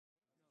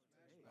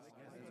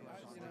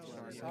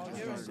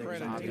This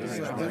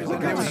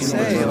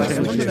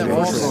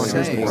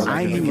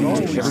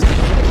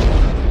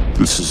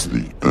is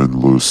the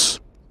Endless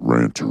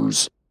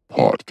Ranters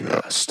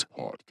Podcast.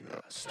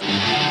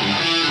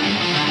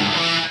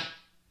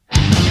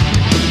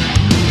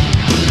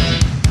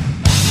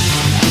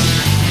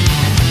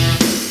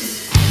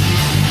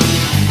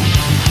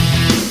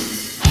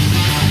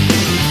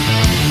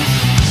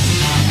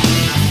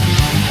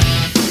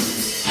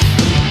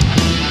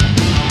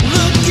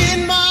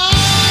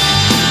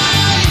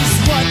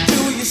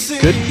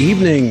 Good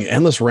evening,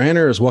 Endless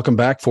Ranters. Welcome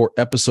back for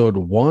episode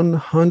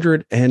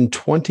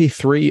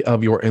 123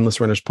 of your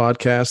Endless Ranters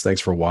podcast. Thanks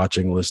for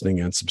watching, listening,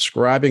 and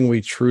subscribing.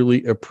 We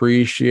truly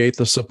appreciate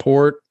the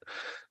support.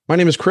 My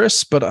name is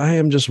Chris, but I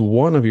am just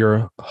one of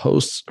your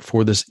hosts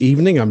for this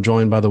evening. I'm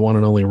joined by the one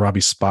and only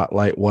Robbie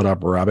Spotlight. What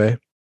up, Robbie?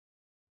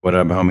 What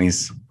up,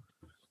 homies?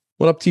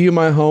 What up to you,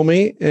 my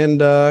homie? And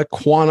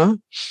Quana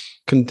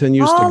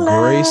continues to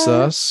grace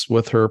us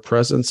with her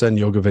presence and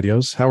yoga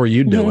videos. How are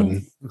you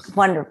doing?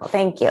 Wonderful.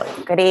 Thank you.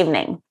 Good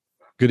evening.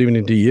 Good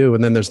evening to you.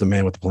 And then there's the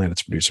man with the plan.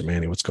 It's producer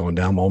Manny. What's going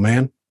down, old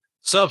man?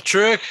 What's up,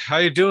 Trick? How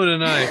you doing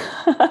tonight?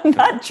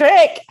 Not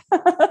Trick.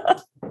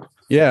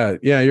 Yeah,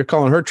 you're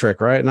calling her Trick,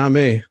 right? Not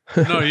me.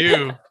 No,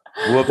 you.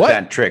 Whoop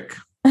that Trick.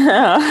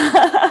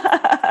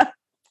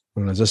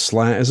 Is this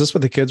slang? Is this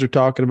what the kids are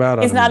talking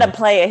about? He's not a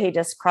player. He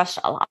just crushed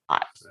a lot.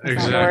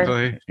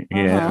 Exactly.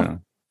 Yeah.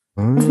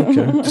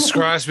 Okay.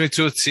 Describes me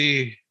to a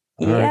T.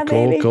 All right,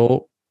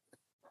 cool.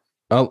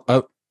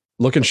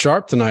 Looking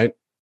sharp tonight.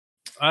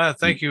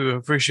 Thank you.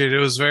 Appreciate it. It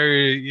was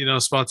very,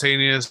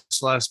 spontaneous,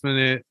 last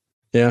minute.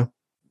 Yeah.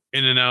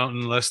 In and out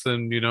in less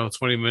than,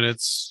 20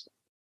 minutes.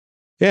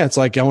 Yeah, it's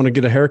like I want to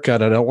get a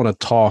haircut. I don't want to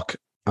talk.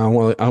 I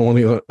want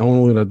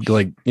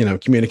to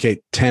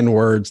communicate 10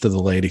 words to the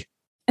lady.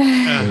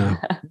 Well,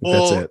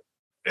 that's it.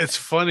 It's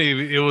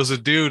funny. It was a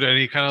dude, and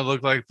he kind of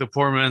looked like the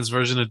poor man's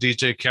version of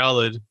DJ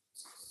Khaled.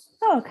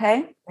 Oh,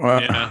 okay.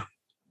 Yeah.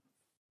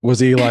 Was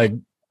he like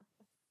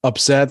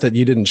upset that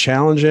you didn't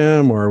challenge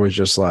him, or was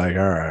just like,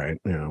 all right,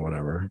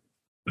 whatever?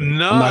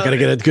 No, I'm not going to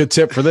get a good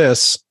tip for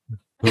this.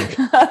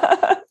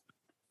 I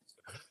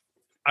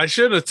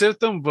should have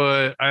tipped him,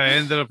 but I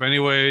ended up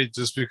anyway,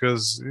 just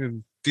because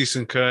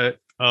decent cut.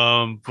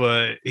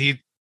 But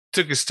he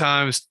took his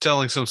time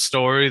telling some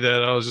story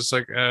that I was just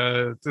like,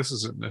 this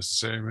isn't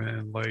necessary,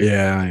 man. Like,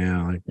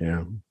 yeah.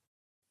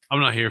 I'm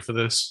not here for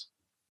this.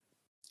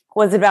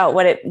 Was it about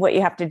what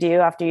you have to do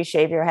after you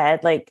shave your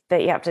head, like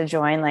that you have to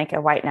join like a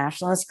white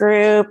nationalist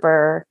group,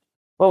 or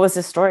what was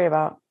the story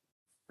about?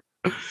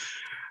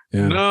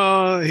 Yeah.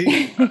 No,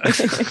 you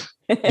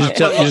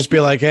just be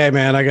like, hey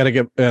man, I gotta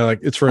get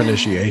it's for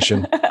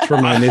initiation. It's for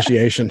my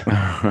initiation.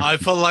 I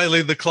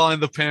politely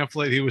declined the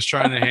pamphlet he was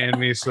trying to hand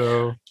me.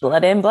 So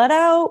blood in, blood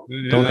out.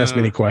 Don't ask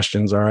me any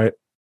questions. All right.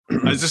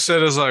 I just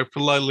said as like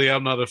politely,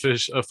 I'm not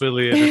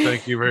affiliated.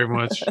 Thank you very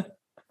much.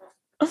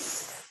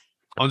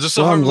 I'm just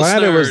I'm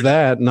glad nerd. it was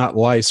that, not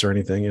lice or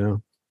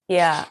anything,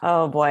 Yeah.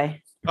 Oh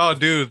boy. Oh,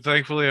 dude.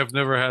 Thankfully, I've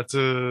never had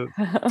to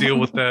deal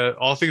with that.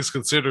 All things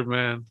considered,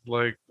 man.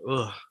 Like,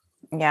 ugh.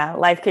 Yeah,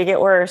 life could get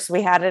worse.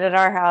 We had it at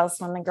our house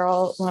when the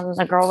girl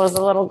was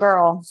a little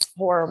girl.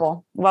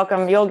 Horrible.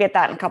 Welcome. You'll get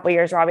that in a couple of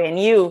years, Robbie, and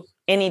you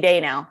any day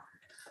now.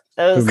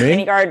 Those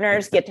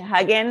kindergartners get to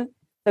hugging.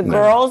 The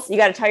girls, you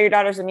got to tell your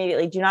daughters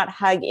immediately, do not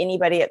hug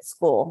anybody at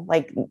school.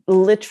 Like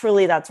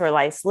literally, that's where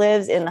life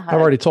lives, in the hug.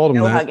 I've already told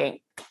them that. Hugging.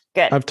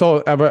 Good.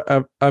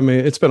 I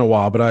mean, it's been a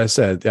while, but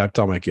I've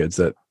told my kids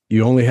that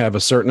you only have a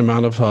certain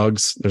amount of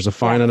hugs. There's a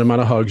finite amount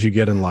of hugs you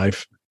get in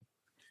life.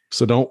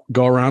 So don't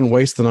go around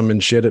wasting them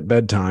and shit at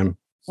bedtime.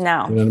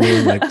 No. You know what I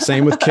mean? Like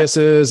same with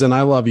kisses and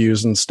I love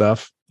yous and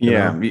stuff.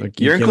 Yeah.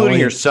 You're including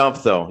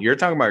yourself though. You're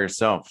talking about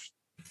yourself.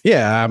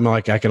 Yeah. I'm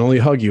like, I can only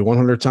hug you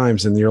 100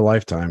 times in your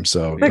lifetime.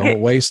 So don't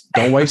waste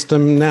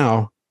them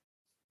now.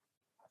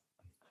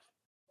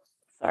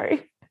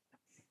 Sorry.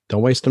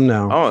 Don't waste them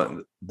now.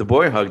 Oh, the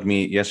boy hugged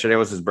me yesterday. It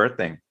was his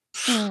birthday.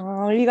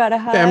 Oh, you got to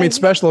hug. Yeah, I mean,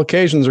 special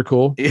occasions are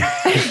cool.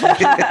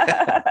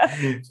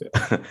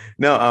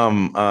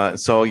 No,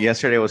 so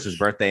yesterday was his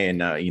birthday,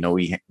 and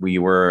we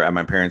were at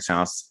my parents'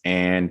 house,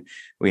 and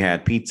we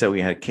had pizza,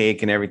 we had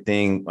cake, and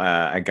everything.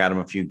 I got him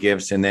a few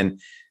gifts, and then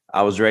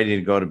I was ready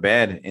to go to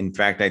bed. In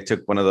fact, I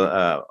took one of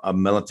the a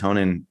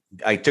melatonin.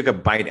 I took a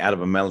bite out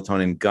of a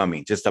melatonin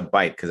gummy, just a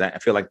bite, because I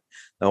feel like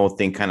the whole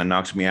thing kind of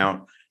knocks me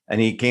out. And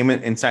he came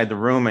inside the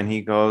room, and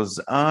he goes,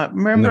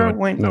 "Remember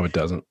when?" No, it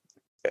doesn't.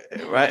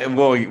 Right.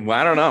 Well,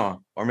 I don't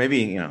know, or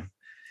maybe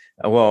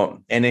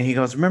Well, and then he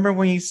goes, "Remember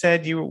when you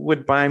said you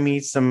would buy me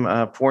some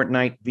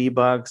Fortnite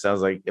V-Bucks?" I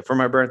was like, "For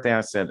my birthday."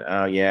 I said,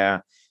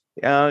 "Yeah."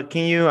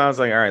 Can you? I was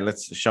like, "All right,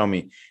 let's show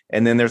me."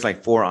 And then there's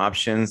like 4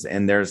 options,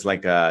 and there's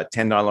like a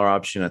 $10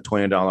 option, a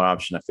 $20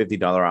 option, a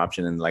 $50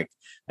 option, and like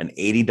an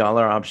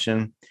 $80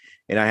 option.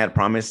 And I had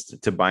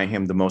promised to buy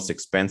him the most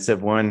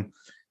expensive one.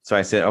 So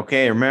I said,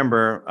 "Okay,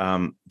 remember."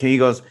 He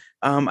goes,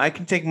 "I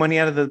can take money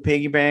out of the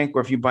piggy bank,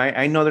 or if you buy,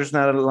 I know there's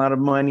not a lot of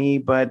money,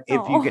 but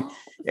if you can."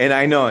 And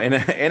I know,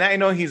 and I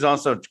know he's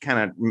also kind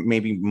of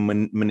maybe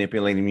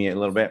manipulating me a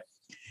little bit.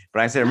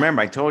 But I said,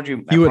 remember, I told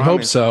you. You would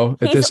hope so.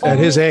 At He's his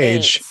only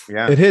age. 8.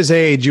 Yeah. At his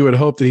age, you would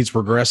hope that he's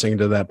progressing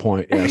to that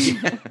point. Yes.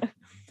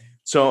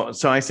 So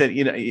I said,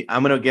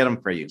 I'm gonna get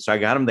him for you. So I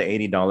got him the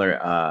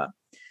 $80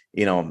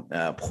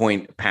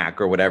 point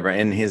pack or whatever.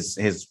 And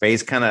his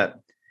face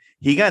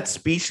he got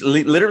speech.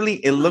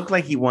 Literally, it looked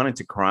like he wanted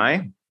to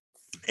cry.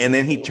 And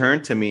then he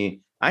turned to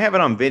me. I have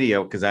it on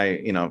video because I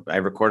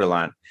record a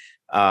lot.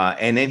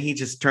 And then he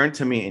just turned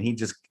to me and he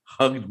just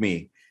hugged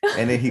me.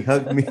 And then he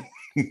hugged me.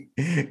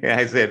 And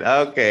I said,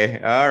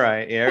 okay, all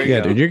right. Here we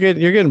go. Dude,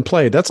 you're getting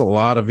played. That's a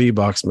lot of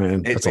V-Bucks,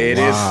 man. That's a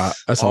lot.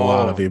 That's a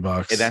lot of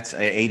V-Bucks. That's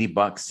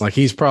 $80. Like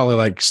he's probably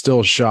like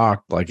still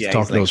shocked, like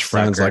talking to his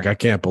friends, like, I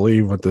can't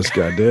believe what this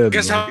guy did.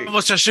 Guess how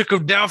much I shook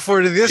him down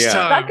for this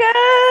time.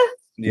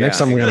 Next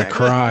time I'm gonna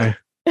cry.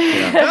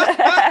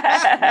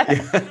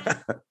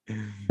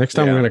 Next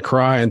time I'm gonna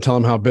cry and tell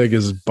him how big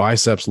his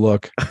biceps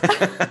look.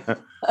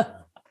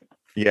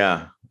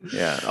 Yeah.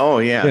 Oh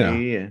yeah.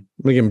 I'm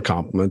gonna give him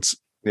compliments.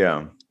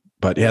 Yeah.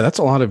 But yeah, that's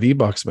a lot of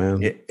V-Bucks,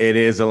 man. It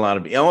is a lot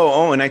of.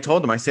 And I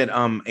told him, I said,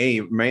 hey,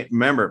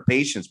 remember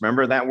patience.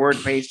 Remember that word,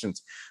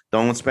 patience.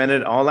 Don't spend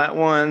it all at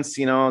once.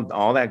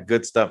 All that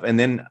good stuff. And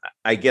then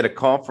I get a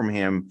call from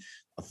him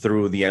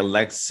through the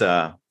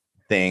Alexa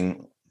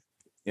thing,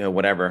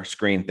 whatever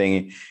screen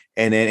thing.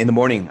 And then in the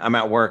morning, I'm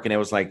at work, and it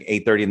was like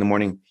 8:30 in the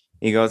morning.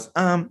 He goes,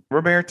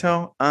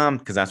 Roberto,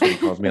 because that's what he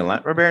calls me a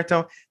lot.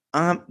 Roberto,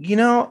 I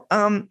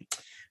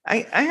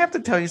have to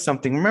tell you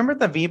something. Remember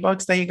the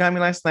V-Bucks that you got me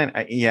last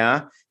night?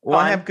 Yeah. Well,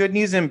 I have good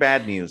news and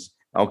bad news.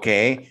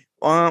 Okay.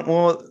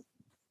 Well,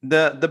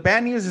 the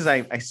bad news is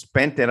I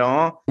spent it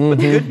all. But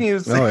the good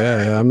news. Oh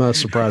yeah. I'm not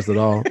surprised at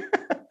all.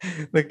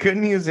 The good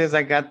news is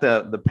I got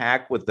the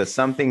pack with the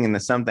something and the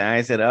something.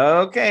 I said,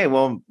 okay,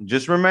 well,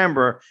 just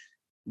remember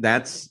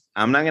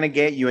I'm not gonna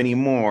get you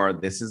anymore.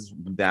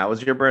 That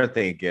was your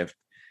birthday gift.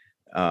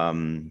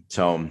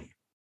 So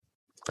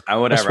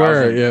whatever. I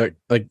swear,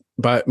 like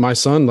by my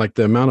son, like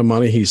the amount of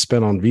money he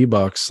spent on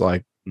V-Bucks,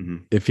 like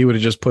if he would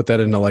have just put that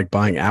into like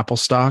buying Apple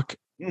stock,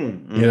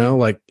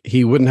 like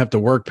he wouldn't have to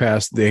work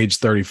past the age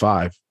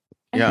 35.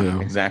 Yeah,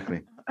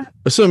 exactly.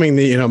 Assuming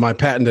my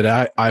patented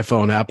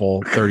iPhone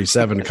Apple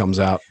 37 comes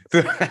out,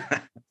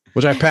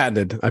 which I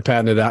patented.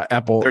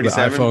 Apple 37?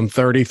 The iPhone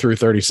 30 through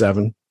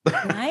 37.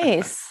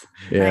 Nice.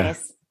 Yeah.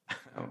 Nice.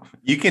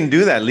 You can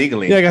do that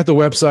legally. Yeah, I got the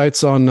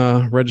websites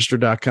on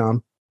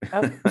register.com.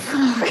 Oh,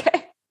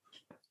 okay.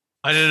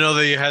 I didn't know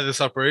that you had this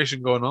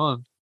operation going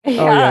on.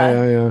 Yeah.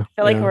 Oh yeah. I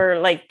feel like we're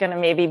like gonna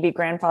maybe be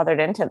grandfathered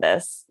into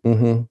this.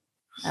 Mm-hmm.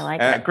 I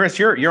like it. Chris,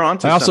 you're on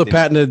to I also something.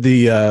 patented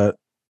the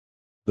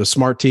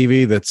smart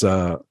TV that's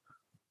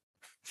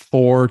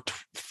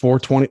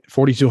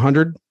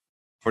 4200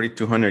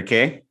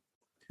 4200K.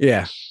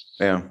 Yeah.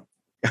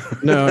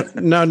 No,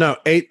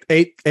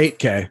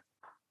 8K.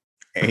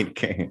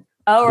 8K.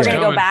 Oh, we're Yeah.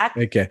 gonna go back.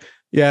 8K.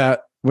 Yeah.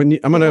 I'm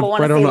gonna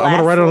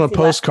write on a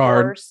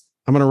postcard.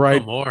 I'm gonna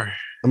write more.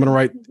 I'm gonna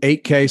write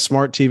 8K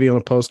smart TV on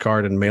a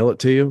postcard and mail it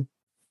to you.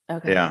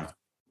 Okay. Yeah.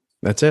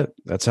 That's it.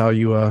 That's how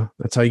you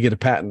get a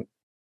patent.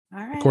 All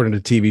right. According to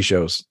TV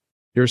shows.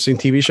 You ever seen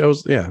TV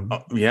shows? Yeah.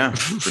 Oh, yeah,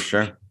 for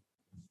sure.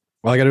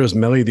 All I gotta do is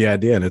mail you the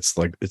idea and it's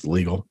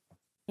legal.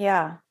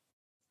 Yeah.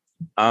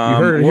 You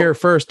heard it here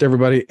first,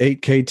 everybody.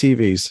 8K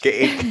TVs.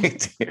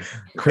 8K.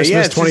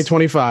 Christmas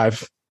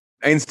 2025.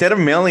 Instead of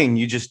mailing,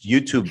 you just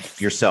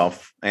YouTube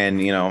yourself and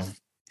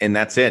and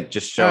that's it.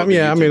 Just show. I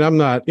mean, I'm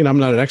not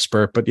an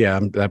expert, but yeah,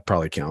 that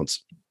probably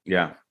counts.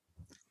 Yeah. I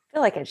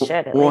feel like it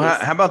should. Well,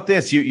 how about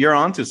this? You're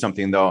onto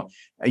something though.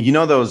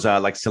 Those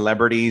like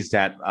celebrities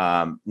that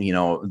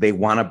they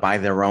want to buy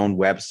their own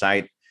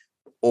website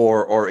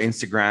or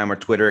Instagram or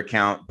Twitter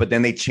account, but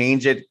then they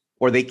change it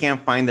or they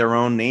can't find their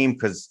own name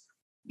because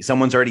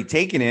someone's already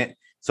taken it.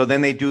 So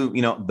then they do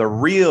the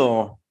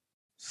real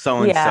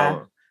so and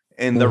so.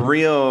 And the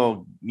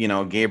real,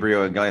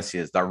 Gabriel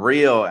Iglesias, the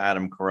real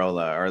Adam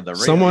Carolla, or the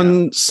real,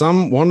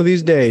 one of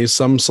these days,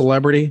 some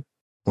celebrity,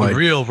 like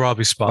real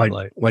Robbie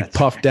Spotlight, like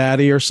Puff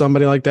Daddy or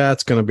somebody like that,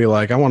 it's going to be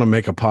like, I want to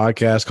make a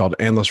podcast called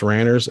Endless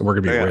Ranters, and we're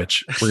going to be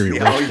rich. We're going to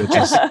be rich.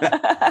 Bitches.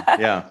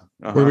 Yeah,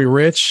 we're going to be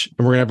rich,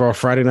 and we're going to have our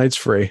Friday nights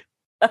free.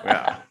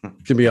 Yeah, it's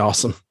going to be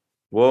awesome.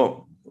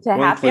 Well, to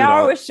happy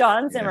hour with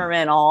Sean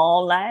Zimmerman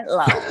all night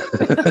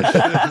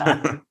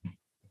long.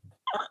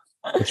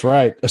 That's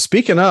right.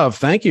 Speaking of,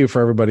 thank you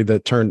for everybody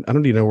that turned. I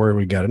don't even know where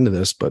we got into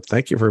this, but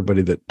thank you for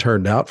everybody that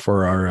turned out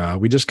for our.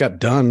 We just got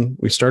done.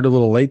 We started a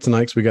little late tonight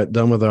because we got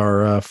done with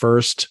our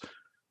first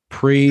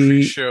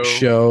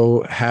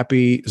pre-show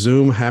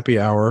Zoom happy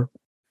hour.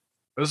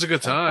 It was a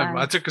good time.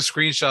 I took a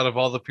screenshot of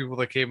all the people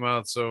that came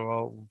out, so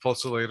I'll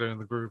post it later in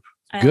the group.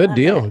 Good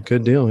deal.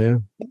 Good deal.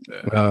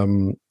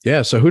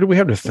 Yeah. So who do we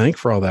have to thank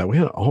for all that? We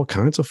had all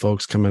kinds of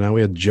folks coming out.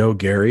 We had Joe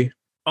Gary,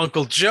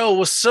 Uncle Joe.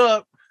 What's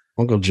up,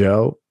 Uncle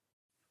Joe?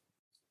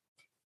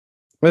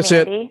 That's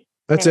Mindy. It.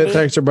 That's Mindy. It.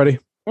 Thanks, everybody.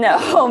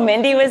 No,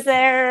 Mindy was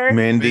there.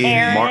 Mindy,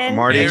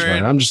 Marty.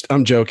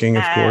 I'm joking,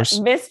 of course.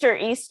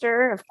 Mr.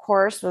 Easter, of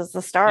course, was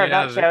the star of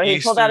that show. He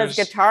pulled out his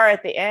guitar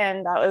at the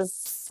end. That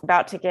was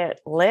about to get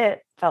lit,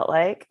 felt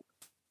like.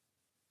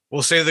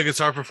 We'll save the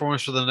guitar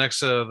performance for the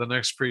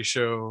next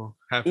pre-show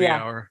happy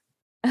hour.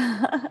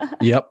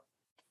 Yep.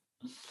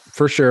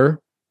 For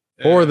sure.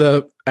 Yeah. Or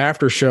the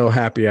after show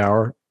happy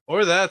hour.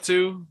 Or that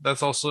too.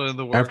 That's also in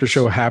the works. After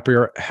show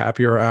happier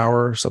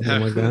hour or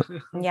something like that.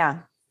 Yeah.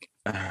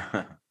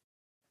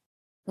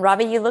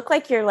 Robbie, you look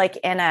like you're like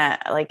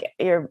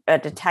you're a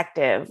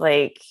detective,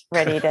 like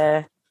ready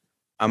to.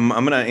 I'm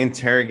gonna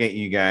interrogate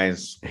you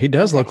guys. He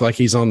does look like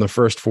he's on the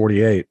first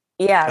 48.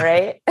 Yeah,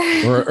 right.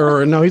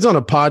 or no, he's on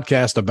a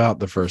podcast about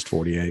the first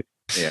 48.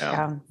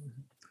 Yeah.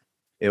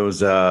 It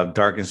was a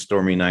dark and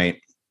stormy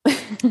night.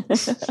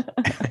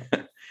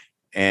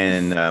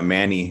 And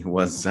Manny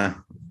was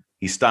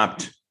he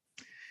stopped.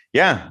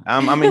 Yeah,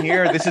 I'm in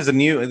here. This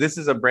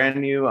is a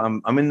brand new.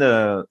 I'm in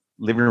the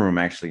living room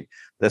actually.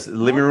 This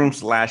living room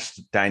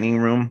 / dining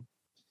room.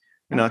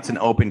 You know, it's an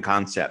open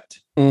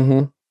concept.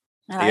 Mm-hmm.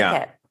 I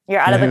like it.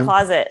 You're out of the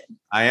closet.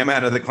 I am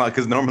out of the closet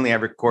because normally I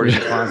record in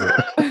the closet.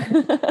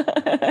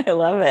 I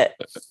love it.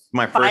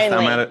 My first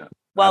time out of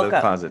the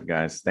closet,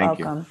 guys. Thank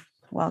you.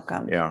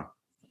 Welcome. Yeah.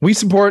 We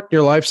support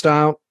your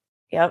lifestyle.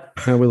 Yep.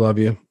 And we love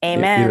you.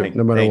 Amen.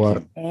 No matter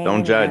what.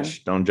 Don't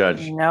judge. Don't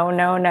judge. No.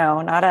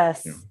 Not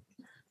us. Yeah.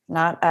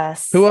 Not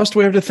us. Who else do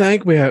we have to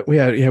thank? We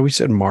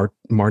said Marty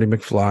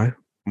McFly.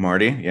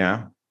 Marty,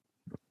 yeah.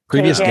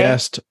 Previous KJ.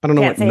 Guest. I don't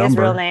know Can't what say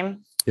number. His real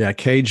name. Yeah,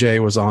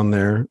 KJ was on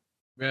there.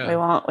 Yeah. We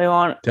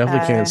won't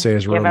definitely can't say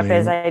his real name. Give up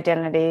his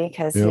identity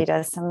because he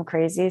does some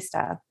crazy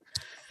stuff.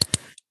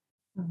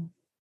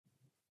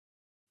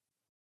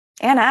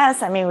 And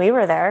us. I mean, we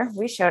were there.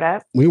 We showed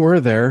up. We were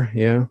there.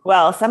 Yeah.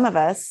 Well, some of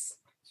us.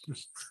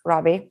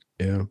 Robbie.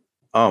 Yeah.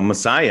 Oh,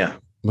 Messiah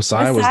was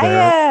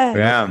there.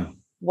 Yeah.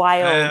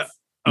 Wild.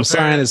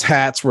 Messiah and his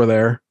hats were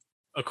there.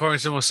 According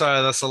to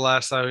Messiah, that's the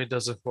last time he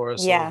does it for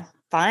us. Yeah. So.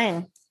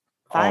 Fine.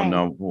 Oh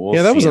no.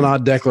 That was an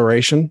odd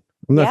declaration.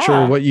 I'm not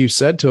sure what you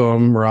said to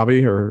him,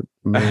 Robbie, or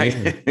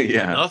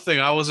yeah. Nothing.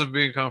 I wasn't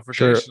being confrontational.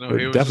 Sure,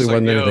 it definitely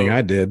wasn't anything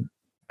I did.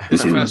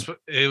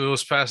 It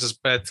was past his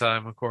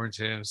bedtime, according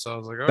to him. So I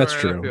was like, that's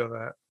right, true. I feel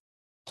that.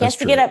 He has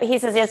to get up. He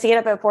says he has to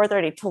get up at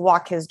 4:30 to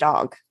walk his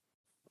dog.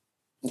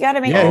 You got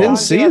to make. Yeah, I didn't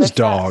see his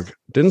dog.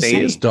 Didn't see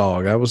his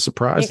dog. I was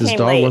surprised his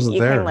dog wasn't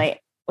there. Came late.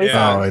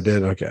 Oh, I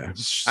did. Okay.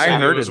 I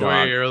heard it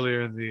way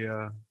earlier in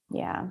the.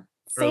 Yeah,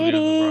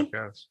 Sadie.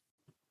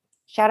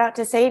 Shout out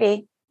to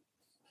Sadie.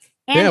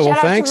 And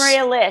shout out to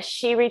Maria Lish.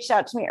 She reached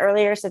out to me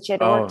earlier, said she had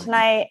to work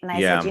tonight, and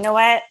I said, you know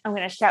what? I'm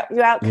going to shout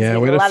you out. Yeah,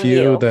 we had a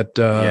few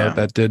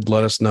that did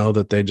let us know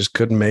that they just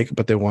couldn't make it,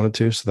 but they wanted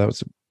to. So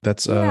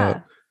that's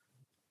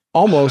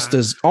almost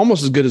as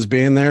good as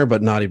being there,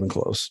 but not even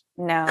close.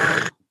 No,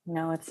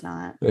 it's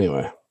not.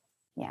 Anyway.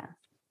 Yeah.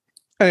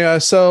 Anyway,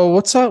 so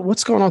what's up?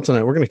 What's going on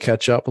tonight? We're going to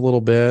catch up a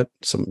little bit.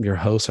 Your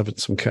hosts have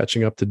some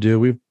catching up to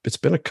do. It's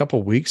been a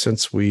couple weeks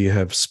since we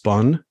have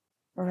spun.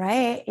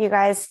 Right. You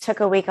guys took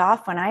a week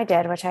off when I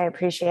did, which I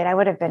appreciate. I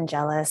would have been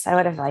jealous. I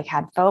would have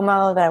had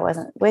FOMO that I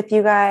wasn't with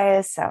you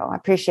guys. So I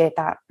appreciate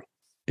that.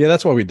 Yeah,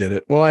 that's why we did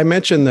it. Well, I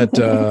mentioned that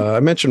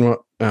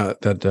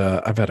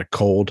I've had a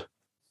cold.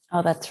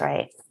 Oh, that's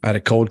right. I had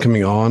a cold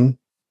coming on.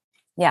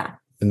 Yeah.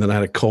 And then I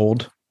had a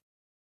cold.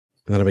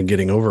 And then I've been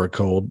getting over a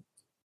cold.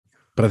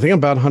 But I think I'm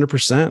about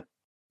 100%.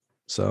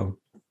 So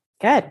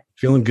good.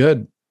 Feeling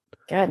good.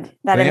 Good.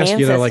 That immune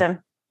system.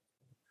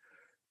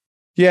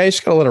 Yeah, you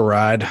just gotta let it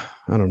ride.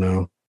 I don't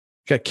know.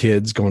 Got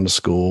kids going to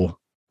school.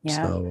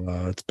 Yeah.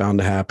 So it's bound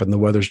to happen. The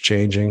weather's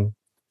changing.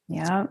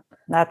 Yeah.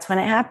 That's when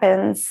it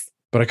happens.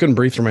 But I couldn't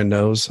breathe through my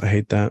nose. I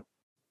hate that.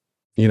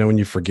 You know, when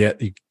you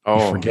forget, you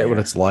forget what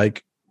it's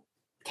like.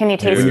 Can you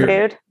taste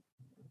food?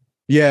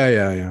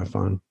 Yeah.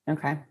 Fine.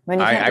 Okay.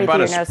 I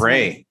bought a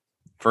spray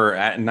for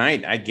at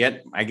night. I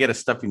get a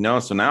stuffy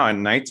nose. So now at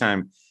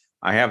nighttime,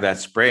 I have that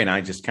spray and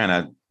I just kind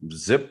of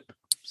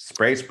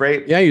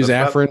spray. Yeah, I use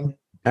Afrin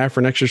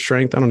extra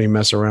strength. I don't even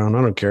mess around.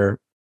 I don't care.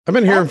 I've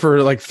been hearing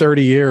for like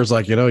 30 years,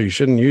 like, you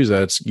shouldn't use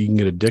that. You can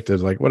get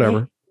addicted. Like,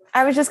 whatever.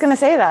 I was just going to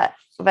say that,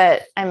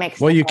 but I make.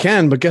 Well, you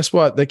can, but guess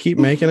what? They keep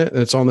making it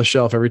and it's on the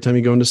shelf every time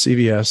you go into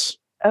CVS.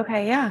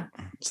 Okay. Yeah.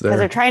 It's there. Because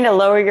they're trying to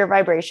lower your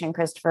vibration,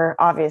 Christopher.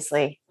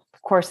 Obviously.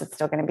 Of course, it's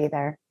still going to be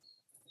there.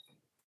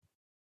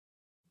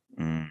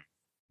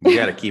 We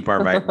got to keep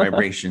our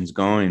vibrations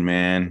going,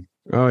 man.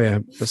 Oh, yeah.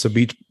 That's a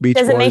beach.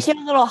 Does it make you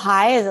a little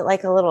high? Is it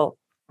like a little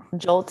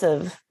jolt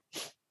of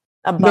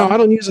a bump? No, I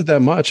don't use it that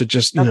much. It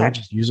just, I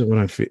just use it when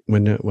I feel,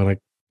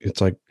 it's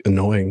like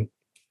annoying.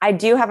 I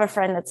do have a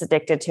friend that's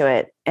addicted to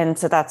it. And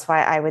so that's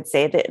why I would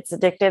say that it's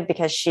addictive,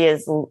 because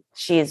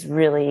she's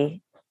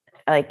really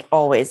like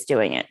always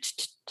doing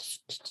it.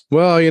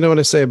 Well, you know what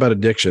I say about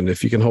addiction.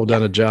 If you can hold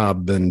down a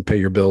job, then pay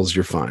your bills,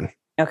 you're fine.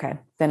 Okay.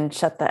 Then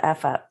shut the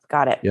F up.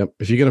 Got it. Yep.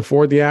 If you can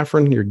afford the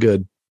Afrin, you're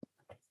good.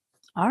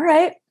 All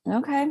right.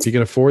 Okay. If you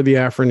can afford the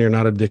Afrin, you're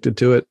not addicted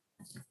to it.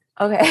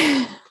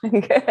 Okay.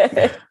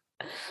 Good.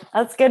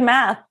 That's good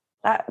math.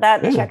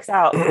 That checks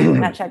out.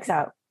 That checks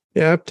out.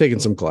 Yeah. I've taken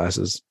some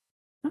classes.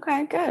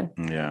 Okay, good.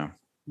 Yeah.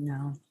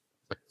 No.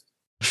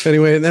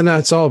 Anyway, and then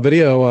I saw a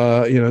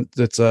video,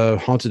 that's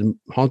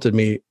haunted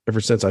me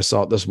ever since I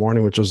saw it this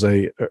morning, which was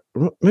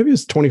maybe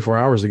it's 24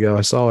 hours ago.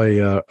 I saw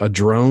a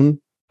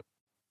drone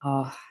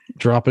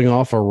dropping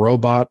off a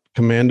robot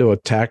commando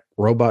attack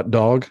robot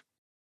dog.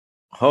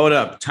 Hold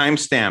up,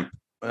 timestamp,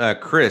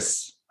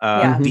 Chris,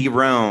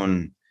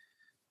 drone.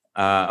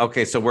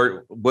 Okay, so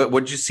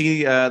what'd you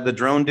see the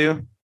drone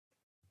do?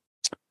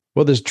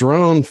 Well, this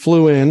drone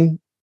flew in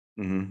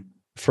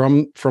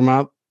from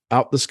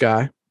out the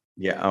sky.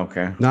 Yeah.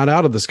 Okay. Not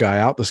out of the sky,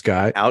 out the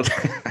sky. Out.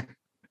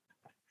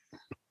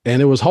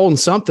 And it was holding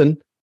something.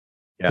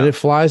 Yeah. And it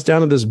flies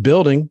down to this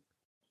building.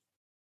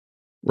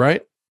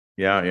 Right?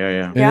 Yeah.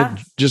 And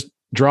it just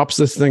drops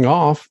this thing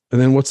off. And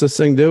then what's this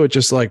thing do? It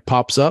just like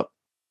pops up.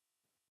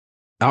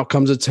 Out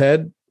comes its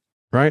head.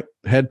 Right?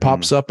 Head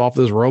pops up off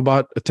this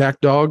robot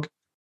attack dog.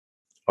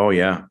 Oh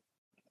yeah.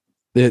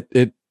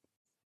 It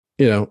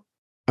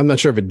I'm not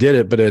sure if it did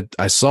it, but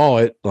I saw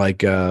it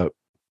like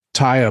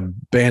tie a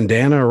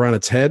bandana around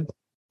its head,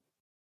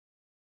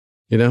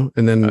 and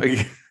then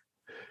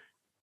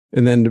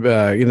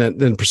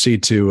then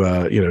proceed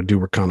to do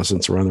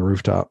reconnaissance around the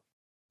rooftop.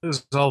 This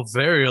is all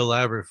very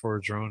elaborate for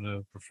a drone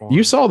to perform.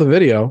 You saw the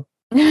video.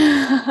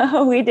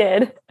 We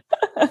did.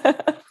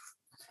 I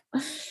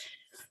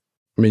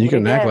mean, you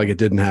can act like it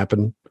didn't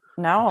happen.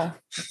 No.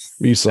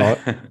 You saw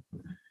it.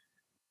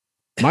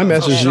 My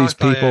message to these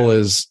people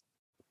is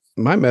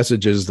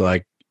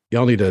like,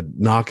 y'all need to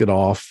knock it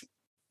off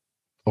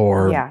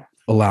or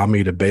allow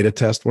me to beta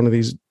test one of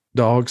these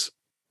dogs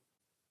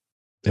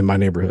in my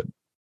neighborhood.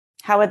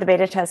 How would the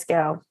beta test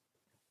go?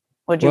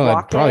 Would you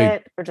walk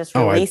it or just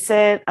release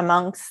it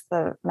amongst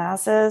the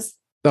masses?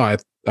 No,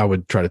 I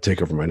would try to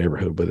take over my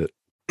neighborhood with it.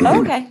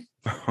 Oh, okay.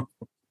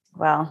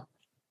 Well,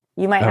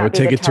 you might. I would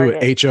take it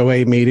to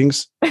HOA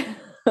meetings.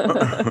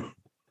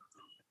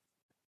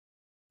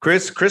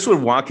 Chris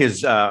would walk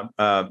his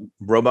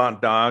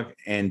robot dog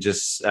and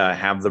just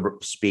have the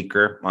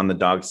speaker on the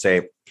dog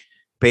say,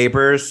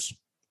 "Papers,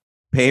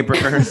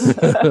 papers,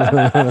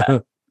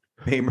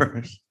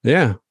 papers."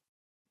 Yeah.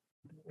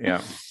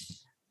 Yeah.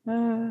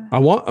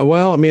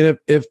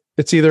 If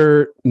it's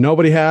either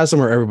nobody has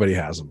them or everybody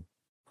has them.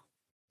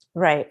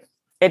 Right.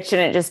 It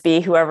shouldn't just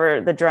be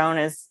whoever the drone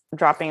is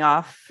dropping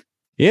off.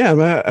 Yeah,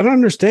 but I don't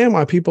understand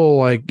why people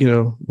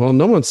no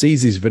one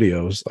sees these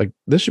videos. Like,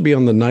 this should be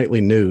on the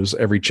nightly news,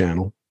 every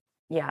channel.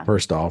 Yeah.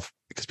 First off,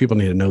 because people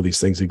need to know these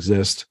things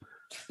exist.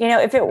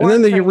 If it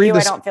weren't for you, I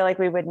don't feel like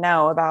we would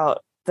know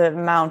about the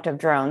amount of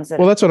drones.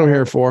 That's what I'm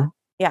here for.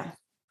 Yeah.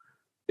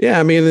 Yeah,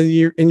 I mean,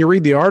 you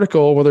read the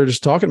article where they're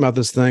just talking about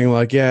this thing,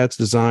 like, it's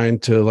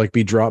designed to like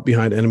be dropped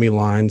behind enemy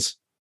lines,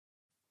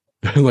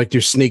 like do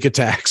sneak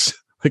attacks,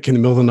 like in the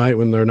middle of the night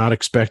when they're not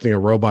expecting a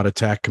robot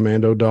attack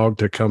commando dog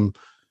to come,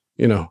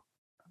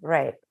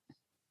 right,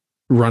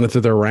 run it through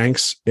their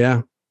ranks.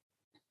 Yeah,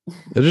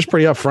 they're just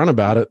pretty upfront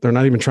about it. They're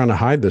not even trying to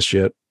hide this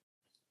shit.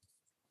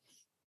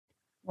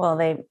 Well,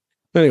 they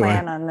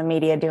plan on the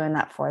media doing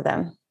that for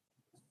them,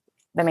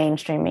 the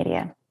mainstream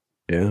media.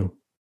 Yeah.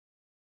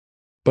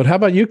 But how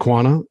about you,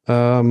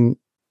 Quanah?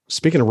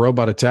 Speaking of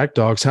robot attack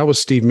dogs, how was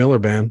Steve Miller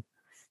Band?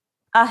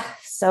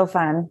 So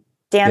fun.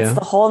 Danced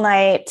the whole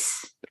night.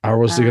 I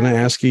was going to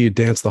ask you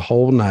danced the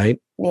whole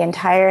night. The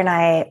entire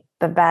night.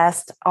 The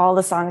best. All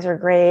the songs were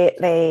great.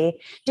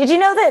 Did you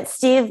know that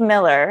Steve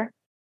Miller,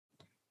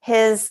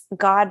 his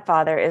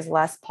godfather is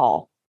Les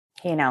Paul?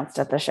 He announced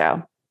at the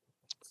show.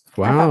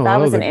 Wow, that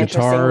was the an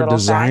guitar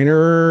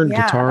designer,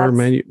 guitar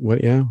menu.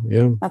 What? Yeah.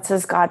 That's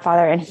his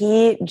godfather, and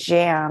he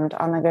jammed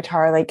on the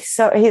guitar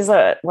so. He's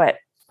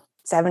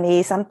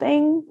 70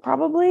 something,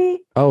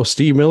 probably. Oh,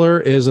 Steve Miller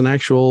is a good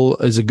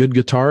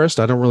guitarist.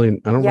 I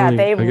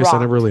guess I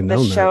never really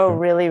known that. The show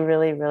really,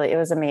 really, really, it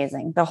was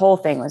amazing. The whole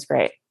thing was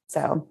great.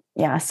 So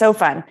yeah, so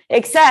fun.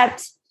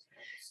 Except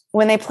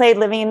when they played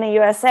Living in the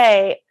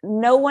USA,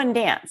 no one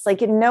danced.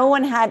 Like, no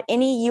one had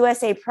any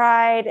USA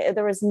pride.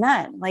 There was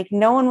none. Like,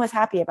 no one was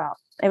happy about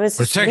it. It was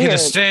we're taking a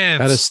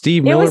stance at a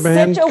Steve Miller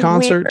Band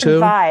concert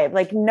too. Vibe.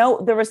 Like,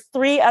 there was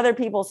 3 other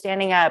people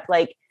standing up,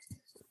 like,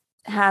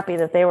 happy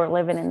that they were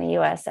living in the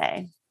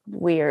USA.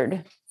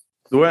 Weird.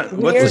 What's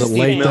was it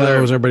late though?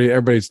 Was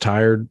everybody's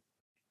tired?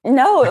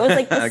 No, it was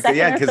like the second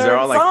yeah, because they're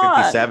all like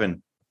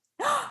 57.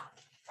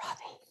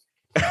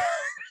 Robbie.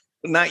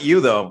 Not you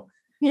though.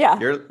 Yeah.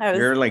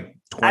 You're like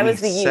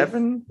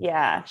 27.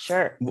 Yeah,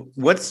 sure.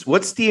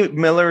 What's Steve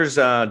Miller's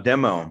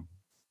demo?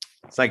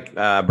 It's like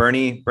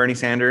Bernie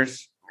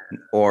Sanders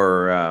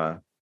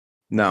or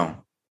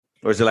no?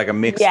 Or is it like a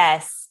mix?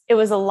 Yes. It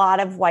was a lot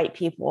of white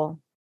people.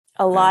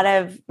 A lot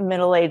of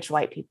middle-aged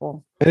white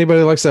people.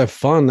 Anybody likes to have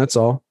fun, that's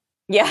all.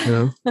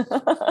 Yeah.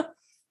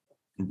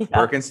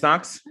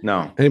 Birkenstocks?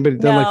 No. Anybody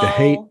don't like to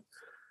hate?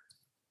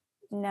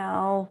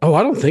 No. Oh,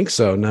 I don't think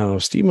so. No.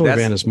 Steve Miller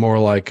Band is more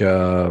like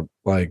I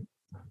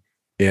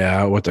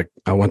went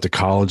to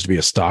college to be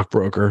a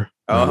stockbroker.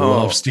 Oh, I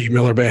love Steve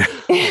Miller Band.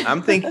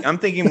 I'm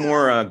thinking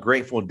more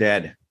Grateful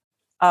Dead.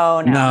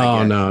 Oh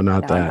no. No,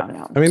 not that.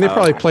 No. I mean, they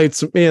probably played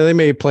some, they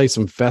may play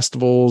some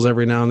festivals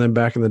every now and then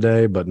back in the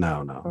day, but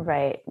no.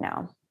 Right.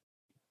 No.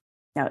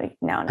 No.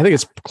 I think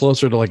it's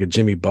closer to like a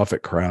Jimmy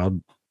Buffett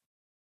crowd.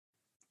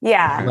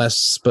 Yeah.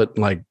 Less, but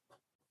like,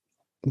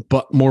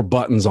 but more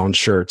buttons on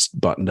shirts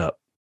buttoned up.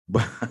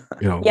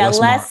 You know,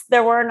 less.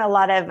 There weren't a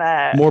lot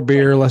of more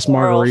beer, less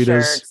margaritas.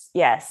 Shirts.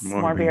 Yes,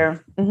 more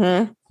beer.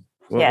 Mm-hmm.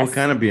 What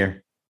kind of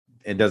beer?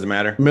 It doesn't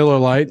matter. Miller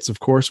Lights, of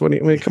course.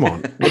 Come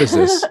on. What is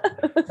this?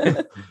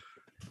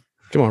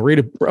 Come on,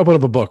 open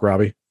up a book,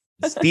 Robbie.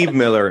 Steve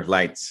Miller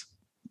Lights.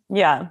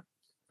 Yeah.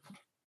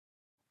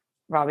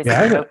 Robbie's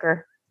a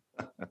joker.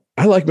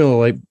 I like Miller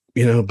Lite,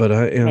 but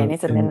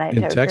he's a midnight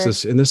in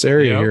Texas, in this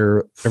area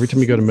here, every time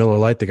you go to Miller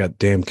Lite, they got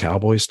damn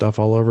Cowboy stuff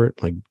all over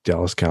it, like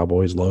Dallas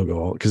Cowboys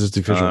logo, because it's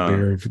the official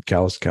beer of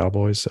Dallas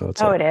Cowboys. So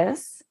it's it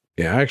is.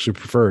 Yeah, I actually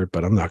prefer it,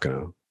 but I'm not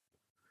gonna.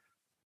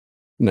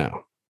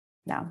 No.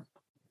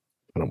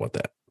 I don't want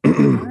that. All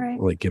right.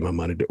 Like give my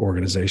money to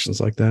organizations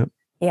like that.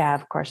 Yeah,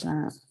 of course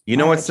not. You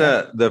know what's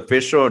the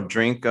official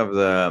drink of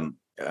the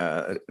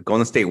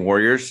Golden State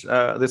Warriors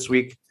this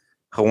week?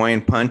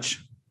 Hawaiian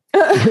Punch.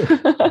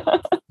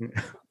 There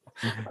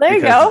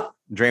you go.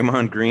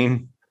 Draymond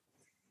Green.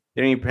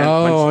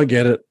 I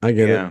get it.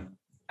 It.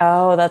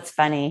 Oh, that's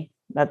funny.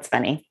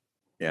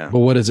 Yeah. But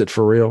what is it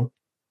for real?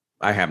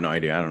 I have no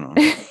idea. I don't know.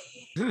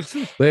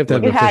 They have to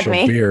have an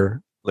official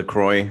beer.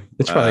 LaCroix.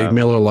 It's probably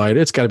Miller Lite.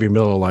 It's got to be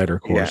Miller Lite or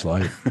Coors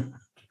Light.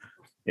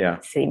 Yeah.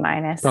 C-.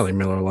 Probably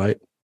Miller Lite.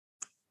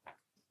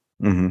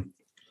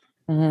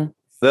 Mm-hmm. Mm-hmm.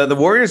 The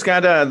Warriors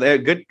got a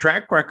good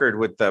track record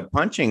with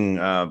punching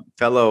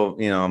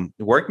fellow,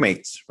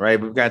 workmates, right?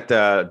 We've got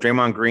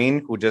Draymond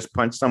Green, who just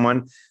punched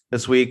someone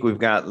this week. We've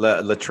got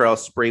Latrell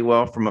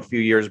Sprewell from a few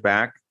years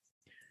back.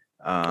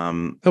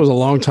 That was a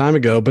long time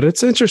ago, but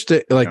it's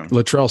interesting. Like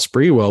Latrell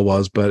Sprewell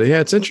was, but yeah,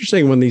 it's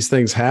interesting when these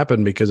things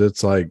happen because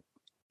it's like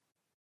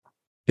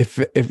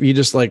if you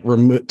just like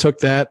took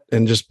that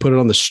and just put it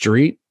on the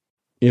street,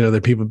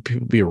 that people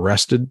be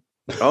arrested.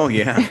 Oh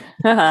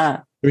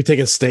yeah. We're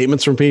taking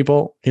statements from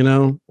people,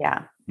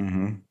 Yeah.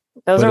 Mm-hmm.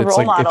 Those are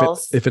role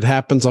models. If it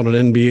happens on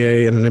an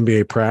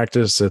NBA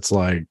practice, it's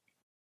like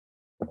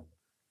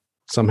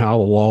somehow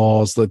the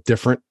law is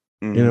different,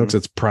 because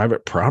it's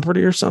private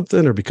property or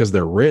something, or because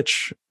they're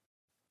rich.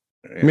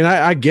 Yeah. I mean,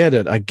 I get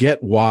it. I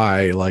get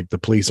why like the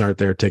police aren't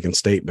there taking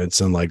statements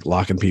and like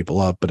locking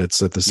people up, but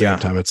it's at the same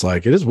time, it's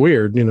like, it is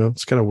weird,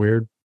 it's kind of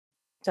weird.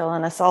 Still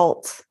an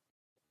assault.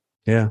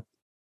 Yeah.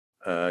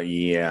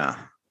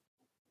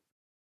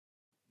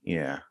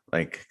 Yeah.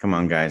 Like, come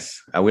on,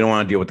 guys. We don't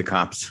want to deal with the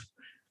cops.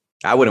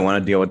 I wouldn't want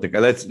to deal with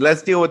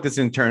let's deal with this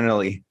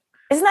internally.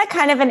 Isn't that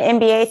kind of an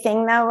NBA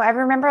thing though? I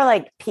remember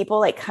like people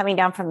like coming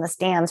down from the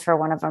stands for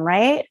one of them,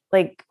 right?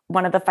 Like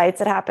one of the fights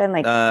that happened.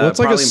 Like it's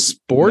like a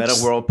sports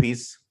Meta World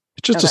Peace.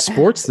 It's just a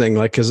sports thing.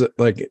 Like, cause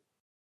like,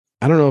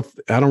 I don't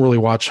really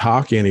watch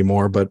hockey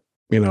anymore, but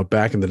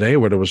back in the day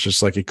when it was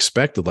just like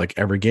expected, like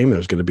every game,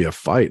 there's going to be a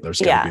fight.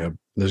 There's got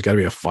to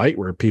be a fight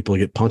where people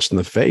get punched in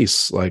the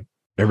face. Like,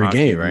 every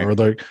hockey, game,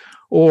 right?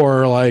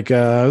 or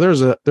there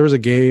was a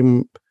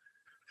game.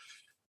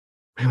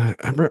 I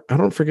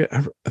don't forget.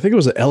 I think it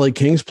was an LA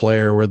Kings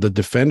player where the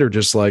defender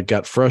just like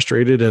got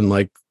frustrated and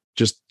like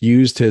just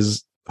used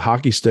his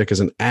hockey stick as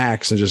an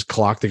axe and just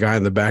clocked the guy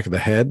in the back of the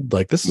head.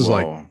 Like this is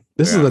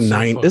this is the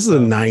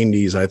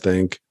 90s, I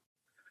think.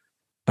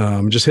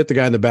 Just hit the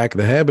guy in the back of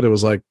the head, but it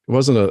was like it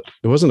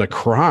wasn't a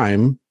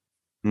crime,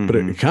 but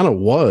it kind of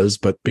was.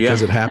 But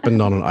because it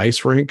happened on an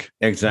ice rink,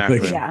 exactly.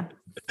 Like,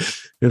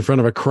 in front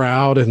of a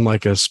crowd in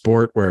like a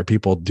sport where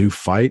people do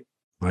fight.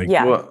 Like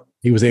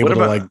he was able to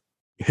like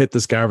hit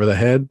this guy over the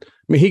head. I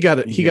mean, he got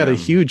a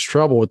huge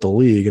trouble with the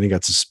league and he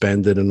got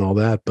suspended and all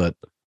that, but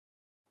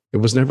it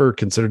was never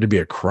considered to be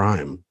a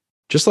crime.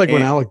 Just like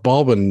when Alec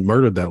Baldwin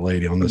murdered that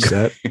lady on the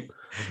set.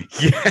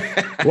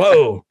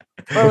 Whoa.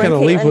 What kind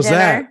of leap was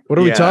that? What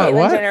are we talking?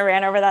 What? Jenner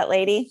ran over that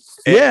lady.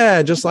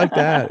 Yeah, just like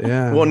that.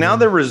 Yeah. Well, now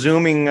they're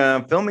resuming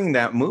filming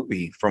that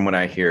movie, from what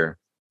I hear.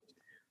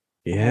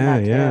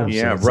 Yeah.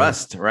 So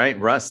Rust, right?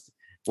 Rust.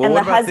 Well, and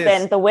the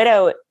husband, the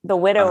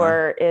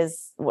widower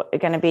is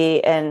going to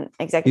be an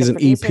executive. He's an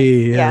producer. EP.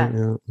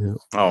 Yeah.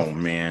 Oh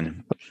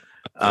man.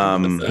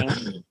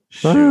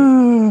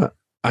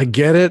 I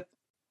get it.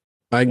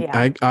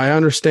 I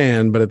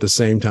understand, but at the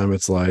same time,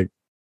 it's like,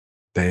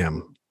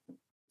 damn.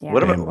 Yeah.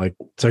 What about like?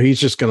 So he's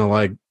just gonna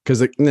like because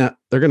they're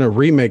gonna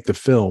remake the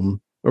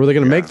film, or they're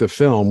gonna make the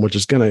film, which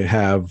is gonna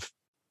have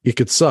it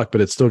could suck,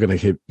 but it's still gonna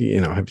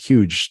have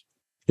huge,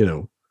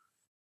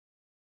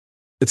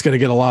 it's going to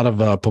get a lot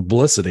of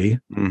publicity.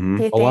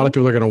 Mm-hmm. A lot of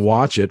people are going to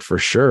watch it for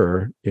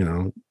sure,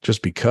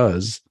 just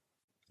because.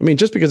 I mean,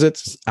 just because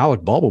it's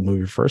Alec Baldwin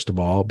movie, first of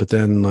all, but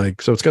then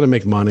so it's going to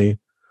make money.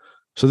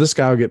 So this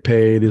guy will get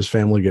paid, his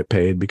family will get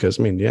paid because,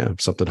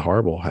 if something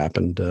horrible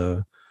happened.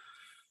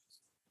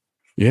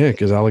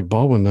 Because Alec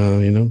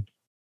Baldwin,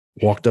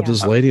 walked up to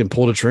this lady and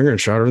pulled a trigger and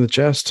shot her in the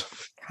chest.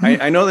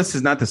 I know this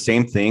is not the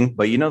same thing,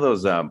 but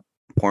those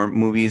porn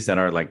movies that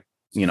are like,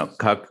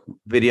 cuck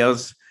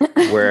videos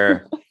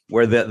where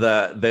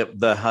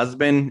the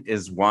husband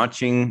is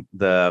watching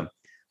the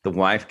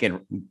wife get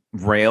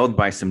railed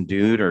by some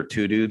dude or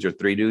two dudes or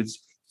three dudes.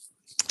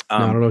 No, I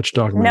don't know what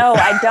you're talking about.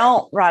 No, I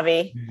don't,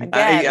 Robbie.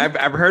 Again,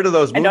 I've heard of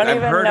those movies. I don't I've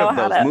even heard know of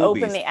how those to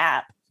movies. open the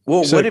app.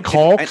 Well, So what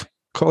if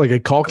like a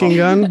caulking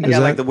gun? Yeah,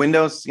 like the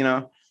windows,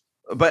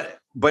 But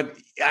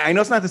I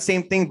know it's not the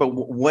same thing. But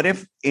what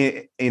if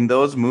in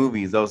those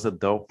movies, those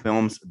adult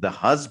films, the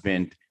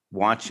husband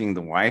watching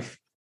the wife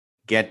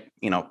get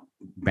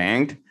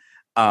banged?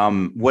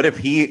 What if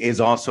he is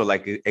also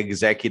like an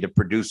executive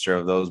producer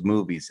of those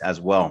movies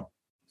as well?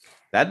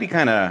 That'd be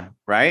kind of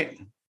right.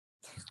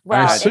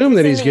 Well, I assume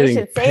that he's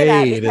getting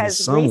paid in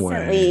some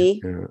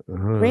recently, way.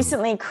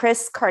 Recently,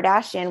 Kris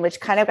Kardashian, which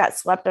kind of got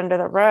swept under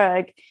the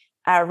rug,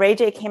 Ray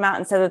J came out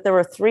and said that there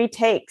were 3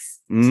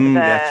 takes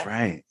That's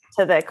right.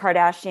 to the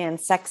Kardashian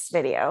sex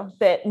video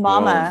that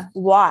Mama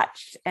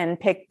watched and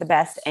picked the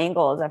best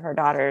angles of her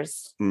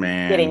daughters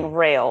getting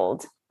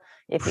railed,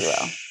 if you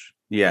will.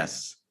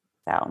 Yes.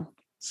 So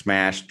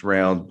smashed,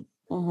 railed.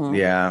 Mm-hmm.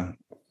 Yeah.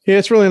 Yeah,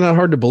 it's really not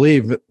hard to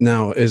believe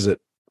now, is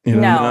it?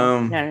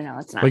 No,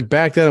 it's not. Like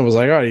back then, it was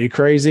like, oh, are you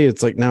crazy?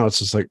 It's like now it's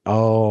just like,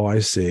 oh, I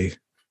see.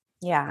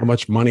 Yeah. How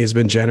much money has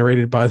been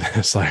generated by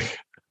this? Like,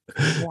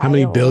 how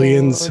many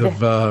billions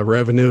of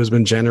revenue has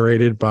been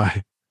generated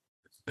by?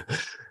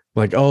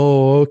 Like,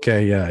 oh,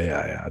 okay,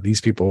 yeah. These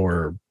people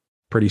were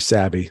pretty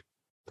savvy.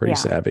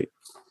 Savvy.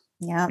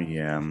 Yeah.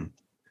 Yeah.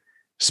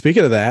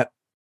 Speaking of that,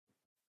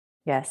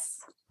 yes,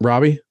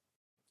 Robbie,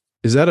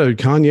 is that a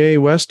Kanye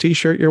West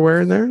T-shirt you're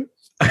wearing there?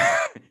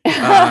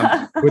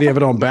 Would you have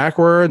it on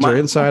backwards or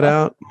inside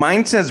out?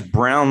 Mine says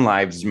Brown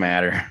Lives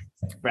Matter.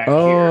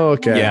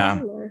 Okay.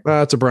 Yeah.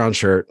 It's a brown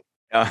shirt.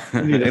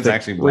 It's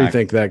actually black.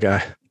 Rethink that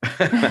guy.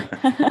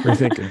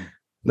 Rethinking.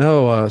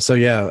 No. So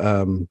yeah.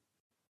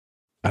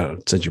 I don't know,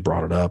 since you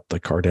brought it up, the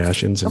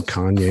Kardashians and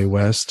Kanye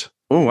West.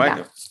 Oh,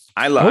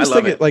 I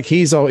love it. Like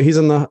he's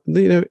in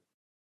the.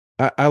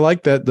 I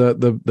like that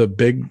the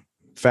big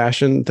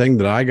fashion thing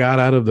that I got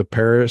out of the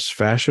Paris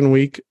Fashion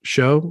Week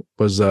show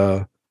was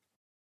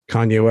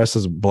Kanye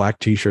West's black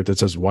T-shirt that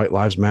says "White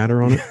Lives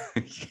Matter" on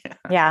it.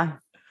 Yeah.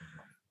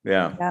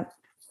 Yep.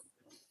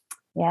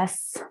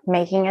 Yes,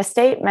 making a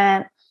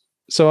statement.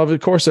 So of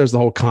course, there's the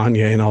whole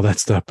Kanye and all that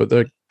stuff,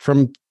 but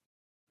from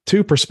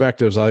 2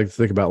 perspectives, I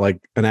think about like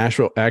an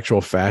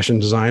actual fashion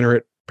designer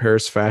at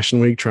Paris Fashion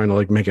Week trying to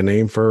like make a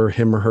name for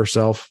him or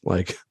herself,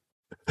 like.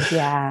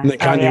 Yeah. And then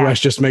Kanye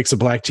West just makes a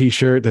black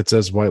T-shirt that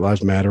says "White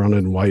Lives Matter" on it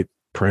in white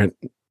print.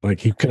 Like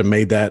he could have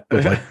made that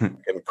with like a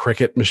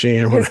Cricut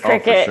machine or whatever.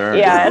 Cricut, sure.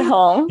 at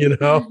home.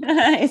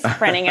 He's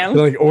printing them.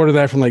 Like order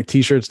that from like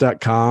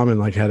t-shirts.com and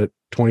like had it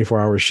 24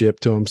 hours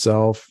shipped to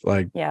himself.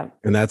 Like, yeah.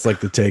 And that's like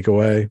the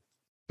takeaway.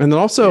 And then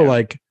also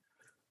like,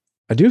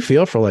 I do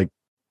feel for like,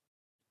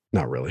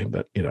 not really,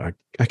 but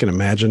I can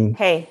imagine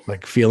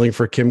like feeling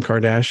for Kim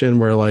Kardashian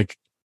where like,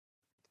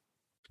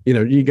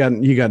 you got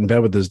in bed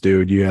with this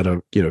dude, you had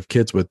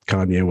kids with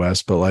Kanye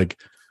West, but like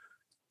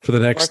for the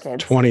next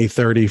 20,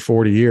 30,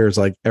 40 years,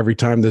 like every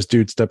time this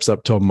dude steps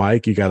up to a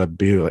mic, you got to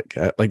be like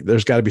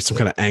there's got to be some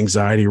kind of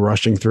anxiety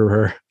rushing through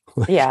her.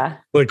 Like,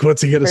 like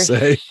what's he going to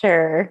say?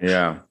 Sure.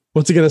 Yeah.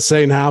 What's he going to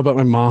say now about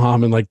my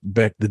mom and like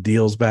back the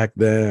deals back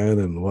then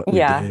and what we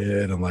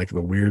did and like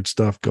the weird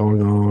stuff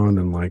going on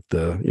and like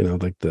the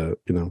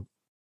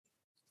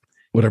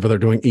whatever they're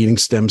doing, eating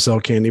stem cell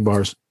candy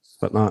bars,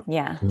 but not.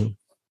 Yeah.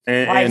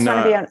 I just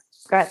want to be on.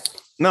 Go ahead.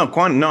 No,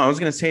 Quan. No, I was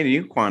going to say to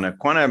you, Quanta.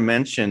 Quanta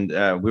mentioned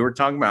we were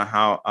talking about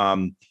how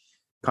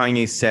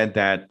Kanye said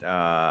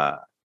that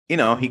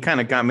he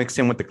kind of got mixed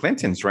in with the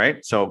Clintons,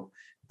 right? So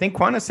I think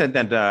Quanta said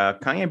that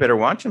Kanye better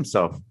watch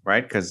himself,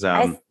 right? Because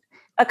a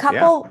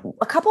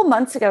couple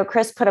months ago,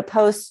 Chris put a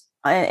post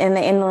in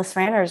the Endless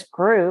Ranters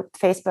group,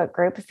 Facebook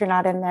group. If you're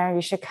not in there,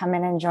 you should come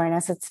in and join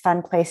us. It's a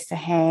fun place to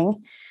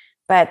hang.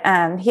 But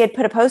he had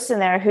put a post in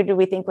there, who do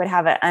we think would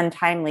have an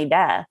untimely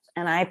death?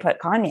 And I put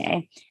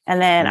Kanye.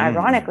 And then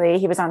ironically,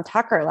 he was on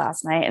Tucker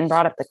last night and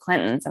brought up the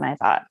Clintons. And I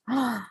thought,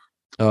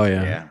 oh,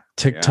 yeah.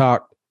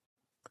 TikTok.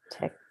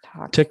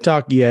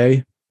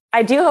 Yay.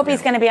 I do hope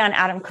he's going to be on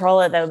Adam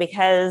Carolla, though,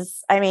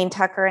 because,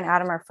 Tucker and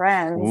Adam are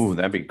friends. Ooh,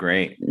 that'd be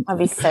great. That'd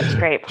be such a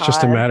great pod.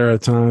 Just a matter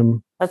of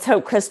time. Let's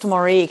hope Crystal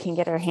Marie can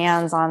get her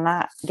hands on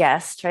that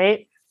guest,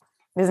 right?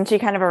 Isn't she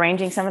kind of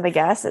arranging some of the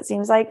guests, it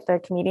seems like, the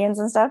comedians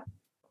and stuff?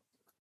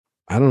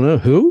 I don't know.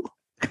 Who?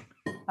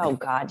 Oh,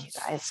 God, you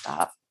guys,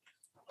 stop.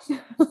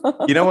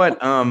 You know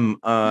what?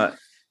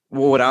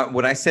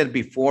 What I said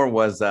before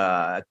was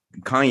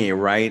Kanye,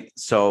 right?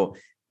 So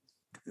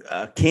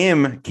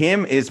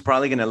Kim is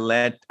probably going to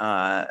let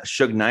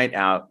Suge Knight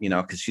out,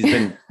 because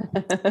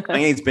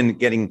Kanye's been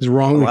getting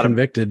wrongly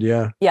convicted.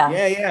 Yeah,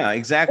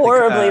 exactly.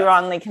 Horribly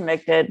wrongly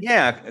convicted.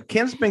 Yeah,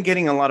 Kim's been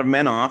getting a lot of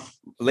men off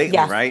lately,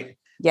 right?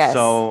 Yes.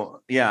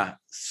 So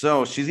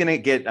she's going to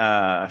get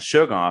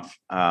Suge off,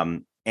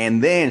 and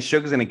then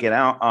Suge's going to get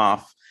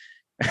off.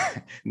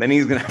 Then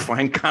he's gonna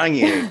find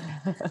Kanye,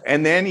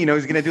 and then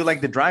he's gonna do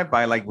like the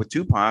drive-by, like with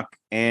Tupac,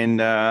 and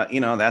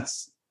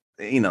that's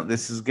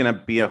this is gonna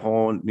be a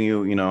whole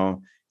new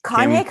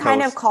Kanye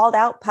kind of called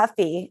out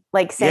Puffy,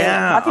 like saying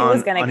Puffy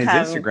was gonna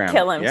come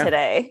kill him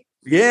today.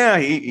 Yeah,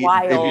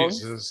 wild.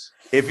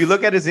 If you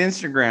look at his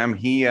Instagram,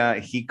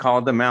 he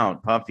called them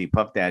out, Puff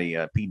Daddy,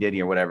 P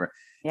Diddy or whatever.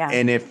 Yeah.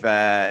 And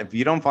if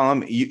you don't follow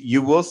him,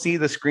 you will see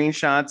the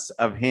screenshots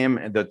of him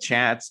and the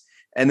chats,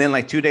 and then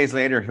like 2 days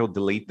later he'll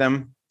delete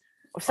them.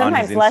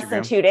 Sometimes less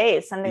than 2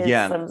 days.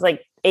 Sometimes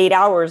like 8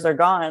 hours they're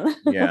gone.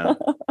 Yeah.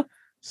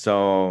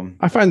 So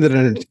I find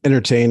it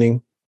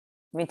entertaining.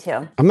 Me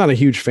too. I'm not a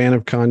huge fan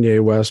of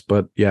Kanye West,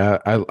 but yeah,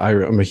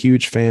 I'm a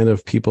huge fan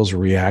of people's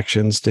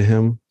reactions to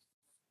him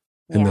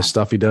and the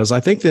stuff he does. I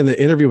think in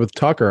the interview with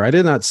Tucker, I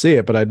did not see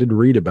it, but I did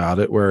read about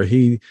it where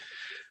I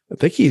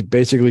think he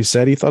basically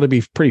said he thought it'd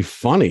be pretty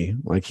funny.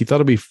 Like he thought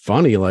it'd be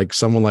funny, like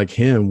someone like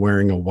him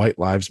wearing a White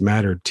Lives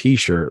Matter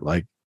t-shirt,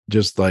 like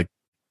just like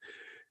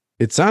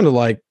it sounded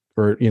like,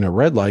 or,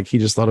 read like he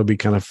just thought it'd be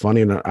kind of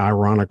funny in an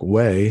ironic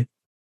way.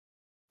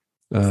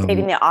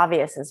 Stating the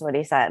obvious is what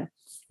he said.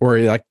 Or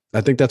like, I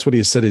think that's what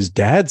he said. His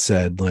dad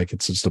said, like,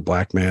 it's just a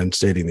black man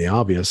stating the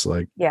obvious.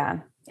 Like, yeah.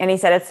 And he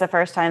said it's the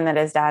first time that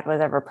his dad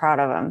was ever proud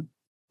of him.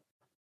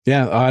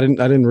 Yeah. I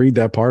didn't read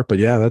that part, but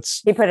yeah,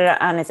 he put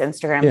it on his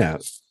Instagram. Yeah.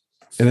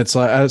 And it's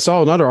like, I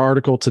saw another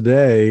article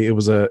today. It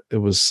was, I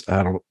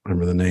don't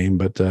remember the name,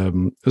 but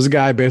it was a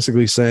guy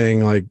basically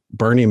saying like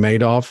Bernie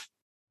Madoff,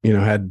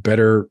 had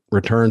better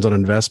returns on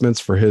investments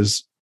for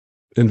his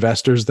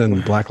investors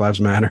than Black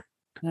Lives Matter.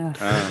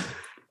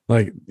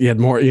 Like you had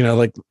more,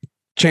 like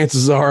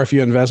chances are if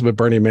you invest with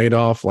Bernie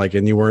Madoff, like,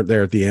 and you weren't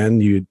there at the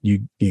end, you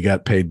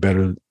got paid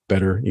better,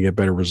 you get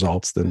better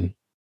results than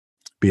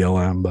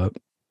BLM. But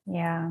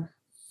yeah.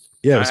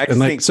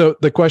 So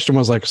the question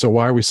was like, so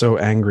why are we so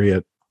angry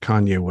at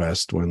Kanye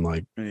West when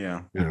like,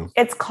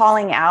 it's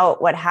calling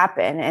out what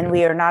happened, and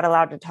we are not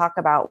allowed to talk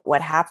about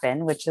what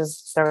happened, which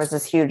is there was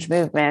this huge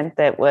movement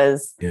that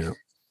was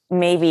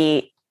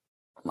maybe,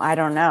 I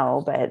don't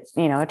know, but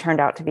it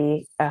turned out to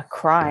be a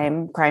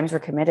crime. Crimes were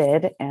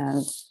committed.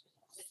 And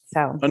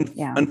so,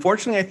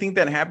 unfortunately, I think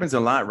that happens a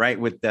lot, right?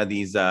 With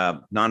these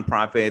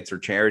nonprofits or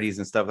charities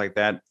and stuff like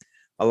that.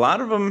 A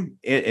lot of them,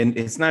 and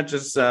it's not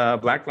just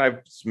Black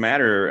Lives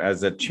Matter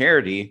as a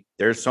charity.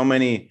 There's so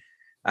many.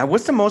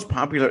 What's the most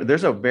popular?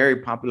 There's a very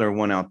popular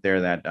one out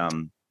there that.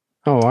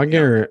 I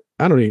guarantee.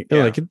 I don't even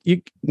like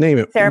you name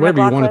it, Sarah whatever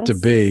McLachlan's? You want it to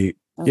be.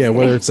 Okay. Yeah,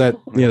 whether it's that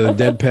the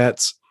dead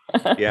pets.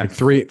 Yeah, like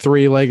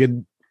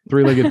three-legged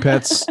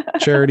pets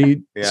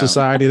charity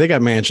society. They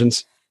got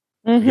mansions.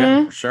 Mm-hmm.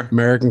 Yeah, sure.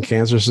 American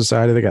Cancer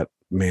Society. They got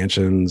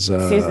mansions.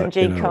 Susan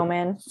G.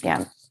 Komen.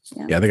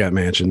 Yeah, they got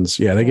mansions.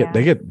 Yeah, they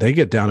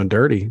get down and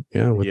dirty.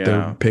 Yeah, with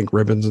their pink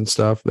ribbons and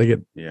stuff. They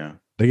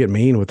get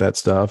mean with that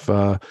stuff.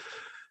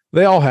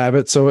 They all have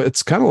it. So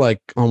it's kind of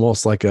like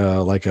almost like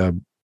a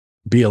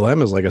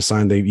BLM is like a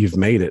sign that you've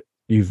made it.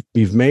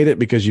 You've made it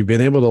because you've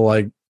been able to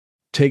like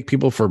take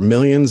people for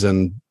millions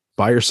and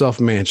buy yourself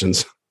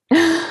mansions.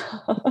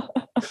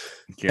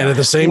 And at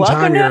the same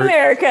time,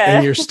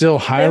 you're still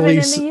highly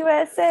in the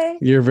USA.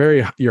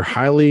 You're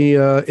highly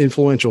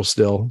influential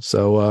still.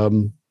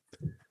 So,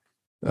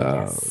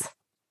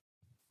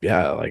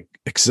 like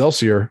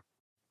Excelsior,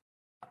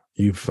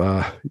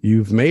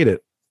 you've made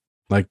it.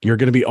 Like you're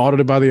going to be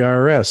audited by the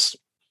IRS.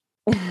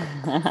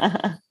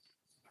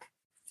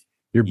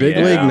 You're big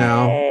league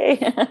now.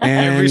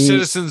 And every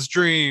citizen's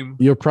dream.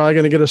 You're probably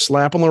going to get a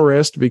slap on the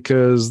wrist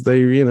because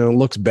they,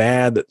 looks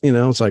bad.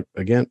 It's like,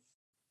 again,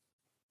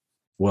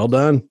 well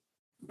done.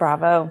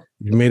 Bravo.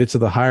 You made it to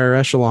the higher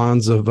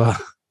echelons of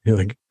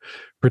like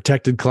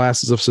protected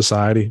classes of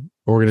society,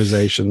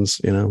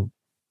 organizations,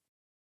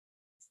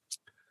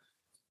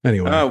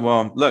 Anyway. Oh,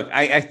 well, look,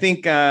 I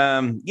think,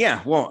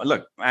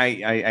 look,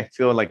 I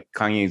feel like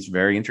Kanye is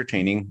very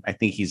entertaining. I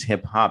think he's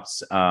hip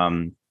hop's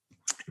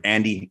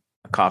Andy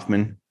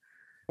Kaufman.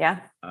 Yeah.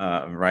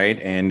 Right.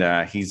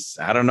 And he's,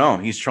 I don't know,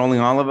 he's trolling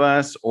all of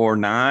us or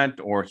not,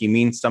 or he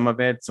means some of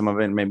it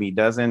maybe he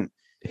doesn't.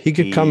 He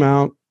could come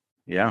out.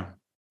 Yeah.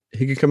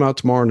 He could come out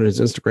tomorrow on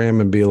his Instagram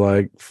and be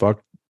like,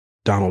 fuck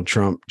Donald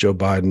Trump. Joe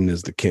Biden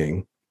is the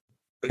king.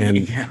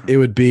 And it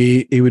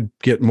would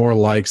get more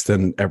likes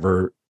than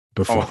ever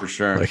before. Oh, for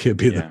sure. Like it'd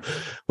be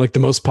the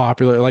most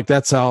popular, like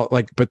that's how,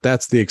 like, but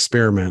that's the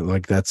experiment.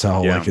 Like that's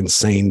how like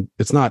insane.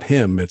 It's not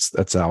him.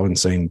 That's how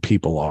insane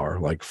people are,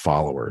 like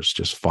followers,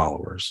 just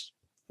followers.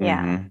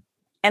 Yeah. Mm-hmm.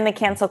 And the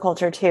cancel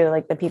culture too.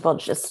 Like the people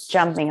just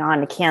jumping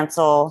on to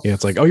cancel. Yeah.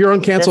 It's like, oh, you're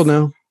uncanceled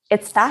now.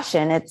 It's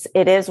fashion.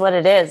 It is what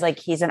it is. Like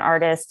he's an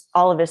artist.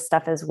 All of his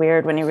stuff is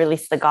weird. When he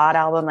released the God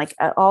album, like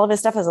all of his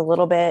stuff is a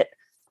little bit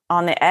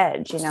on the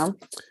edge,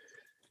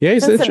 Yeah,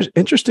 he's an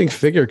interesting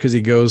figure because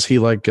he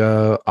like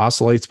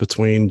oscillates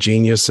between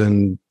genius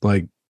and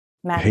like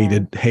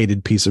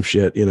hated piece of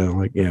shit,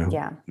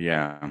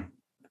 Yeah.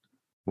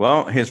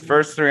 Well, his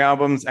first three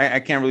albums,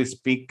 I can't really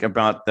speak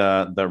about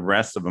the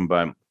rest of them,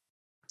 but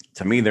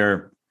to me,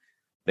 they're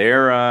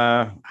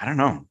I don't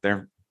know,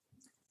 they're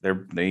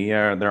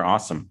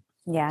awesome.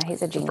 Yeah,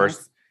 he's a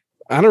genius.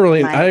 I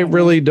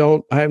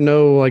have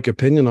no like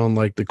opinion on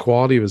like the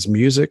quality of his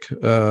music,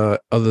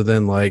 other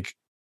than like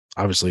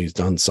obviously he's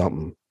done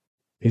something.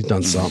 He's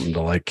done something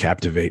to like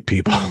captivate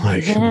people.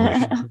 Like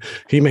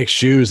he makes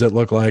shoes that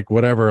look like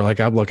whatever. Like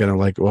I'm looking at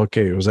like, well,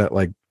 okay, is that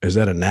a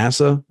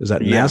NASA? Is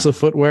that NASA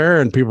footwear?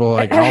 And people are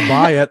like, I'll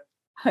buy it.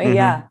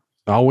 Yeah.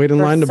 I'll wait in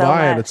line to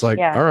buy it. It's like,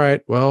 Yeah. all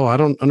right, well, I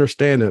don't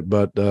understand it,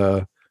 but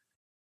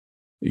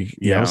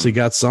you obviously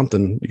got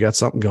something. You got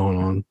something going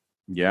on.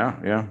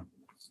 Yeah.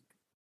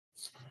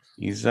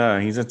 He's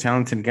a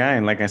talented guy,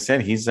 and like I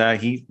said, I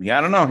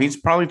don't know. He's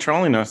probably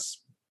trolling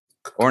us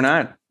or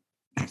not.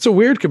 It's a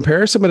weird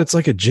comparison, but it's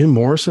like a Jim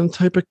Morrison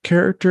type of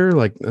character.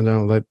 Like, I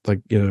know that,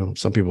 like, you know,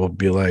 some people would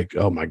be like,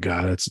 "Oh my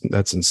God,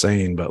 that's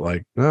insane." But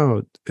like,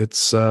 no,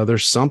 it's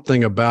there's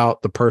something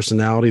about the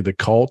personality, the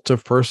cult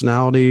of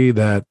personality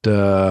that,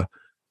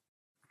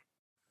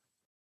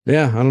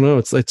 yeah, I don't know.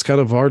 It's kind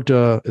of hard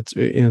to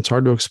it's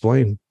hard to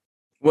explain.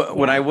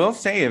 What I will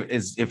say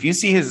is, if you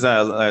see his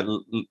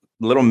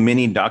little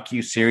mini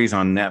docu series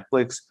on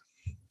Netflix,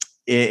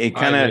 it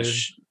kind of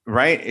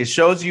right. It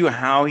shows you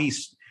how he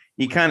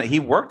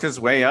worked his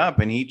way up,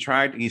 and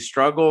he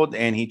struggled,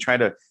 and he tried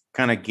to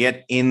kind of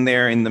get in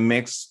there in the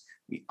mix.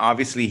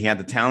 Obviously he had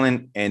the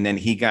talent, and then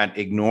he got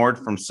ignored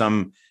from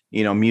some,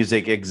 you know,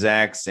 music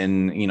execs,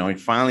 and, you know, he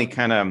finally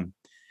kind of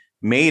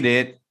made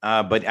it.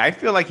 But I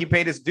feel like he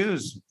paid his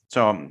dues,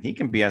 so he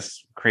can be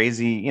as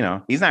crazy, you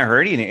know, he's not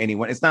hurting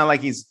anyone. It's not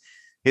like his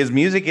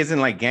music isn't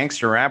like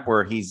gangster rap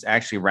where he's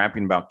actually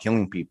rapping about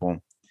killing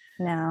people.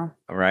 No.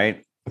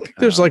 Right. I think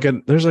there's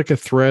like a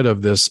thread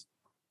of this.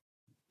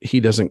 He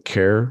doesn't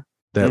care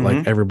that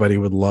like everybody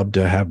would love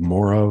to have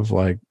more of.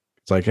 Like,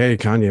 it's like, hey,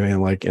 Kanye,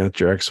 man, like, it's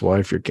your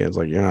ex-wife, your kids,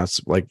 like, you're not,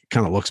 it's like,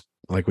 kind of looks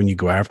like when you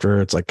go after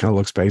her, it's like kind of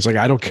looks bad. He's like,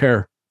 I don't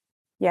care.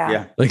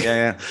 Yeah. Like,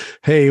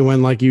 hey,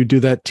 when like you do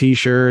that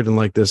t-shirt and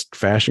like this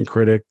fashion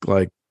critic,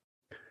 like,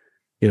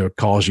 you know,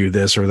 calls you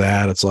this or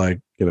that, it's like,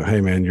 you know, hey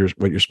man,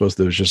 what you're supposed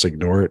to do is just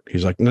ignore it.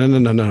 He's like,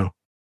 no.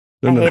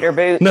 I hate her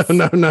boots.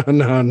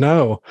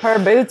 No. Her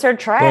boots are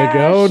trash. Like,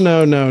 oh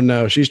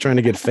no. She's trying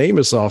to get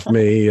famous off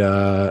me.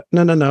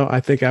 No. I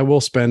think I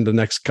will spend the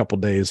next couple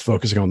days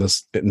focusing on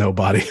this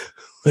nobody.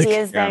 Like, he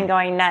has been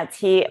going nuts.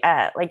 He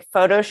like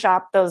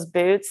photoshopped those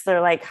boots.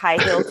 They're like high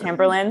heel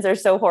Timberlands. They're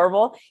so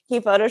horrible.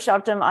 He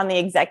photoshopped them on the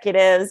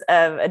executives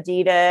of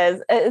Adidas.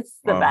 It's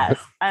the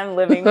best. I'm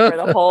living for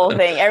the whole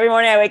thing. Every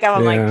morning I wake up,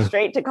 I'm like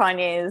straight to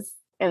Kanye's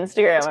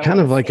Instagram. It's kind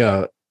of like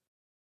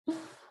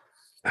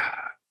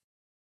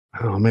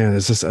oh man,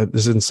 is this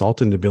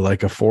insulting to be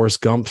like a Forrest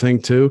Gump thing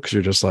too? Because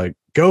you're just like,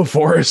 go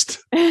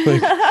Forrest.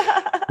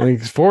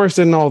 Like Forrest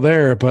isn't all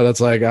there, but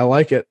it's like, I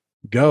like it.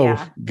 Go,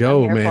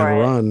 man,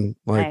 run.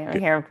 Like, I'm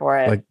here for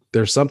it. Like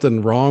there's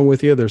something wrong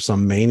with you. There's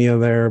some mania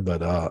there,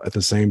 but at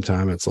the same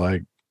time, it's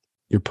like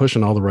you're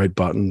pushing all the right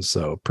buttons.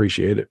 So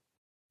appreciate it.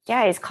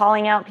 Yeah, he's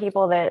calling out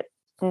people that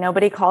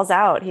nobody calls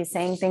out. He's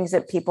saying things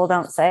that people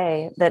don't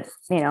say that,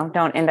 you know,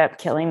 don't end up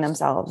killing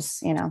themselves,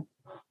 you know.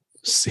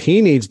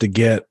 He needs to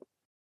get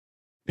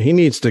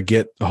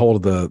a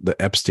hold of the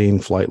Epstein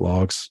flight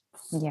logs.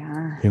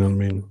 Yeah. You know what I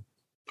mean?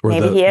 Or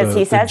maybe he is.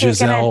 He says he's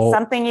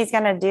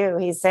gonna do.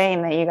 He's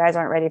saying that you guys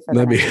aren't ready for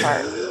the next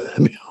part.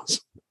 That'd be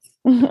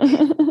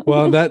awesome.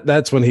 Well,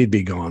 that's when he'd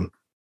be gone.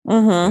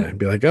 Yeah, he'd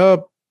be like,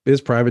 oh,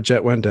 his private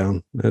jet went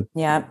down.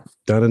 Yep.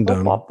 Done and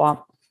done. Wop, wop,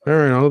 wop. All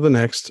right, on to the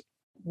next.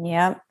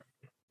 Yep.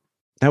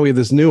 Now we have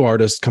this new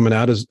artist coming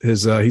out.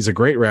 He's a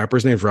great rapper.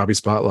 His name's Robbie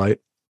Spotlight.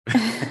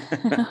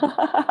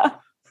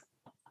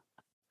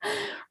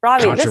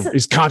 Robbie,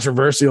 he's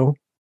controversial.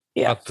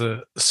 Yeah. About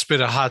to spit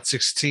a hot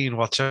 16.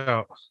 Watch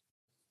out.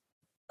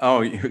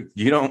 Oh,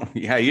 you don't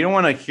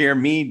want to hear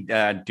me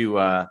do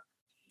oh,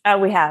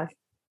 we have.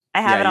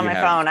 I have it on my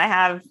phone. I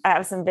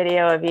have some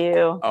video of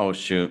you. Oh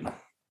shoot.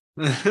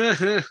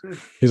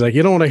 He's like,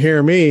 you don't want to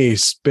hear me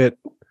spitting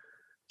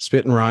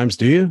rhymes,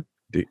 do you?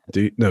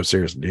 Do you? No,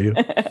 seriously, do you?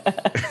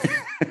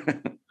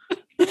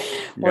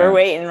 We're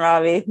waiting,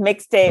 Robbie.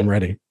 Mixtape. I'm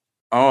ready.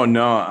 Oh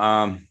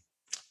no.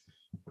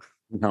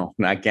 No,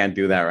 I can't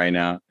do that right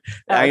now.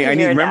 Oh, I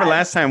need remember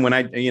last time when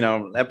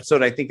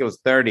episode, I think it was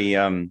 30.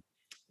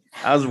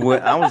 I was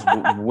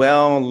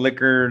well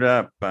liquored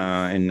up,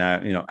 and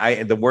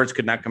the words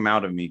could not come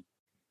out of me.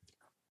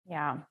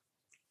 Yeah.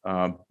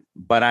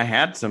 But I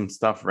had some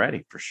stuff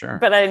ready for sure.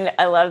 But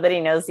I love that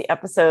he knows the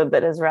episode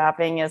that his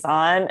rapping is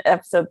on,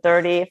 episode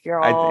 30. If you're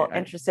all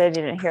interested,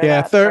 you didn't hear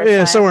that.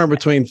 Yeah, somewhere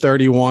between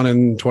 31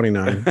 and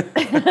 29.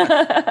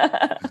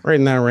 Right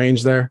in that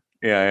range there.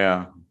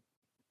 Yeah.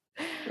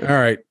 All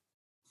right.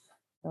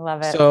 I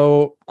love it.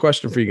 So,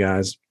 question for you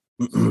guys.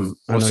 I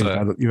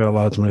know you've had a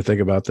lot of time to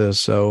think about this.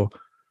 So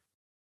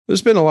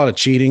there's been a lot of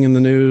cheating in the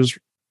news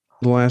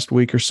the last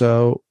week or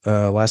so,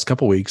 last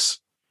couple weeks.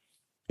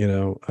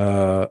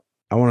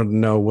 I wanted to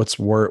know what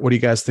do you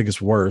guys think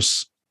is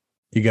worse?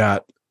 You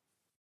got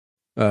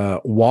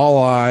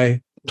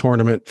walleye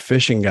tournament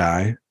fishing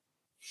guy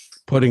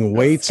putting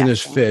weights in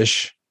his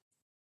fish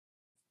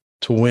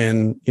to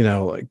win,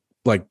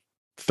 like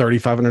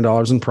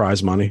 $3,500 in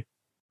prize money,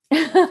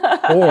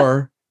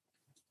 or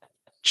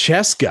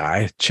chess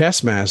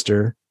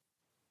master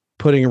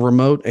putting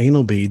remote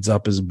anal beads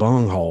up his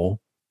bunghole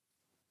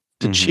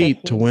to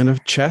cheat to win a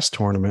chess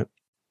tournament.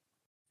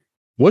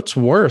 what's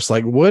worse?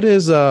 Like,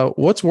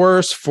 what's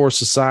worse for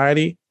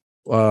society?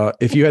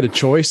 If you had a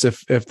choice,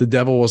 if the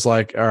devil was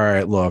like, all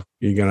right, look,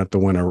 you're gonna have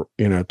to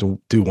have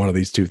to do one of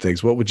these two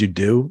things, what would you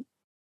do?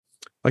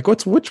 Like,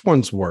 which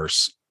one's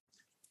worse?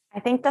 I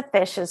think the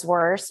fish is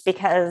worse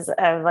because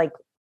of like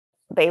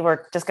they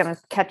were just going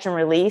to catch and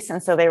release,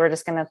 and so they were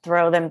just going to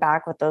throw them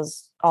back with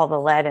all the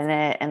lead in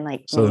it, and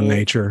like so the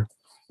nature.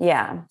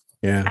 Yeah.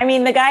 Yeah. I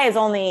mean, the guy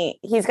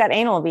he's got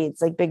anal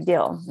beads, like big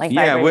deal. Like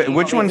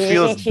which one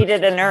feels? He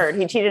cheated a nerd.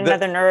 He cheated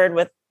another nerd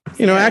with.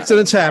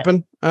 Accidents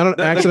happen.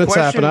 Accidents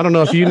happen. I don't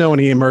know if you know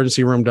any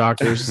emergency room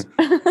doctors.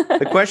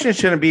 The question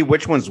shouldn't be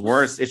which one's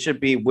worse. It should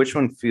be which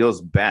one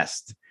feels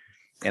best.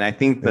 And I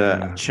think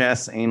the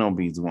chest anal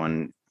beads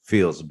one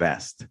feels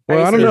best.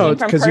 Well, I don't know,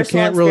 because you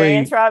can't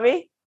really,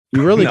 Robbie.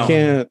 You really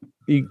can't.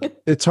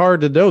 It's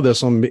hard to know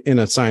this in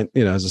a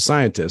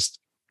science.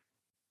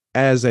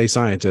 As a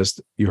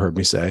scientist, you heard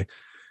me say,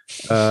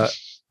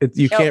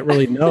 you can't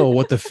really know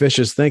what the fish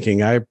is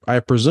thinking. I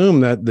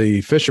presume that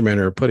the fishermen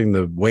are putting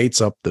the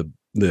weights up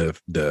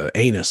the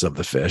anus of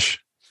the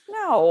fish.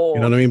 No,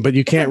 you know what I mean. But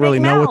you can't really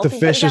know what the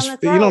fish is. You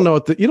don't know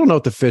what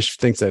the fish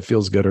thinks that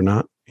feels good or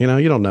not. You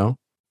don't know.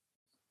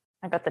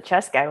 I bet the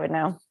chess guy would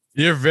know.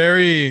 You're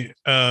very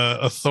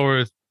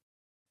authoritative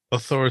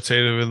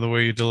in the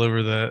way you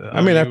deliver that.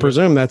 I mean, I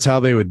presume that's how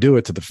they would do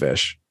it to the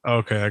fish.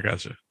 Okay, I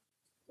gotcha.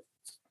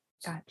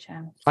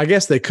 I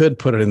guess they could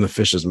put it in the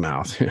fish's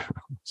mouth.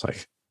 It's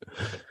like,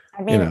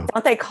 I mean,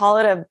 don't they call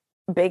it a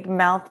big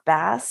mouth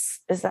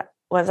bass? Was that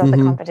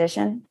the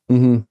competition?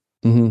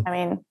 Mm-hmm. Mm-hmm. I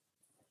mean,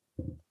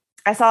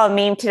 I saw a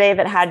meme today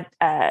that had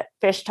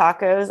fish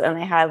tacos, and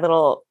they had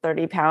little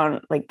 30-pound,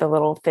 like the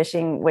little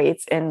fishing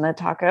weights in the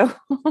taco.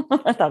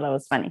 I thought that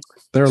was funny.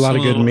 There are a lot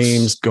of good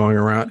memes going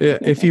around.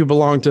 If you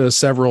belong to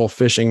several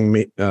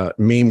fishing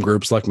meme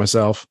groups like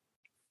myself,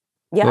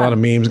 a lot of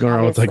memes going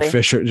around with like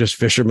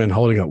fishermen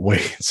holding up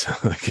weights.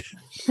 Like,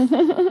 I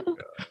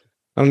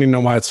don't even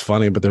know why it's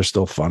funny, but they're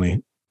still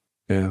funny.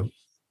 Yeah.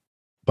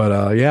 But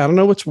I don't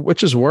know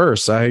which is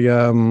worse.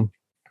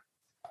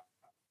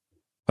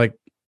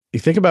 You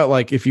think about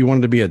like if you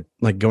wanted to be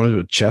going to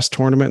a chess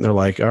tournament, and they're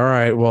like, all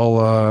right,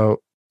 well,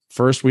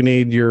 first we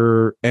need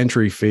your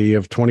entry fee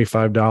of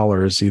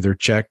 $25, either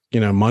check,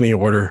 money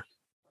order,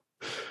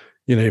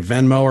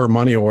 Venmo or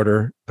money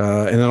order.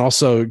 And then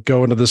also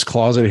go into this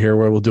closet here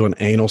where we'll do an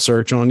anal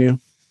search on you.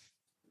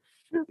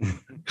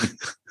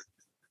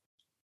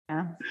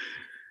 Yeah.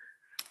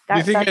 Do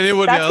you think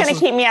anyone that's else going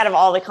to keep me out of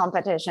all the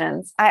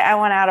competitions? I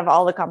want out of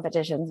all the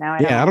competitions now.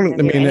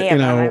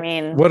 I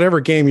mean, whatever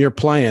game you're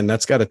playing,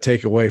 that's got to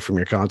take away from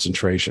your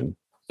concentration.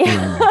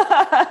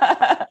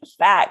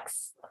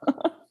 Facts.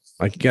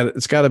 Like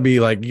it's got to be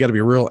like, you got to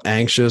be real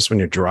anxious when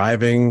you're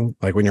driving,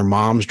 like when your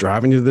mom's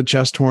driving you to the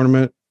chess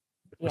tournament.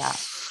 Yeah.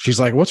 She's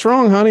like, what's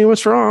wrong, honey?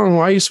 What's wrong?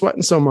 Why are you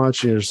sweating so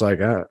much? And you're just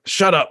like,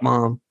 shut up,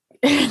 mom.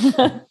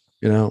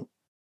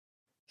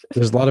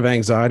 There's a lot of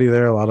anxiety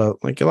there, a lot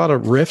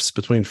of rifts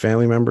between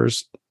family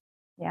members.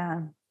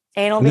 Yeah.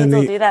 Anal beads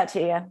will do that to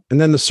you. And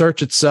then the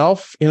search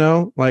itself,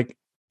 like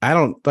I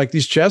don't like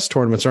these chess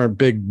tournaments aren't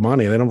big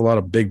money. They don't have a lot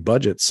of big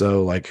budgets.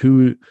 So like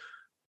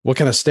what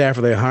kind of staff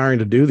are they hiring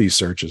to do these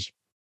searches?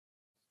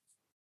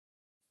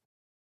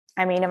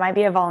 I mean, it might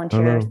be a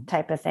volunteer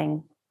type of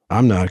thing.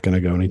 I'm not going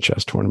to go any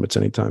chess tournaments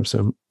anytime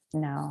soon.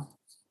 No,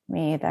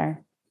 me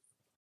either.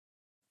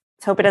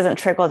 Let's hope it doesn't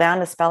trickle down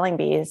to spelling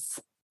bees.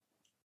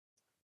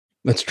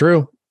 That's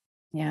true.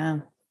 Yeah,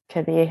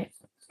 could be.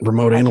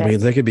 Remote anal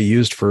beads, they could be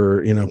used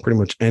for, pretty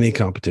much any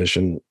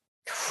competition.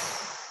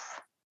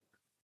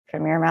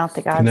 From your mouth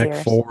to God's Connect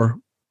ears. 4.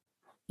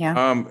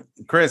 Yeah.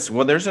 Chris,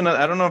 well, there's another,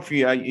 I don't know if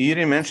you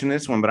didn't mention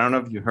this one, but I don't know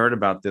if you heard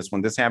about this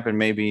one. This happened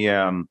maybe,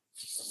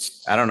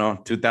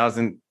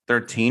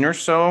 2013 or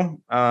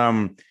so.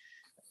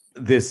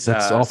 This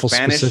That's awful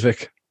Spanish,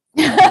 specific.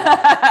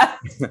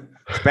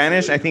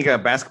 Spanish, I think a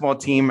basketball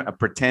team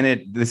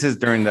pretended, this is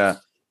during the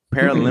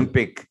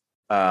Paralympic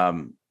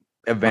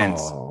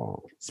events.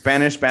 Oh.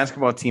 Spanish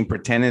basketball team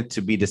pretended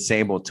to be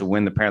disabled to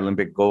win the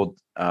Paralympic gold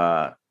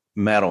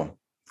medal.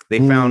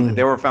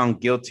 They were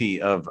found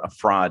guilty of a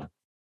fraud.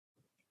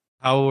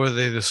 How were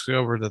they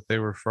discovered that they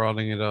were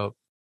frauding it up?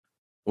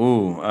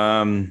 Well,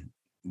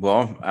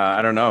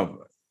 I don't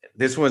know.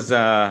 This was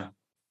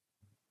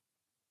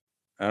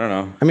I don't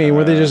know. I mean,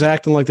 were they just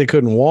acting like they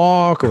couldn't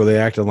walk, or were they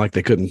acting like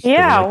they couldn't?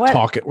 Yeah.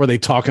 Were they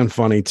talking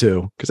funny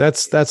too?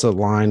 Because that's a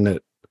line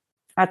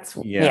that's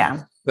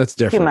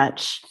different. Too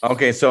much.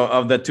 Okay, so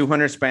of the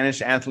 200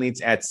 Spanish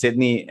athletes at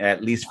Sydney,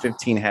 at least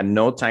 15 had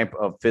no type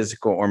of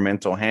physical or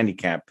mental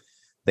handicap.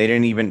 They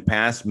didn't even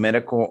pass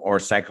medical or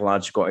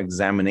psychological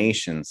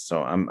examinations.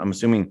 So I'm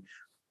assuming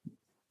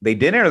they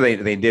did, or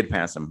they did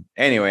pass them.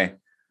 Anyway,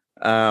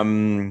 he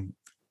said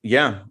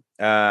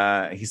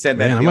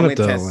that I'm gonna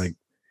test.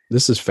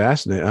 This is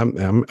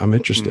fascinating. I'm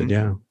interested.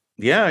 Mm-hmm.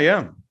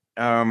 Yeah.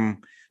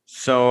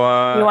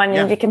 So you want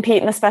him to compete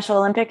in the Special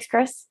Olympics,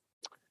 Chris?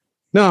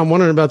 No, I'm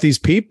wondering about these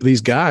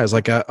guys.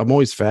 Like I'm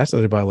always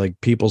fascinated by like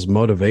people's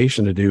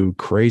motivation to do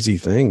crazy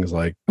things.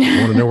 Like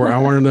I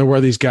want to know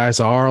where these guys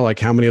are. Like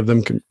how many of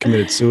them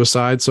committed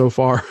suicide so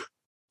far?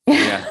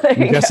 Yeah.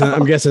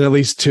 I'm guessing at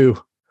least 2.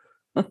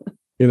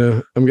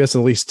 I'm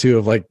guessing at least 2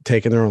 have like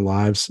taken their own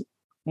lives.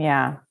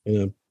 Yeah.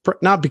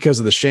 Not because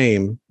of the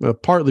shame,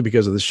 partly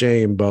because of the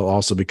shame, but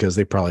also because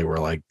they probably were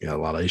like a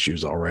lot of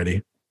issues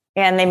already.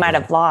 And they might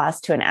have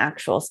lost to an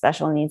actual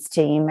special needs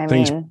team. I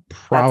mean,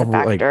 that's a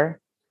factor.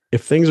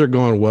 If things are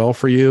going well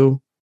for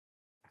you,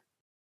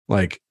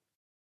 like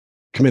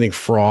committing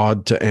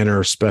fraud to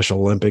enter Special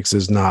Olympics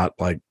is not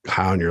like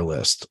high on your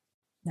list.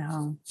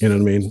 No. You know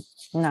what I mean?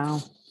 No.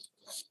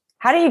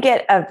 How do you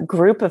get a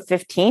group of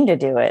 15 to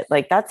do it?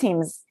 Like I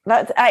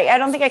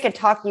don't think I could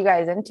talk you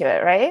guys into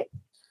it, right?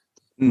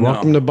 No.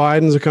 Welcome to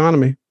Biden's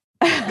economy.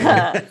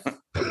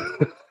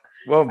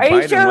 Well, are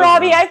you sure,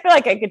 Robbie? I feel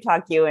like I could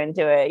talk you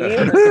into it.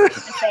 You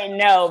say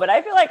no, but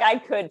I feel like I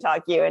could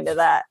talk you into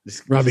that.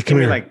 Robbie, come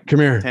here. Come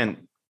here.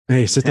 10.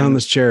 Hey, sit down in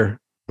this chair.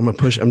 I'm gonna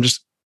push.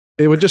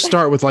 It would just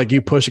start with like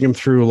you pushing him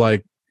through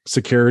like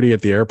security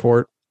at the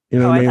airport. You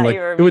know what I mean? Like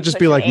it would just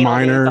be like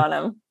minor. On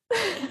him.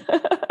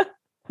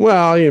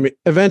 Well,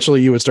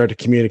 eventually you would start to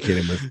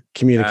communicate with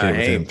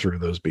him through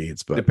those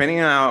beads. But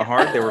depending on how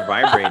hard they were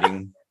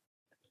vibrating.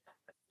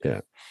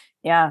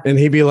 Yeah. And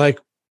he'd be like,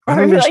 I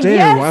don't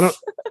understand. Like,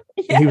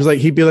 yes. Why don't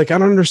he'd be like, I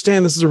don't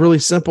understand. This is a really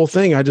simple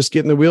thing. I just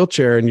get in the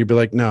wheelchair. And you'd be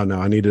like, no,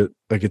 I need to,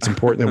 like, it's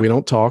important that we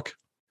don't talk.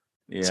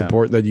 Yeah. It's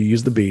important that you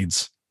use the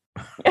beads.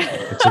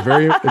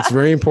 It's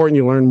very important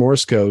you learn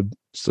Morse code.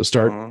 So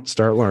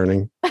start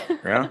learning.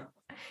 Yeah.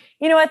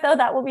 You know what, though?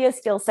 That will be a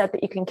skill set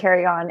that you can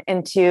carry on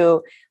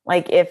into,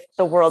 like, if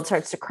the world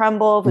starts to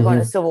crumble, if we go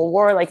into civil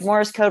war, like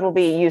Morse code will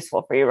be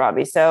useful for you,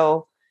 Robbie.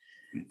 So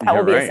that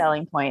will be a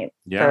selling point.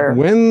 Yeah.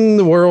 When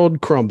the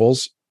world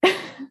crumbles,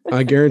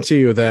 I guarantee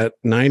you that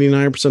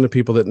 99% of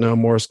people that know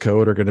Morse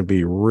code are going to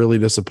be really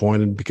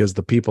disappointed because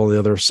the people on the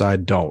other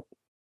side don't.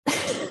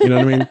 You know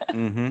what I mean?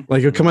 Mm-hmm.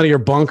 Like you'll come out of your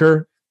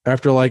bunker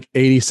after like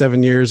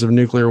 87 years of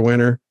nuclear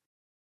winter,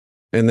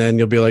 and then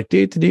you'll be like,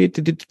 deet, deet,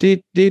 deet,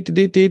 deet, deet,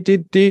 deet, deet,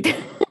 deet, deet.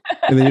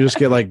 And then you just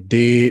get like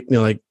deet,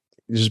 like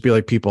you just be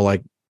like people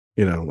like,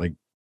 like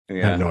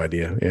have no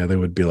idea. Yeah, they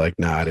would be like,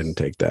 nah, I didn't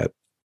take that.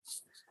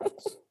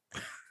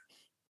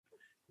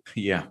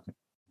 Yeah.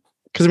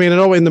 Because I mean,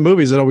 in the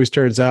movies, it always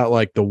turns out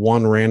like the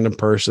one random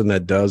person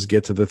that does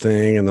get to the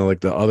thing, and then like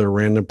the other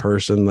random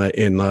person that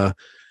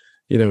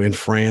in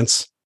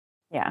France,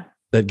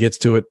 that gets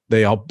to it.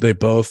 They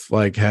both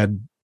like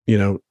had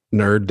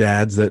nerd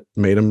dads that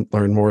made them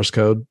learn Morse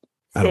code.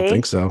 I don't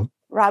think so,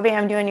 Robbie.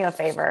 I'm doing you a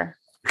favor,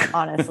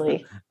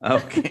 honestly.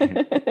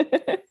 Okay.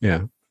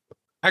 Yeah.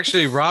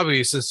 Actually,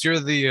 Robbie, since you're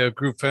the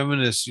group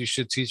feminist, you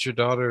should teach your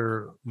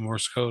daughter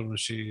Morse code when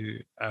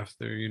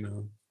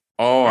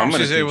Oh, I'm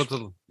going to able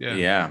to.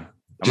 Yeah.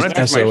 I'm going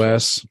to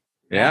SOS.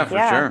 Yeah, for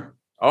sure.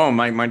 Oh,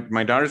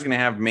 my daughter's going to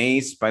have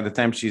Mace by the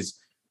time she's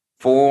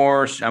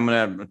 4. I'm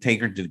going to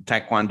take her to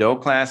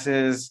Taekwondo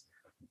classes.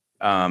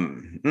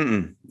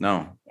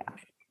 No,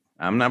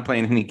 I'm not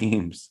playing any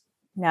games.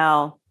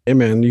 No. Hey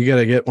man, you got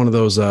to get one of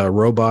those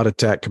robot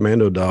attack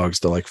commando dogs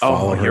to like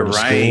follow her to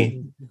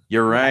school.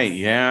 You're right.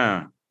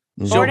 Yeah.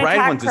 She'll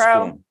ride one to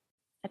school.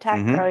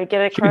 Attack Pro. You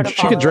get a crow.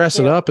 She could dress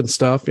it up and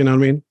stuff. You know what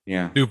I mean?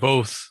 Yeah. Do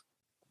both.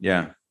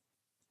 Yeah.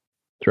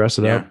 Dress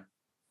it up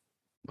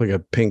like a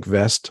pink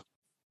vest.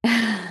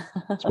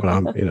 That's what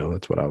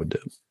that's what I would do.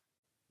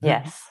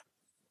 Yes.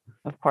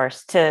 Of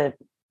course. To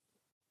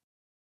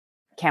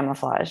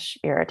camouflage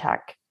your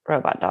attack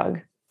robot dog.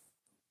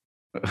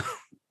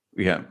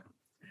 Yeah.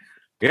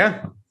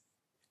 Yeah.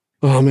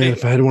 Oh man,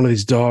 if I had one of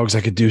these dogs,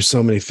 I could do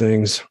so many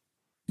things.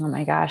 Oh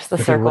my gosh.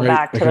 Circle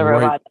back to the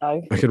robot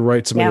dog. I could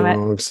right so many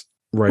wrongs.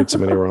 Right so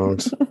many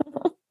wrongs.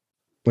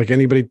 Like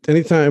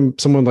anytime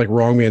someone like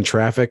wronged me in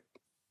traffic,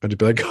 I'd just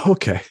be like,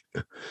 okay.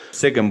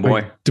 Sick him, boy.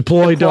 Like,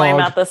 deploy dog.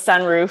 Him out the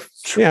sunroof.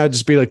 Yeah, I'd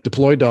just be like,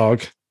 deploy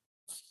dog.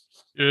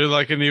 You're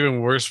like an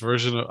even worse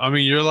version of,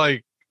 you're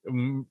like,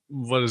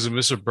 what is it,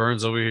 Mr.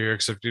 Burns over here,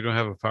 except you don't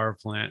have a power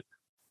plant,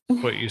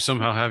 but you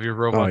somehow have your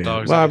robot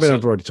dogs. Well, I've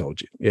already told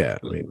you. Yeah.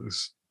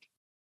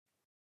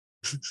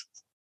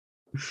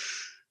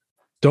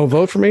 Don't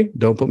vote for me.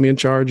 Don't put me in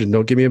charge, and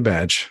don't give me a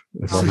badge.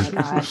 Oh my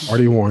gosh.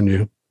 Already warned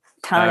you.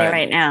 Telling you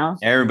right now.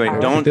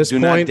 Everybody, don't. At this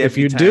point, if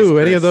you do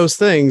any of those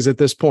things at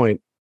this point,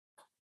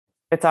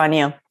 it's on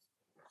you.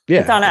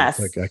 Yeah, it's on us.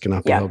 Like I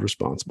cannot be held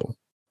responsible.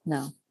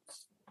 No.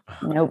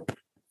 Nope.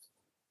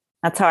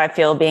 That's how I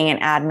feel being an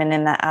admin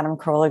in that Adam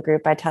Carolla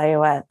group. I tell you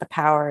what, the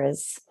power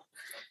is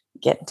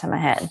getting to my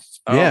head.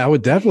 Oh. Yeah, I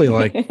would definitely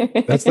like.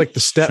 That's like the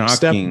step.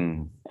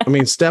 Shocking.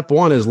 Step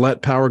one is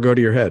let power go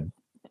to your head.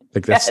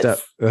 Like that's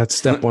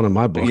step one in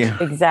my book. Yeah.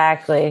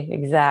 Exactly.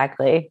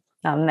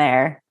 I'm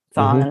there. It's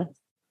on.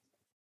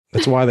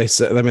 That's why they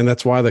said,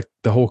 that's why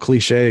the whole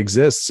cliche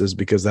exists, is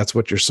because that's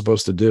what you're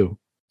supposed to do.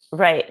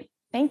 Right.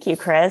 Thank you,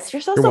 Chris.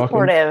 You're supportive.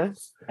 Welcome.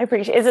 I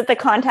appreciate it. Is it the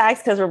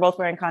contacts? Because we're both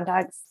wearing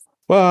contacts.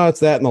 Well,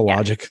 it's that and the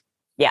logic.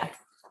 Yeah.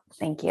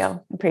 Thank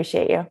you.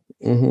 Appreciate you.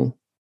 Mm-hmm.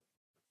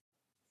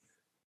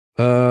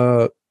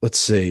 Let's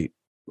see.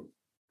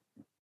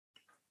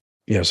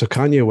 Yeah, so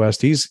Kanye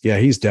West, he's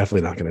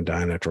definitely not going to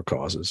die in natural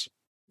causes.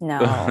 No,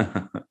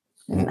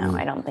 no,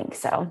 I don't think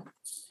so.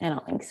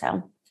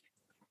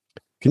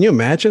 Can you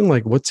imagine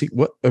like what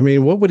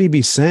would he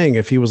be saying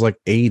if he was like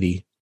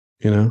 80,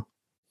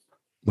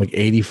 like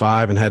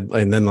 85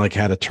 and then like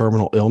had a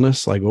terminal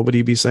illness? Like what would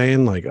he be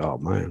saying? Like, oh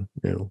man,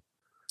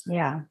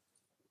 Yeah.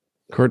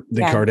 The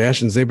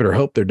Kardashians, they better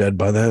hope they're dead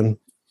by then.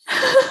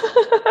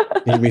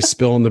 He'd be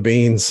spilling the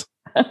beans.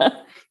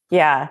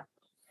 Yeah.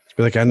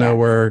 Be like, I know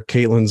where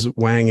Caitlin's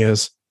wang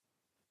is.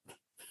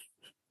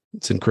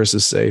 It's in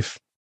Chris's safe.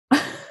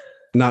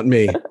 Not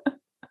me.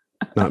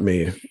 Not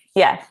me.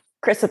 Yeah.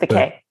 Chris with a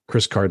K.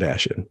 Chris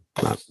Kardashian.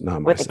 Not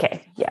myself. With a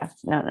K. Yeah.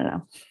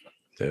 No.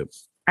 Yep.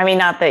 I mean,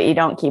 not that you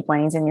don't keep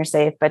wangs in your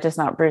safe, but just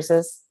not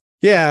Bruce's.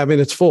 Yeah. I mean,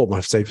 it's full.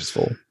 My safe is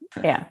full.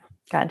 Yeah.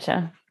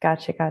 Gotcha.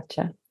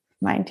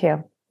 Mine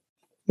too.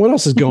 What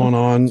else is going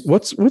on?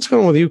 What's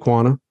going on with you,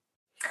 Quana?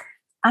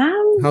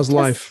 How's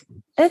life?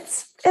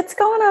 It's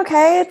going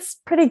okay. It's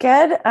pretty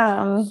good.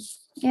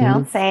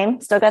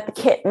 Same. Still got the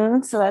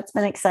kitten, so that's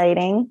been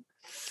exciting.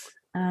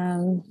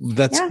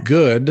 That's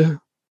good.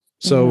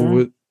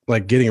 So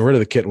like getting rid of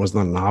the kitten was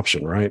not an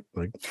option, right?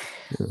 Like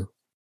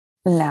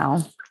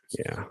no.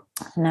 Yeah.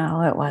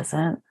 No, it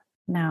wasn't.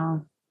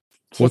 No.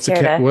 What's the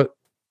cat?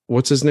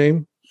 What's his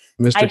name?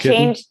 Mr.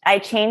 Kitten? I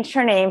changed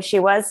her name. She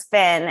was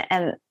Finn,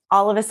 and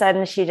all of a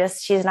sudden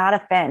she's not a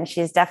Finn.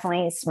 She's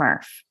definitely a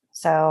Smurf.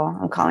 So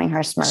I'm calling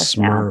her Smurf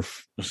now.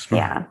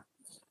 Yeah.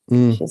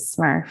 She's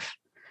Smurf.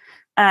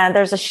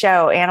 There's a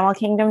show, Animal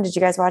Kingdom. Did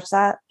you guys watch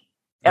that?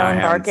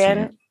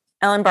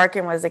 Ellen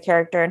Barkin was the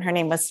character and her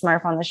name was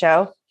Smurf on the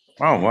show.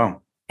 Oh,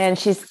 wow. And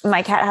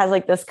my cat has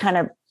like this kind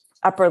of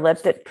upper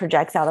lip that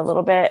projects out a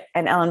little bit.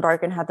 And Ellen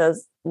Barkin had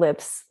those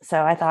lips.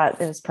 So I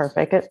thought it was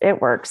perfect. It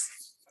works.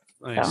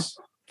 Nice.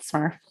 So,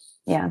 Smurf.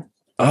 Yeah.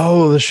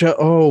 Oh, the show.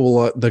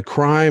 Oh, the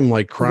crime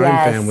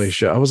family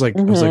show. I was like,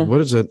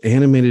 what is an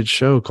animated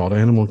show called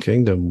Animal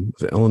Kingdom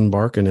with Ellen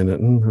Barkin in it? I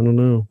don't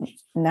know.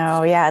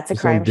 No, yeah, it's a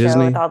crime show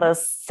with all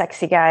those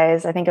sexy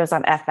guys. I think it was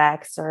on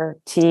FX or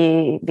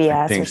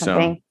TBS or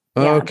something.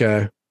 So. Yeah.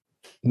 Okay.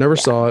 Never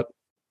saw it.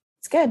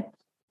 It's good.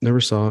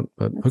 Never saw it,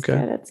 but okay.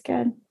 It's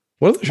good.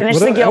 What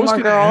other Gilmore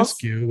Girls.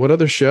 Ask you, what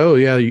other show?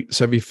 Yeah.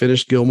 Have you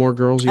finished Gilmore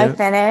Girls yet? I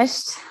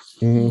finished.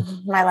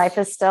 Mm-hmm. My life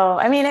is still,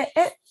 I mean,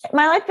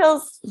 my life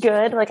feels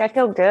good. Like I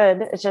feel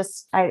good. It's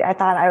just, I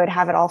thought I would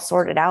have it all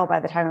sorted out by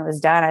the time it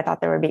was done. I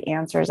thought there would be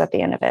answers at the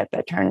end of it,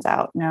 but it turns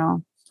out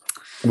no.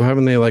 Well,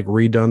 haven't they like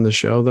redone the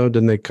show though?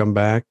 Didn't they come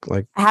back?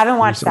 Like I haven't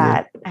watched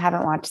that. I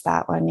haven't watched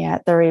that one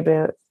yet. The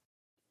reboot.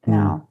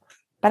 No,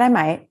 but I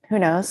might. Who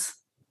knows?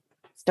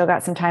 Still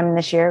got some time in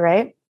this year,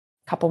 right?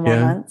 A couple more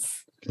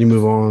months. Can you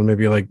move on?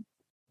 Maybe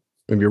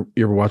you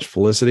ever watch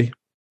Felicity?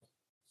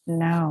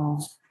 No.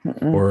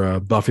 Mm-mm. Or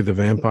Buffy the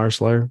Vampire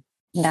Slayer?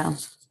 No.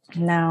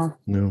 I'm not.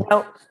 The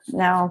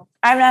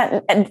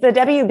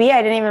WB,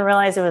 I didn't even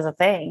realize it was a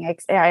thing.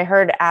 I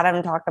heard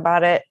Adam talk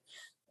about it,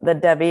 the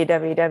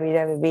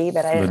WWWB,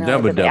 but I didn't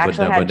know they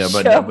actually had shows.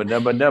 I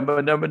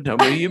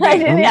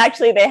didn't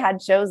actually. They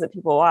had shows that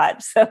people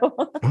watch. So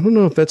I don't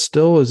know if that's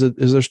still is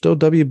there still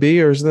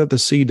WB or isn't that the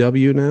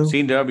CW now?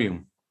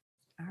 CW.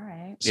 All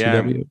right.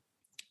 CW.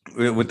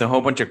 Yeah. With a whole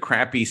bunch of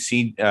crappy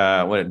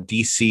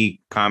DC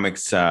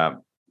Comics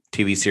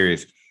TV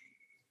series.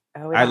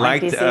 Oh, I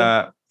liked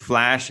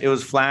Flash. It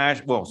was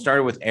Flash. Well,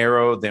 started with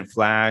Arrow, then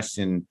Flash,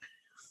 and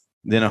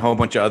then a whole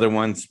bunch of other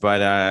ones.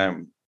 But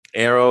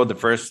Arrow, the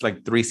first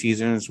 3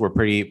 seasons were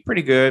pretty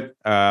good.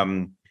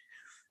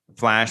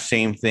 Flash,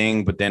 same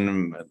thing. But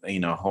then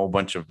a whole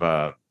bunch of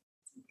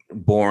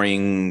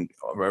boring,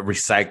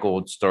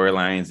 recycled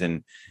storylines,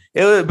 and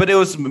it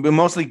was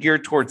mostly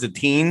geared towards the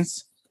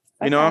teens.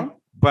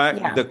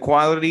 But the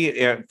quality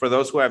for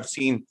those who have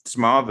seen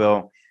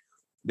Smallville.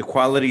 The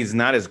quality is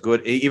not as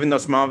good, even though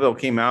Smallville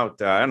came out,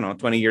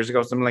 20 years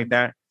ago, something like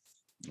that.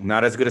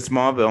 Not as good as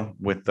Smallville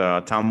with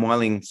Tom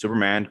Welling,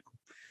 Superman.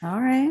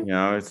 All right.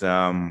 It's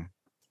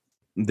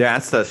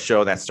that's the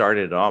show that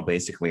started it all,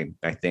 basically,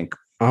 I think.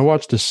 I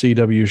watched a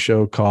CW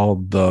show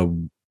called The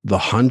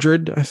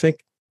 100, I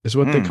think is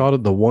what they called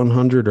it, The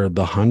 100 or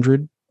The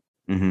 100.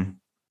 Mm-hmm.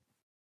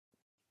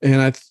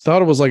 And I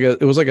thought it was like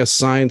a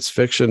science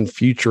fiction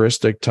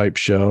futuristic type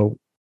show.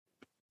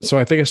 So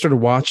I think I started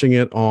watching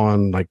it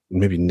on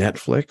maybe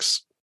Netflix.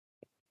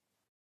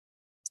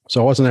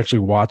 So I wasn't actually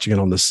watching it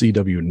on the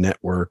CW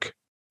network.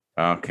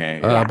 Okay.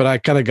 But I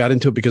kind of got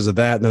into it because of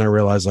that. And then I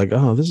realized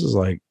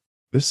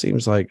this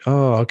seems like,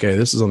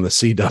 this is on the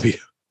CW.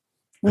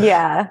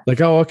 Yeah.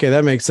 Okay,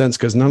 that makes sense.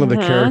 Cause none of the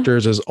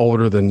characters is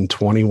older than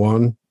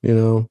 21,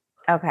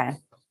 Okay.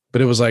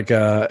 But it was it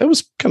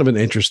was kind of an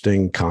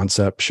interesting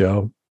concept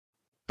show.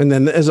 And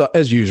then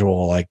as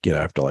usual,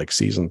 after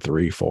season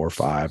 3, 4,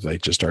 5, they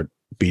just start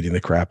beating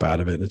the crap out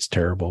of it. It's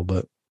terrible,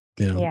 but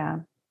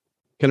kind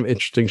of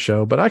interesting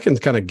show, but I can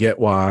kind of get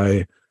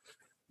why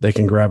they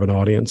can grab an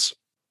audience.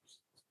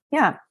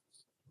 Yeah.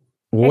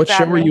 What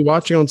show are you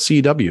watching on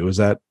CW? Is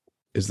that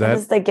Is That that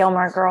is the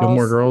Gilmore Girls.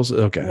 Gilmore Girls?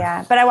 Okay.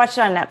 Yeah, but I watched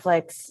it on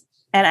Netflix,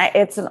 and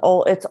it's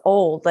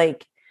old,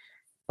 like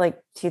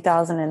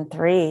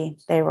 2003.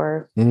 They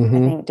were, I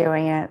think,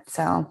 doing it.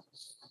 So,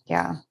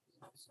 yeah,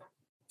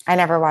 I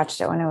never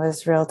watched it when it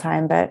was real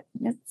time, but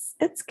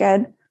it's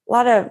good. A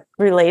lot of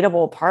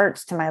relatable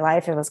parts to my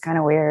life. It was kind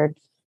of weird.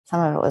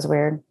 Some of it was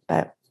weird,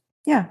 but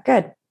yeah,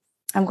 good.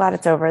 I'm glad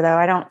it's over though.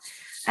 I don't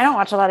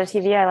watch a lot of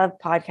TV. I love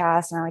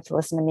podcasts and I like to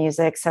listen to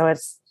music. So it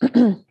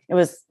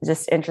was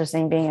just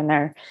interesting being in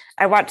there.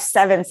 I watched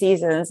 7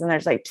 seasons and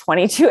there's like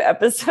 22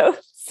 episodes.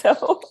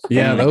 So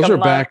yeah, those are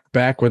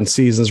back when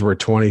seasons were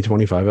 20,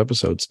 25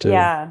 episodes too.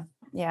 Yeah.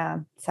 Yeah.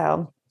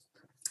 So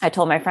I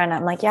told my friend,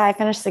 I'm like, yeah, I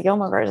finished the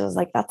Gilmore Girls. I was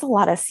like, that's a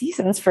lot of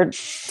seasons for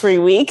 3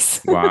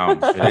 weeks. Wow.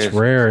 That's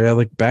rare. Yeah.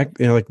 Like back,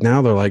 like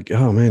now they're like,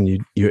 oh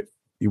man,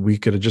 we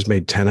could have just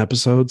made 10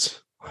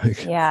 episodes.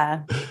 Like,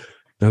 yeah.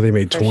 Now they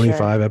made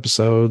 25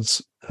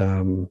 episodes.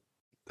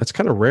 That's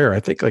kind of rare. I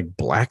think like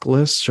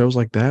Blacklist, shows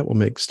like that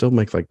will still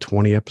make like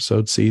 20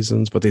 episode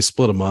seasons, but they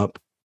split them up.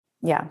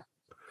 Yeah.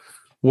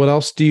 What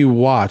else do you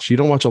watch? You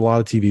don't watch a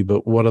lot of TV,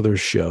 but what other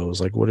shows?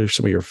 Like, what are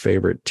some of your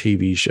favorite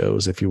TV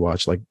shows if you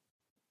watch, like,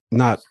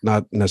 not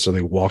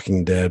necessarily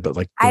Walking Dead, but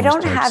like I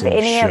don't have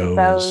any of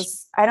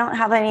those. I don't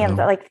have any of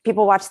the, like,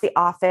 people watch The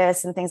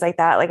Office and things like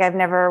that. Like, I've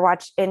never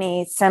watched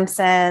any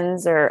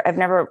Simpsons, or I've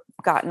never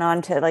gotten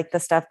onto like the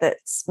stuff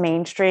that's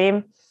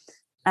mainstream.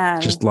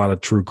 Just a lot of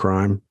true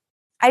crime.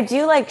 I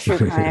do like true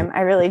crime.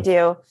 I really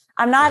do.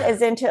 I'm not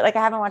as into it. Like,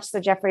 I haven't watched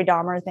the Jeffrey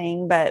Dahmer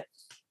thing, but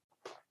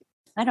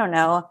I don't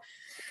know.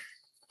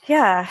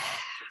 Yeah.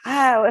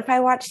 If I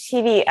watch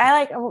TV, I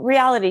like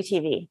reality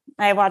TV.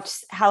 I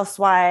watch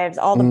Housewives,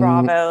 all the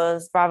Bravo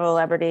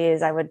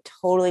celebrities. I would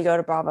totally go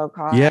to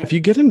BravoCon. Yeah, if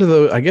you get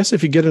into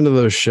if you get into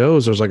those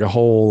shows, there's like a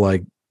whole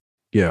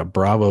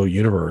Bravo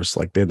universe.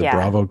 Like they had the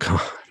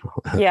BravoCon.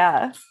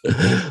 Yeah.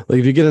 Like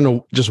if you get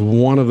into just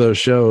one of those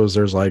shows,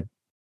 there's like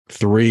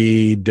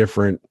 3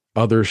 different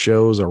other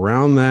shows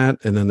around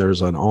that, and then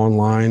there's an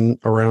online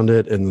around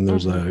it, and then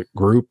there's a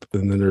group,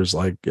 and then there's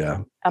like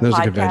there's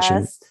a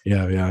convention.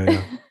 Yeah.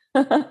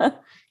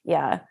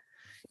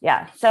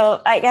 Yeah.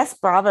 So I guess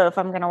Bravo, if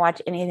I'm going to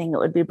watch anything, it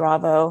would be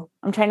Bravo.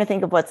 I'm trying to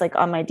think of what's like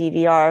on my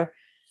DVR.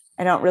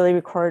 I don't really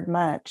record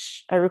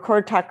much. I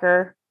record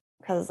Tucker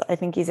because I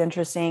think he's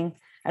interesting.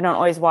 I don't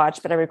always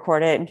watch, but I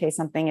record it in case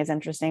something is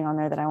interesting on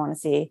there that I want to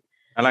see.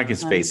 I like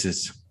his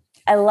faces.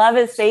 I love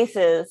his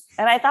faces.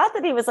 And I thought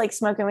that he was like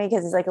smoking weed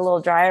because he's like a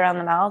little dry around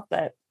the mouth,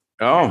 but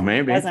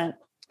maybe.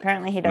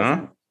 Apparently he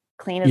doesn't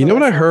clean his You know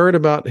what I whistle. heard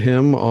about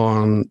him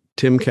on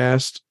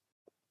Timcast?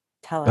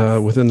 Tell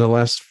us. Within the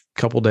last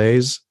couple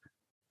days,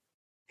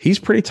 he's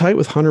pretty tight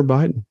with Hunter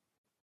Biden.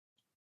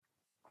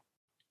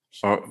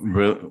 Oh,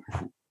 really?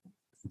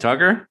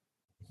 Tucker?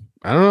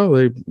 I don't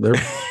know. They're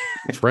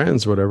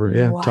friends, whatever.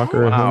 Yeah, Wow.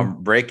 Tucker. Wow,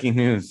 breaking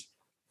news.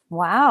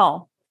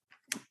 Wow.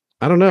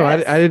 I don't know.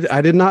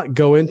 I did not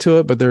go into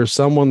it, but there's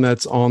someone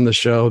that's on the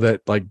show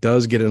that like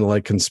does get into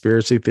like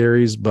conspiracy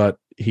theories, but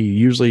he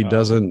usually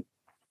doesn't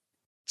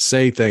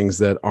say things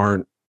that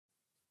aren't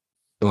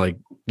like,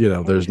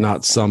 there's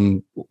not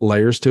some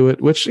layers to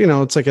it, which,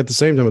 it's like at the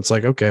same time, it's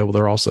like, okay, well,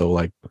 they're also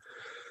like,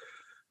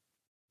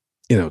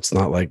 it's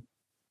not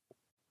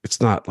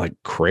like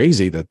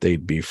crazy that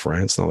they'd be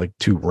friends. It's not like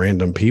 2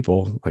 random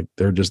people. Like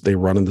they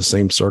run in the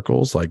same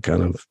circles, like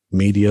kind of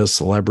media,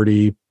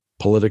 celebrity,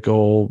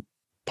 political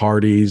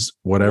parties,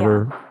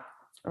 whatever. Yeah.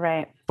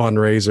 Right.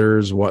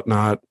 Fundraisers,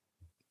 whatnot.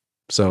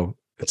 So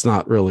it's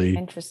not really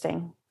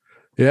interesting.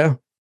 Yeah.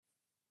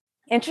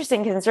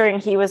 Interesting, considering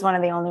he was one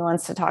of the only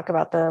ones to talk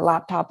about the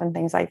laptop and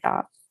things like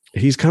that.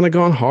 He's kind of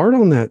gone hard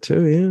on that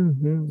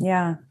too.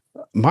 Yeah.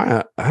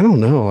 I don't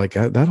know. Like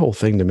that whole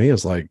thing to me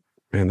is like,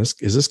 man, is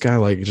this guy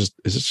like is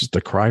this just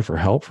a cry for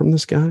help from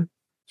this guy?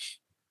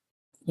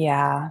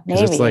 Yeah,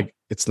 maybe. It's like,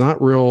 it's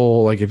not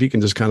real. Like if you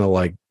can just kind of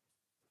like,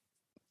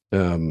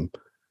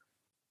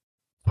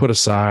 put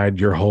aside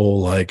your whole,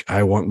 like,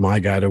 I want my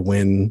guy to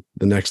win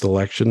the next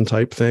election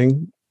type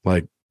thing.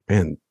 Like,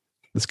 man,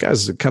 this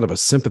guy's kind of a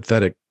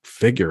sympathetic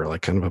figure,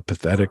 like kind of a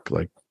pathetic,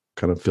 like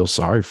kind of feel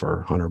sorry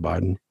for Hunter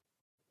Biden.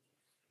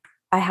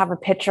 I have a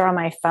picture on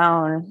my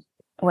phone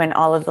when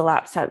all of the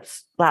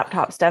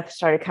laptop stuff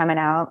started coming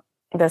out.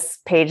 This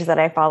page that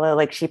I follow,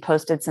 like she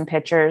posted some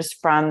pictures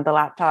from the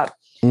laptop.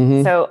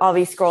 Mm-hmm. So I'll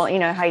be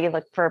scrolling, how you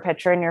look for a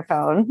picture in your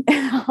phone.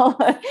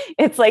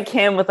 It's like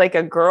him with like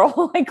a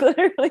girl, like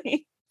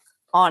literally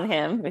on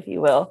him, if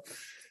you will.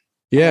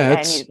 Yeah.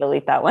 I need to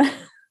delete that one.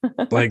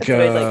 Like,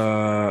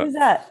 who's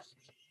that?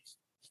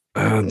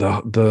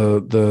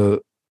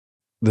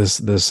 This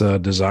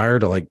desire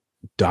to like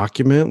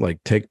document,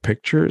 like take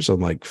pictures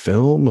and like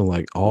film and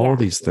like all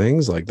these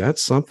things, like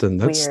that's something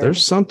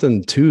there's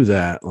something to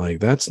that. Like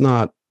that's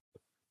not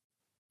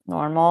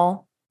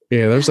normal.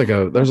 Yeah, there's like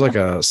a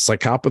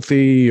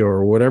psychopathy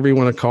or whatever you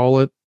want to call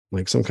it,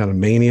 like some kind of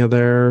mania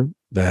there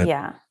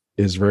that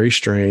is very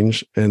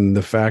strange. And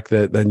the fact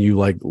that then you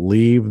like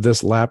leave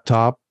this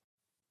laptop,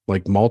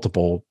 like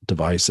multiple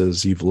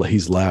devices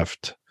he's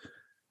left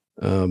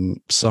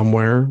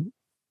somewhere,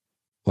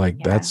 like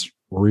that's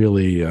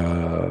really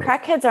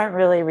crackheads aren't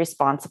really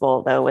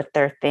responsible though with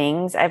their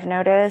things. I've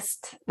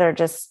noticed they're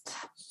just,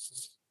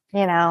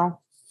 you know,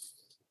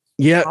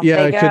 yeah,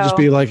 it could just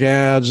go. be like,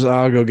 yeah,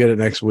 I'll go get it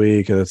next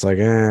week. And it's like,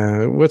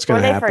 what's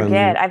going to happen? They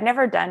forget. I've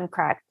never done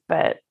crack,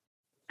 but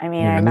I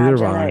mean, Yeah, I neither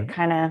imagine have that I. it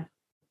kind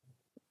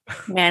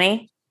of,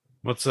 Manny,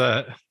 What's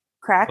that?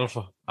 crack?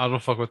 I don't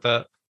fuck with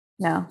that.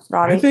 No,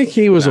 Robbie. I think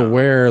he was No.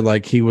 aware,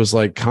 like he was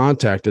like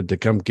contacted to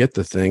come get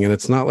the thing. And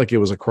it's not like it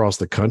was across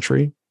the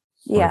country.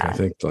 Yeah. Like, I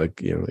think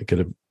like, you know, they could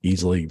have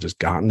easily just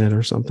gotten it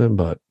or something,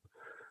 but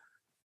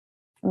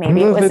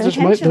Maybe it was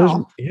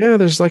intentional.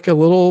 there's like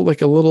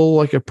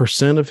a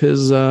percent of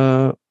his,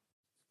 you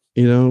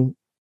know,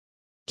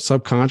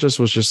 subconscious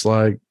was just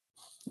like,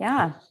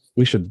 Yeah.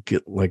 we should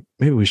get like,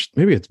 maybe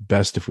it's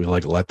best if we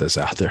like let this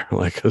out there.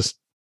 Like,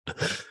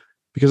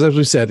 because as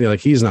we said, you know,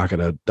 like he's not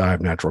going to die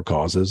of natural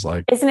causes.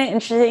 Like, Isn't it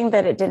interesting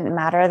that it didn't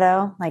matter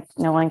though? Like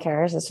no one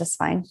cares. It's just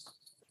fine.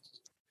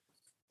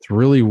 it's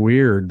really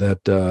weird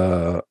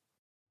that,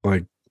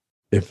 like,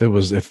 if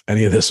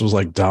any of this was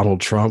like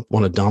Donald Trump,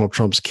 one of Donald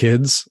Trump's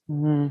kids,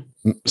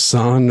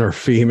 son or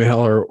female,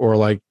 or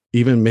like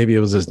even maybe it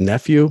was his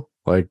nephew,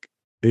 like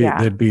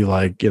they'd be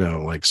like, you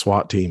know, like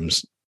SWAT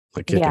teams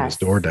like kicking his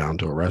door down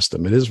to arrest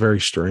him. It is very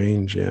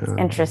strange. Yeah.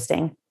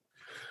 Interesting.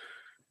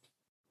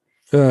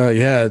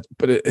 Yeah,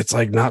 but it's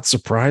like not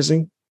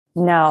surprising.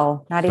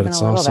 No, not even a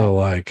little bit. It's also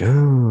like,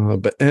 oh,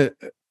 but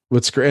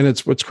what's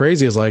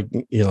crazy is like,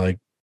 you know, like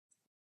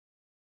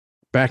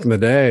back in the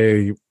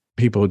day,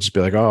 people would just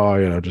be like, oh,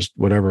 you know, just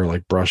whatever,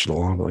 like brush it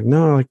along. But like,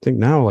 no, I think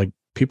now like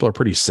people are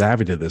pretty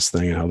savvy to this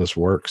thing and how this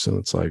works. And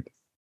it's like,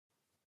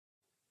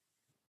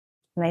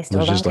 and they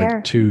still there's don't just care.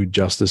 Like two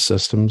justice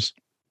systems.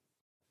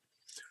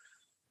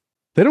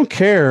 They don't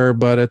care,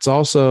 but it's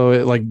also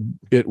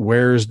it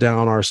wears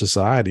down our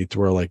society to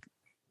where like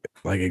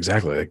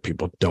exactly like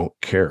people don't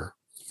care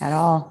at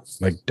all.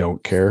 Like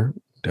don't care.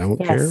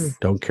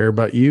 Don't care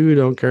about you.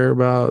 Don't care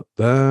about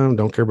them.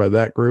 Don't care about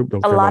that group.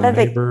 Don't care about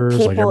neighbors. A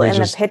lot of the people in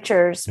the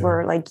pictures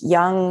were like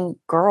young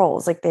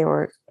girls, like they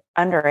were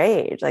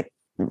underage, like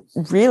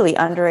really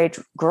underage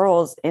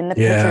girls in the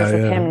pictures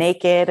with him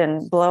naked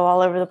and blow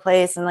all over the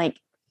place. And like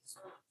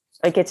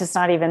it's just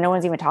not even, no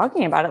one's even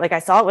talking about it. Like I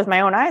saw it with my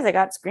own eyes. I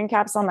got screen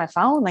caps on my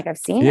phone. Like I've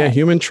seen it. Yeah.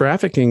 Human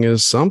trafficking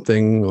is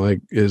something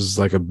is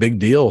a big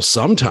deal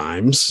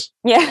sometimes.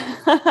 Yeah.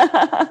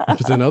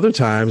 But then other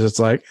times it's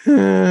like,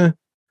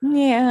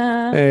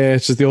 yeah. Hey,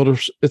 it's just the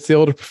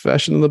older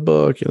profession in the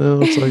book, you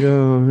know. It's like,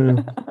 oh,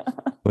 yeah.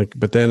 Like,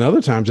 but then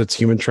other times it's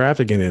human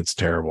trafficking. It's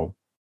terrible.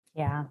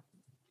 Yeah.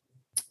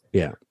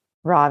 Yeah.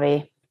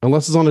 Robbie.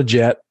 Unless it's on a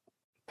jet.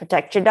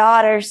 Protect your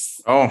daughters.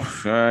 Oh,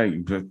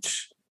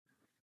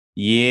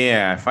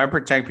 yeah. If I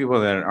protect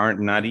people that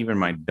aren't not even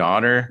my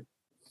daughter,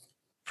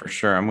 for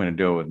sure, I'm going to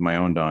do it with my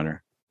own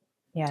daughter.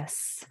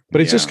 Yes.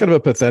 But he's just kind of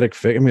a pathetic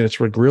figure. I mean, it's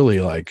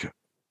really like,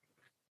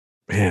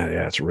 man,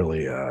 yeah, it's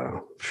really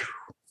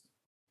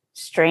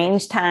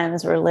strange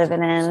times we're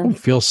living in. I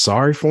feel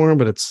sorry for him,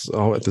 but it's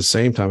at the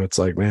same time, it's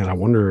like, man, I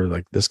wonder,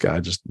 like this guy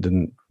just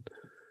didn't,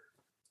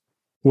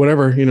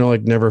 whatever, you know,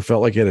 like never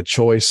felt like he had a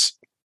choice.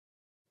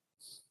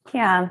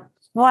 Yeah.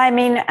 Well, I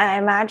mean, I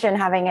imagine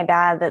having a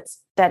dad that's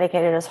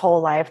dedicated his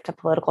whole life to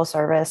political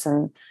service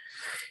and,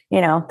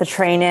 you know, the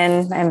train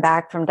in and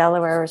back from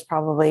Delaware was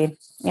probably,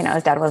 you know,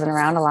 his dad wasn't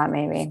around a lot,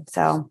 maybe.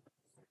 So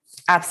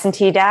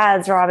absentee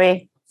dads,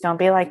 Robbie, don't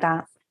be like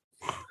that.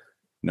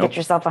 Nope. Get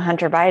yourself a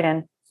Hunter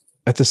Biden.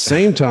 At the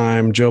same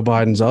time, Joe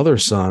Biden's other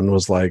son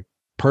was like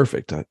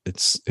perfect.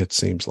 It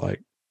seems like,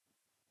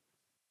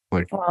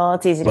 well,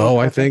 it's easy to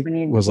I think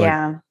was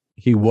like,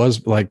 he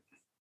was like,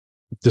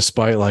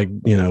 despite like,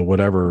 you know,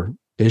 whatever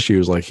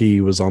issues, like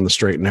he was on the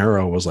straight and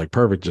narrow, was like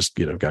perfect, just,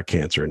 you know, got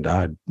cancer and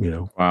died, you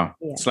know. Wow.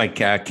 Yeah. It's like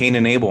Cain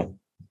and Abel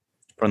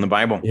from the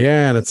Bible.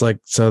 Yeah. And it's like,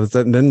 so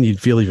then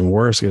you'd feel even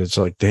worse. It's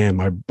like, damn,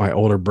 my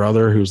older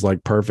brother who's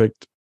like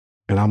perfect.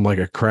 And I'm like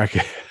a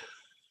crackhead.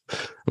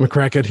 I'm a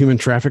crackhead human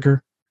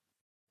trafficker.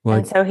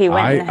 Like, and so he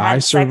went and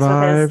had survived. Sex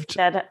with his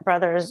dead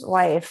brother's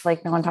wife.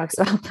 Like no one talks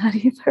about that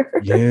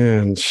either. Yeah.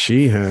 And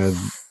she had,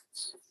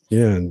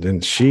 and then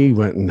she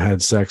went and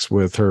had sex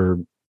with her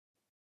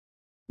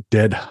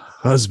dead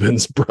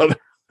husband's brother.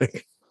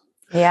 Like,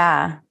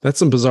 yeah. That's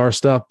some bizarre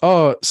stuff.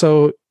 Oh,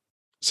 so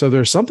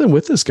there's something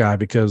with this guy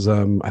because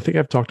I think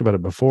I've talked about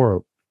it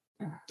before.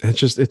 It's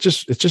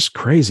just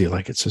crazy.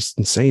 Like it's just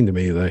insane to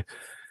me.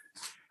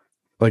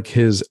 Like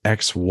his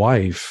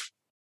ex-wife,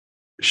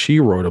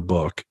 she wrote a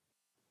book.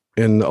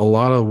 And a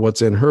lot of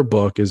what's in her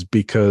book is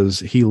because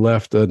he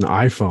left an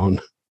iPhone.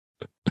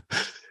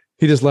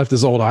 He just left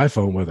his old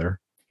iPhone with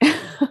her.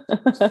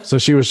 So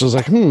she was just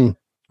like, I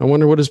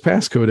wonder what his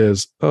passcode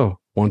is. Oh,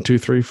 1, 2,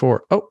 3,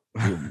 4. Oh,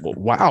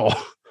 wow.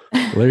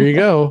 There you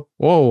go.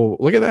 Whoa,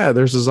 look at that.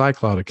 There's his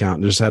iCloud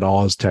account. Just had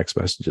all his text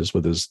messages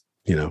with his,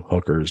 you know,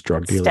 hookers,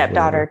 drug dealers.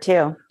 Stepdaughter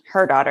too.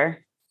 Her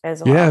daughter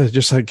as well. Yeah,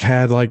 just like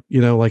had like,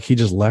 you know, like he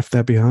just left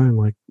that behind.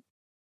 Like,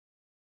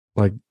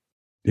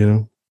 you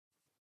know.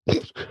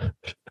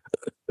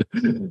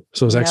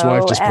 So his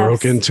ex-wife just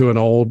broke into an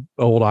old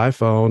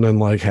iPhone and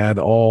like had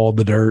all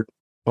the dirt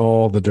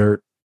all the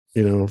dirt,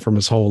 from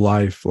his whole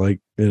life, like,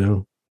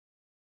 and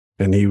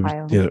he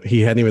was,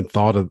 he hadn't even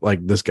thought of,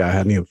 like, this guy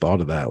hadn't even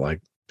thought of that.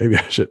 Like, maybe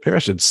I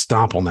should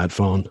stomp on that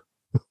phone.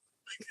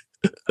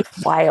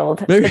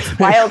 Wild. It's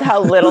wild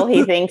how little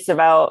he thinks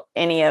about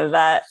any of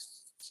that.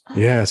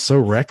 Yeah, so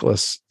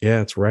reckless.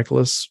 Yeah, it's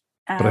reckless.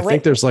 But I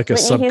think there's like a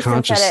Whitney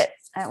subconscious. Houston said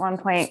it at one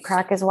point,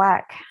 crack is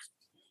whack.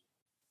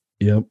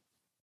 Yep.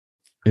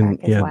 Crack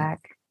is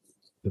whack.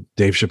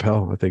 Dave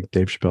Chappelle. I think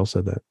Dave Chappelle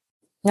said that.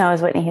 No, it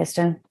was Whitney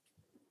Houston.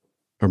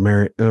 Or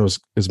Mary. It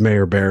was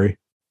Mayor Barry.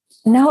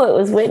 No, it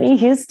was Whitney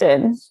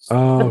Houston.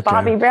 Oh, with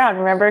Bobby Brown.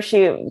 Remember,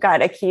 she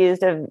got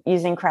accused of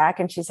using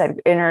crack, and she said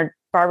in her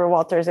Barbara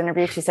Walters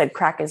interview, she said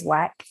crack is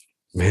whack.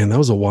 Man, that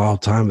was a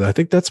wild time. I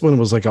think that's when it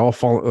was like all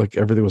falling, like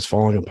everything was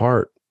falling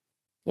apart.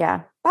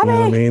 Yeah, Bobby. You know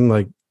what I mean?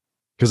 Like,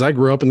 because I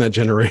grew up in that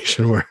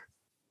generation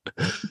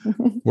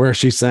where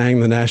she sang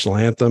the national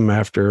anthem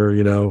after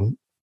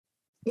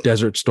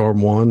Desert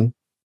Storm won.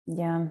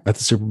 Yeah. At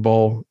the Super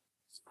Bowl,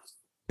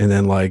 and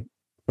then like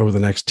over the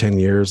next 10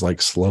 years,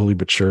 like slowly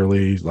but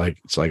surely, like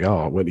it's like,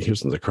 oh, Whitney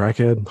Houston's a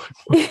crackhead.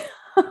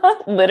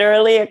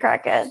 Literally a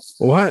crackhead.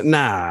 What?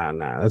 Nah,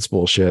 that's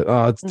bullshit.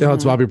 Oh,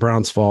 it's Bobby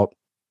Brown's fault.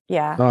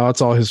 Yeah. Oh,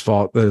 it's all his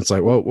fault. Then it's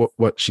like,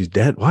 what? She's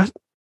dead. What?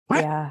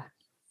 Yeah.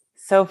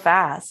 So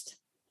fast.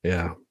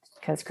 Yeah.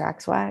 Because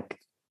crack's whack.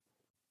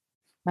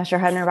 Unless you're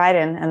Hunter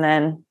Biden, and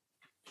then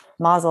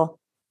Mazel.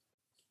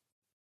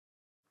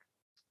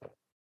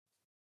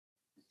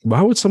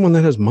 Why would someone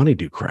that has money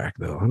do crack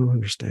though? I don't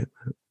understand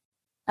that.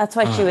 That's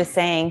what she was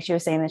saying. She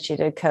was saying that she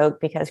did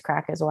coke because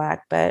crack is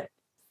whack, but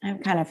I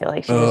kind of feel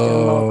like she was doing a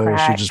little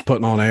crack. She's just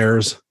putting on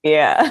airs.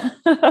 Yeah.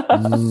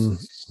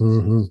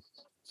 Mm-hmm.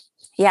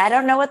 Yeah, I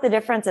don't know what the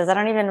difference is. I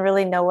don't even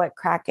really know what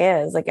crack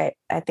is. Like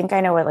I think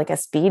I know what like a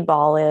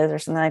speedball is or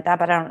something like that,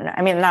 but I don't know.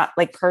 I mean, not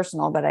like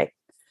personal, but I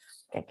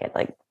could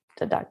like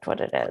deduct what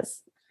it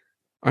is.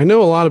 I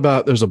know a lot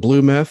about, there's a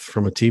blue meth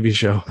from a TV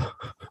show.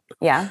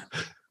 Yeah.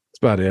 That's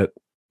about it.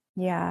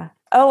 Yeah.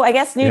 Oh, I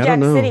guess New Jack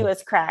City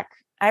was crack.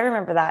 I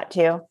remember that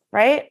too,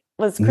 right?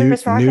 Was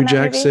Chris Rock New in that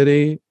Jack movie?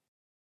 City?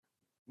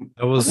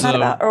 That was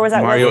or was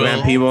that Mario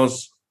Van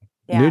Peebles?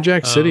 Yeah. New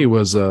Jack City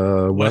was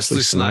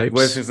Wesley Snipes.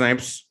 Wesley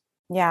Snipes.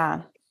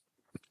 Yeah.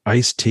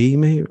 Ice-T,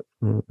 maybe?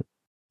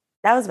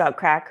 That was about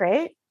crack,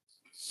 right?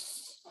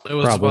 It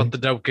was about the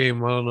dope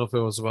game. I don't know if it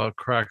was about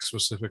crack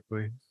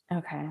specifically.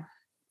 Okay.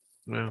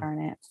 Yeah. Darn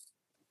it.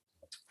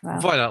 Well.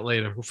 We'll find out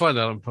later. We'll find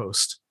out in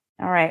post.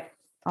 All right.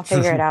 I'll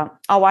figure it out.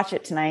 I'll watch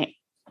it tonight.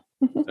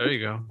 There you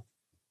go.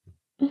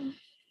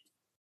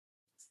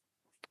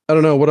 I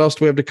don't know. What else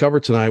do we have to cover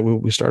tonight?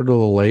 We started a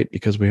little late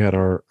because we had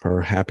our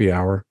happy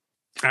hour.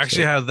 I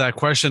actually have that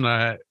question.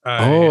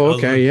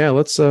 Okay. Yeah.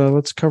 Let's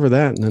cover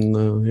that and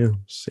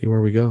then see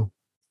where we go.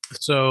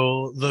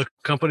 So the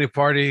company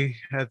party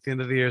at the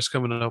end of the year is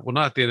coming up. Well,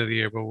 not at the end of the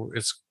year, but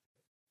it's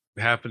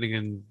happening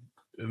in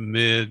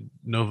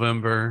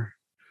mid-November.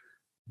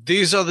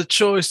 These are the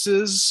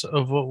choices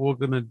of what we're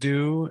going to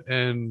do,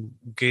 and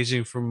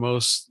gauging from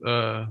most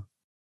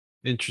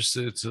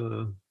interested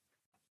to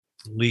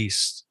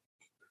least.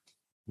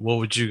 What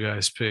would you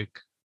guys pick?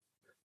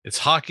 It's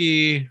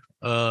hockey,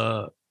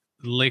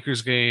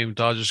 Lakers game,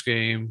 Dodgers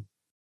game,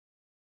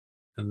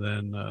 and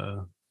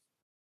then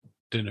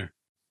dinner.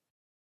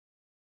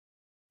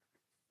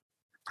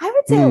 I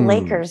would say a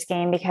Lakers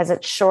game because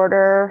it's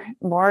shorter,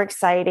 more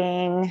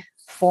exciting,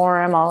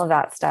 forum, all of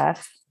that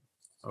stuff.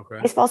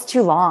 Okay. Baseball's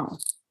too long.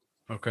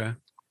 Okay.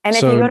 And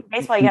if you go to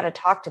baseball, you got to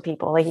talk to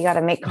people. Like you got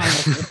to make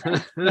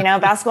conversation.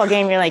 Basketball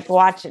game, you're like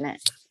watching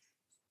it.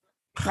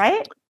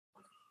 Right?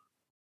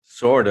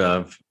 Sort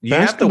of. You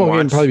basketball game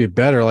would probably be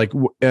better. Like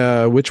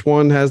which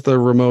one has the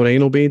remote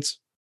anal beads?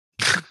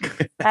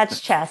 That's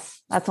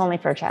chess. That's only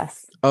for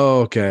chess.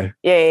 Oh, okay.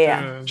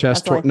 Yeah.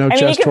 Chess tournament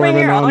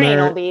on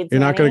there. You're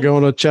not going to go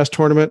on a chess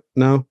tournament?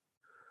 No.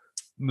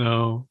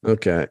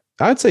 Okay.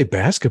 I'd say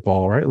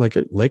basketball, right? Like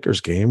a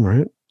Lakers game,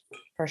 right?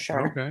 For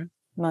sure. Okay.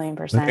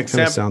 1,000,000%. That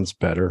kind of sounds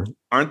better.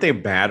 Aren't they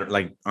bad?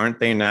 Like, aren't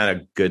they not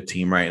a good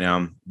team right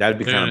now? That'd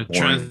be kind of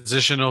boring.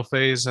 Transitional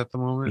phase at the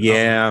moment.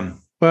 Yeah.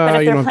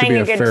 Well, you don't have to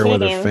be a fair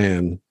weather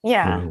fan.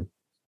 Yeah.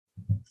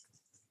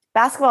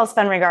 Basketball is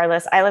fun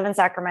regardless. I live in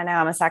Sacramento.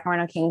 I'm a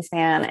Sacramento Kings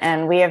fan,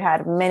 and we have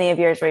had many of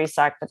years where you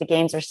suck, but the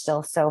games are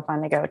still so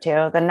fun to go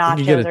to. The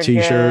nachos are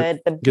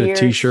good. The beer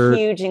is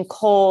huge and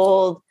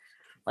cold.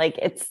 Like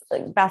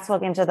basketball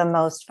games are the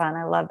most fun.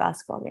 I love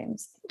basketball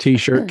games.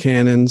 T-shirt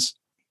cannons.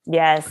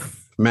 Yes.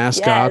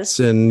 Mascots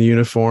in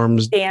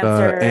uniforms,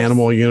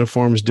 animal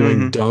uniforms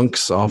doing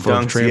dunks off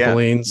of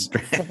trampolines.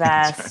 Yeah. The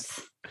best.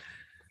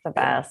 The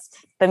best.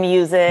 The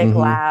music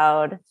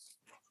loud.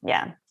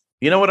 Yeah.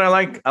 You know what I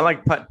like? I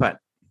like putt-putt.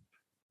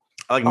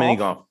 I like mini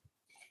golf.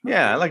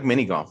 Yeah, I like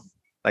mini golf.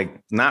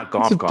 Like not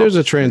golf. There's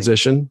a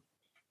transition.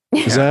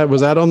 Yeah.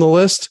 Was that on the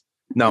list?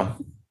 No.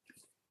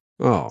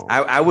 Oh.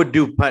 I would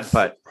do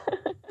putt-putt.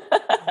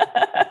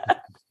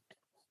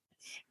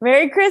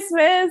 Merry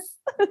Christmas.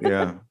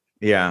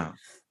 Yeah.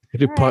 You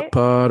do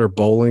putt-putt or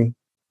bowling.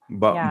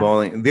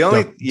 Bowling. The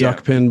only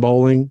duck pin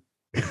bowling.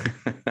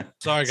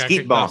 Sorry, I got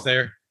kicked off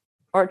there.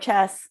 Or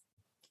chess.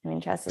 I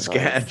mean, chess is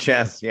always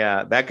Chess.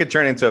 Yeah, that could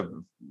turn into a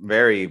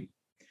very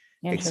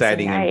interesting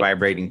exciting and night.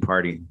 vibrating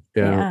party.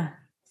 Yeah.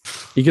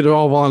 You could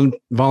all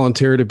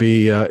volunteer to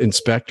be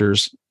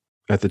inspectors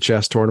at the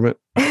chess tournament.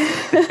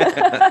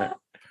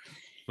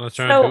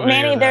 So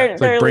Manny, they're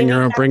like bring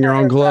your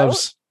own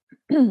gloves.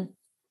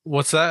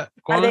 What's that?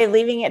 Are they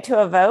leaving it to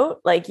a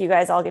vote? Like you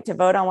guys all get to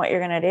vote on what you're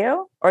going to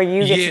do, or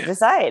you get to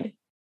decide?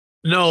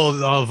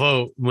 No, I'll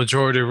vote.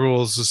 Majority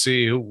rules to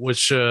see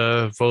which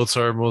votes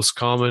are most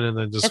common, and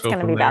then just it's go going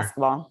to from be there.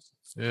 Basketball.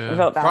 Yeah,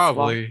 vote basketball.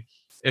 Probably.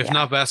 If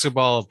not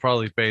basketball,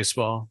 probably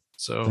baseball.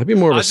 So that'd be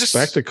more of a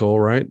spectacle,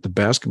 right? The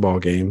basketball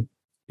game.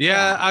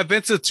 Yeah, I've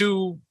been to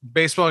 2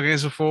 baseball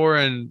games before,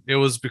 and it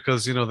was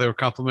because they were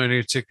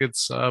complimentary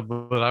tickets,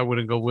 but I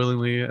wouldn't go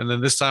willingly. And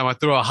then this time I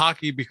threw out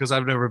hockey because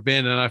I've never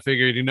been, and I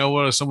figured,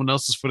 what, if someone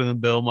else is footing the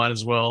bill, might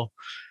as well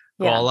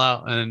go all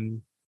out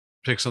and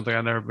pick something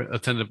I never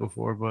attended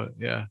before. But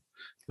yeah,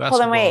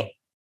 hold on, wait.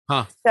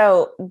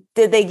 So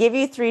did they give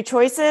you 3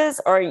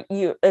 choices, or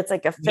it's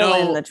like a fill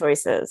in the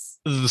choices?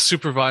 The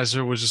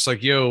supervisor was just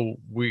like, "Yo,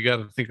 we got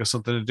to think of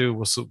something to do.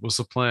 What's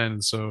the plan?"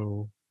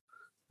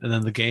 And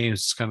then the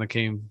games kind of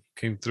came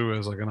through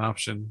as like an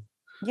option.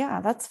 Yeah,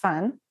 that's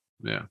fun.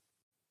 Yeah.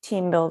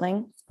 Team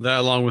building.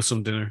 That along with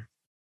some dinner.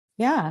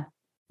 Yeah,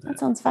 that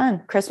sounds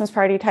fun. Christmas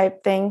party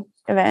type thing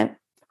event.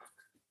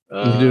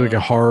 You do like a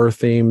horror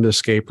themed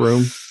escape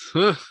room.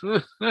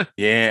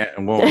 Yeah.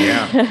 Well,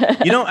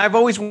 yeah. I've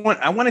always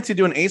I wanted to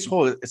do an Ace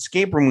Hole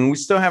escape room, and we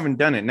still haven't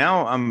done it.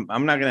 Now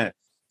I'm not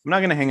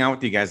gonna hang out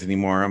with you guys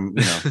anymore.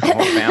 The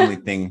whole family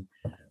thing.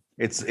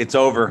 It's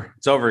over.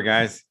 It's over,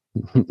 guys.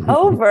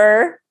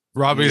 Over.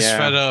 Robbie's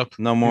fed up.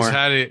 No more. He's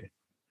had it.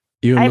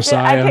 You and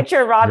Messiah. I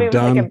picture Robbie with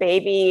like a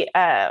baby,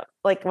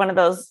 like one of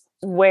those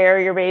wear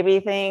your baby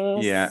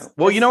things. Yeah.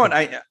 Well, you know what?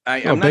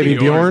 I'm Baby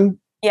Bjorn.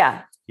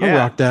 Yeah.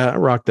 I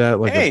rock that.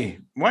 Like hey,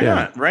 why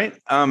not? Right.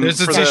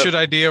 There's a t-shirt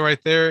idea right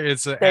there.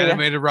 It's an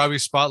animated Robbie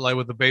spotlight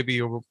with a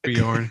baby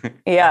Bjorn.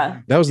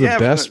 Yeah. That was the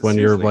best when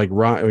you're like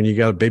when you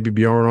got a baby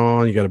Bjorn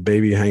on, you got a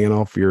baby hanging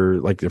off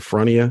the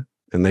front of you,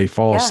 and they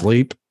fall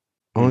asleep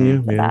on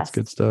you. Yeah, it's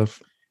good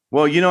stuff.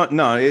 Well,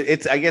 no,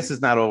 it's I guess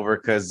it's not over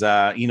because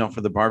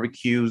for the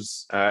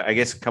barbecues, I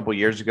guess a couple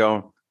years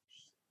ago,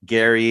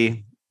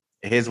 Gary,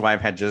 his wife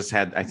had just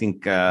had, I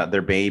think,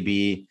 their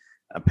baby,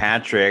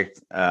 Patrick,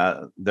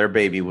 their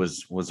baby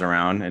was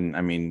around, and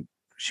I mean,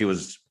 she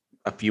was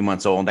a few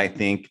months old, I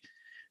think.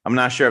 I'm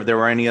not sure if there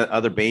were any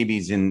other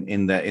babies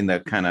in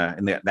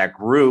that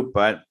group,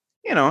 but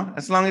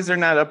as long as they're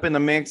not up in the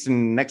mix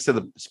and next to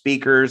the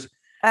speakers.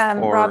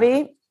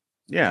 Robbie.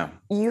 Yeah.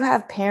 You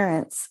have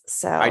parents,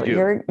 so I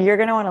do. You're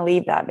going to want to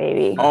leave that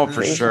baby. Oh,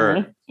 for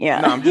sure.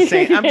 Yeah. No, I'm just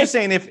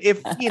saying if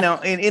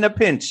in a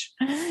pinch.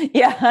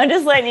 Yeah, I'm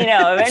just letting you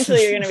know.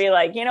 Eventually you're going to be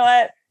like, you know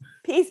what?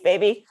 Peace,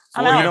 baby.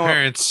 I'm out.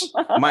 Parents.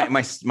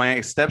 my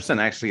stepson,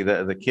 actually,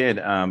 the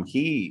kid,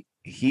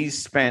 he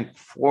spent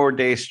 4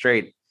 days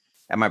straight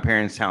at my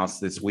parents' house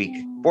this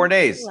week. 4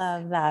 days.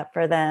 Love that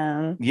for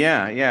them.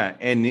 Yeah.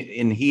 And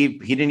he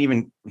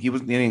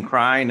didn't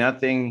cry,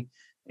 nothing.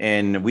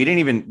 And we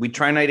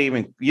try not to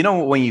even,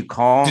 when you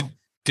call.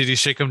 Did he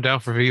shake him down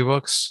for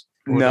V-Bucks?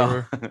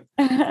 No.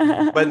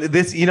 But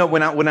this,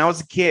 when I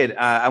was a kid,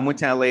 I went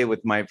to LA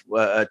with my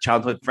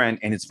childhood friend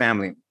and his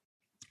family.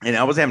 And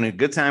I was having a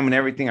good time and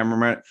everything. I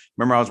remember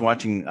I was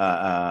watching,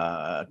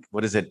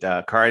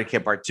 Karate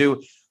Kid Part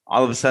 2.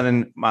 All of a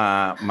sudden,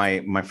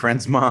 my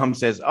friend's mom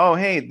says, "Oh,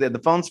 hey,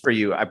 the phone's for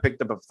you." I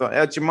picked up a phone.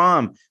 That's your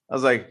mom. I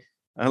was like,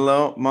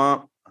 "Hello,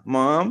 mom,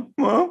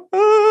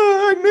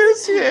 I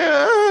miss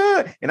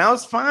you." And I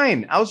was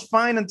fine.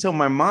 Until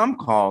my mom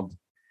called.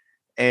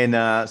 And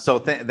so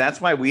that's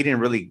why we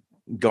didn't really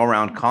go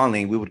around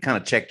calling. We would kind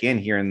of check in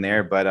here and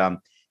there. But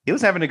he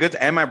was having a good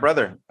time. And my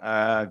brother,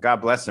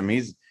 God bless him.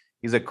 He's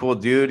a cool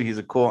dude. He's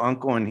a cool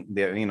uncle. And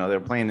they're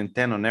playing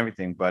Nintendo and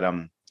everything. But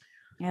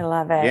I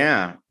love it.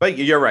 Yeah, but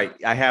you're right.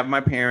 I have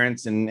my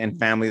parents and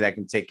family that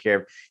can take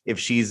care of. If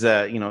she's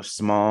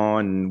small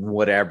and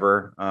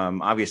whatever,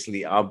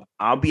 obviously I'll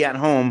be at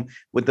home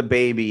with the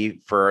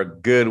baby for a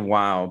good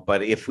while.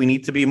 But if we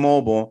need to be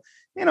mobile,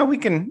 we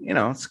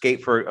can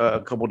skate for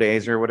a couple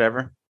days or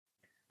whatever.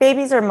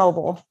 Babies are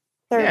mobile.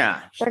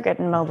 They're good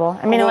and mobile.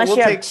 I mean, unless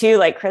you have 2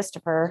 like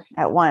Christopher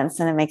at once,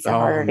 and it makes it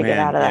harder to get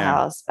out of the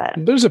house. But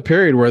there's a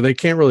period where they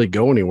can't really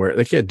go anywhere.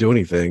 They can't do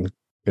anything.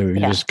 And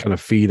you just kind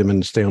of feed them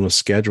and stay on a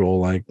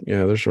schedule. Like,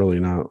 there's really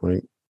not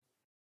like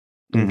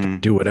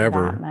do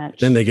whatever.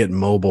 Then they get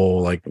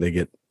mobile, like they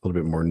get a little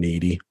bit more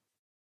needy.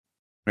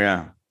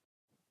 Yeah.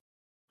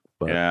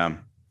 But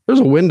there's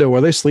a window where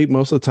they sleep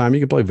most of the time.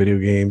 You can play video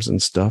games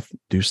and stuff,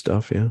 do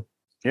stuff. Yeah.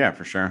 Yeah,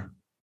 for sure.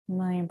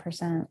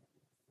 1,000,000%.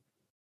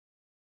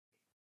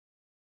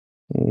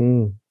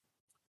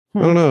 I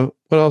don't know.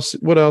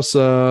 What else?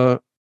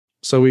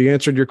 So we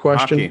answered your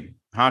question.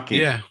 Hockey.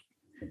 Yeah.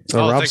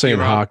 So Rob's saying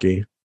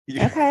hockey.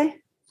 Yeah. Okay.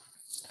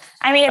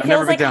 I mean, it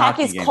feels like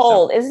hockey's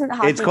cold. Isn't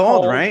hockey It's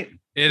cold, right?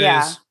 It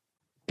is.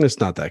 It's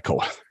not that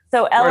cold.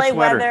 So LA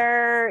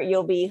weather,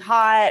 you'll be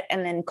hot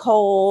and then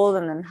cold,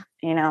 and then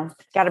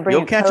got to bring.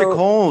 You'll catch a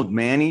cold,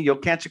 Manny. You'll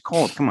catch a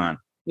cold. Come on.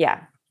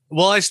 Yeah.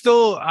 Well,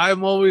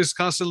 I'm always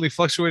constantly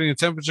fluctuating in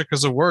temperature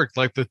because of work.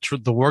 Like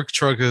the work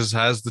truck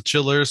has the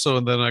chiller, so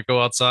and then I go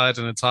outside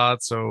and it's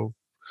hot, so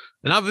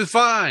and I'll be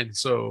fine.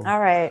 So All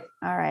right.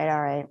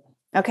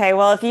 Okay.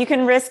 Well, if you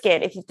can risk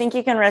it, if you think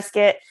you can risk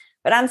it,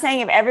 but I'm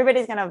saying if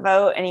everybody's going to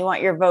vote and you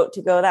want your vote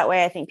to go that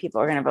way, I think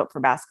people are going to vote for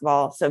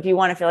basketball. So if you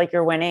want to feel like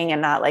you're winning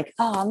and not like,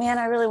 oh man,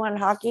 I really wanted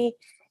hockey,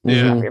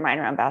 wrap your mind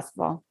around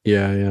basketball.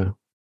 Yeah.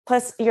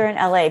 Plus, you're in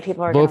LA.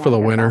 People are vote for the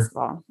winner.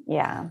 Basketball.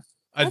 Yeah.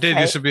 I did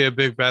used to be a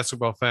big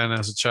basketball fan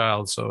as a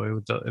child,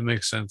 so it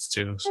makes sense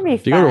too. So.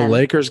 If you go to a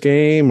Lakers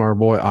game, our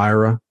boy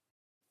Ira,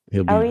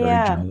 he'll be very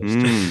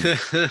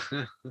jealous.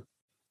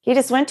 He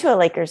just went to a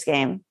Lakers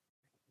game.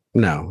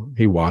 No,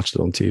 he watched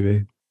it on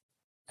TV.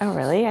 Oh,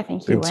 really? I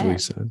think he went. That's what he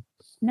said.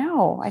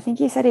 No, I think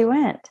he said he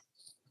went.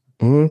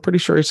 I'm pretty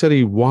sure he said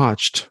he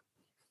watched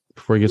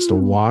before he gets to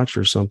watch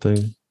or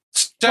something.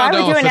 Why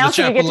would you announce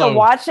that you get to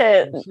watch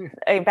a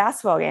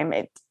basketball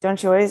game?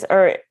 Don't you always?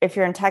 Or if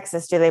you're in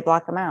Texas, do they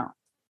block them out?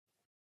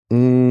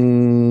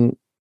 I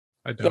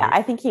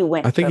think he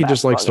went. I think he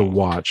just likes to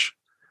watch.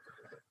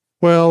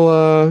 Well,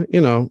 I'm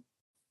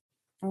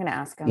going to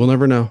ask him. We'll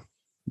never know.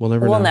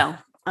 We'll know.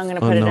 I'm going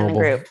to put it in the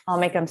group. I'll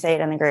make him say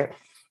it in the group.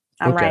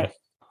 I'm right.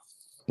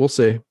 We'll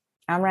see.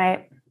 I'm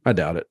right. I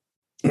doubt it.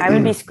 I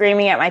would be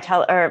screaming at my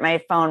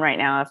phone right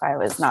now if I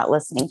was not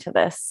listening to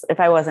this. If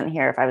I wasn't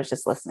here, if I was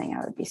just listening,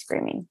 I would be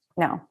screaming.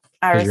 No,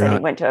 Ira said he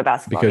went to a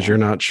basketball because game. You're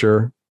not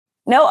sure.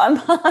 No, I'm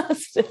not.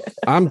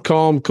 I'm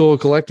calm, cool,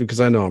 collected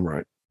because I know I'm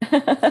right.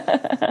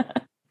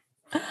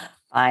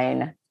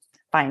 Fine.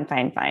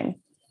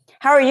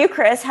 How are you,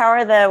 Chris? How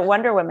are the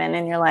Wonder Women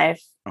in your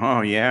life? Oh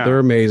yeah, they're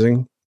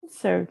amazing.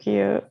 So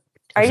cute.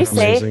 Are you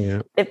safe?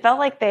 Yeah. It felt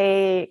like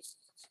they,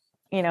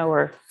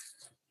 were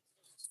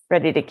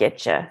ready to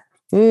get you.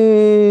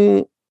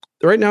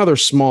 Right now they're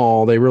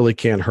small. They really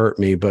can't hurt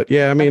me. But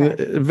yeah, I mean,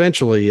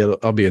 eventually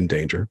I'll be in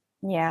danger.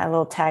 Yeah, a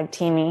little tag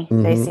teamy.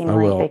 They seem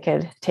like they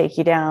could take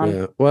you down.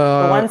 Yeah.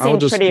 Well, the one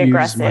seemed pretty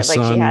aggressive. Like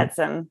she had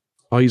some.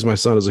 I'll use my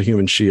son as a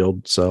human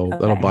shield, so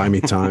that'll buy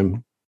me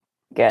time.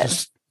 Good.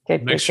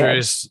 Make sure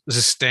his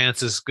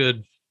stance is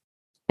good.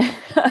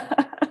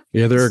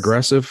 Yeah, they're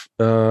aggressive.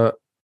 But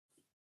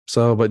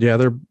yeah,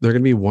 they're gonna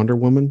be Wonder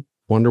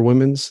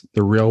Women's,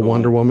 the real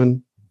Wonder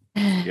Woman.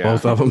 Yeah.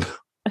 Both of them.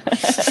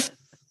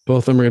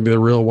 Both of them are gonna be the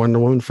real Wonder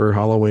Woman for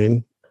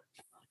Halloween.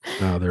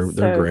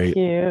 They're great.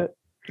 Cute.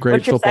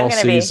 Great football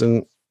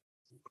season.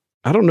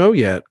 I don't know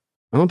yet.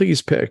 I don't think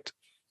he's picked.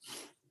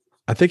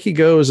 I think he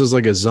goes as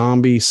like a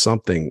zombie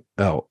something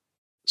else.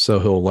 So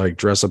he'll like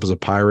dress up as a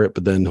pirate,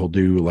 but then he'll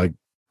do like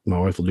my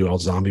wife will do all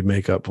zombie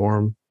makeup for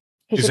him.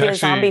 He could be a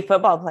zombie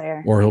football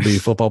player. Or he'll be a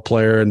football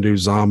player and do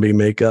zombie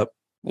makeup.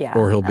 Yeah.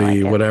 Or he'll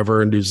be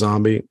whatever and do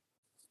zombie.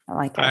 I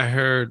like it. I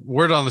heard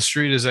word on the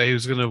street is that he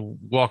was going to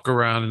walk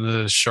around in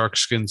a shark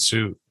skin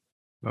suit.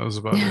 That was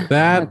about it.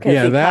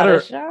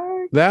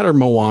 That or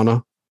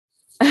Moana.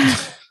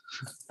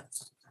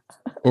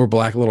 Or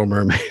Black Little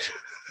Mermaid.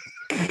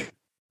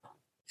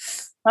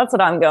 That's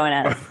what I'm going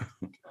at.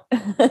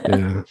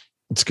 Yeah,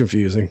 it's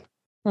confusing.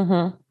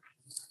 Mm-hmm.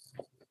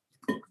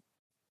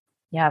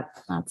 Yep,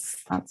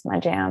 that's my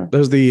jam.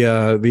 There's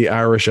the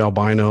Irish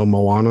albino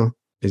Moana.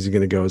 Is he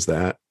going to go as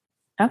that?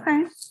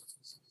 Okay.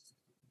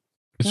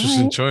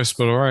 Interesting choice,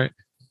 but all right.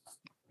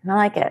 I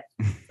like it.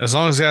 As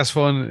long as he has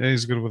fun and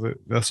he's good with it,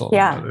 that's all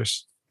that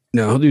matters.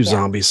 No, he'll do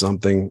zombie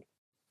something.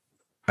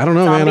 I don't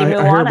know, man. I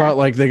hear about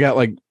like they got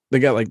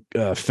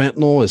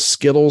fentanyl as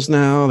Skittles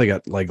now. They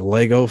got like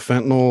Lego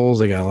fentanyls.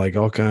 They got like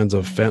all kinds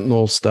of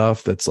fentanyl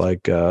stuff that's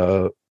like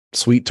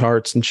sweet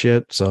tarts and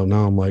shit. So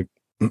now I'm like,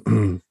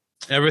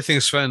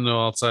 everything's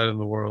fentanyl outside in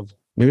the world.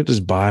 Maybe I'll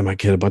just buy my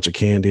kid a bunch of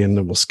candy and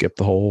then we'll skip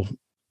the whole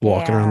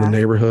walking around the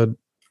neighborhood.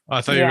 I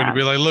thought you were going to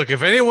be like, look,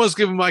 if anyone's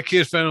giving my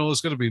kid fentanyl,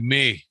 it's going to be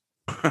me.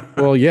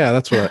 Well, yeah,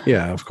 that's what.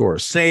 Of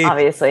course.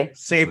 Obviously.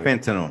 Say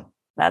fentanyl.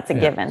 That's a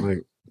given.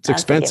 Like, it's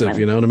expensive.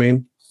 You know what I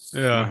mean?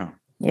 Yeah.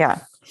 Yeah.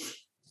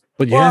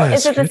 But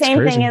is it the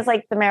same thing as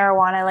like the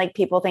marijuana? Like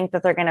people think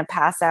that they're going to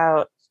pass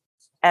out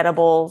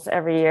edibles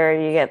every year.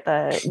 You get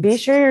be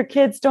sure your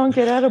kids don't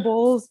get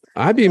edibles.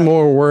 I'd be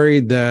more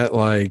worried that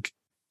like,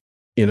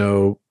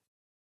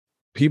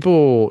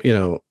 people,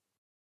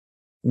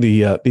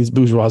 these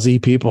bourgeoisie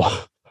people,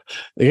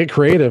 they get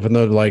creative and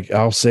they're like,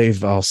 I'll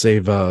save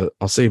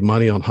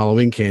money on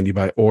Halloween candy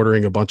by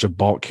ordering a bunch of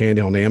bulk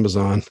candy on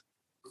Amazon.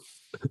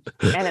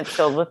 And it's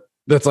filled with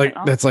that's like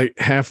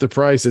half the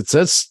price.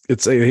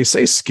 They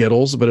say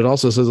Skittles, but it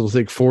also says it'll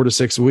take 4 to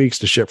 6 weeks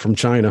to ship from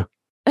China.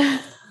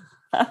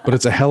 But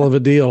it's a hell of a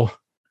deal.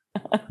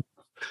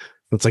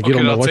 It's like you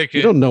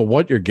don't know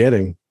what you're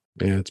getting.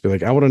 Yeah, it's be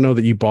like, I want to know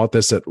that you bought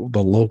this at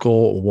the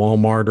local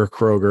Walmart or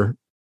Kroger.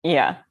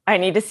 Yeah, I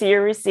need to see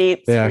your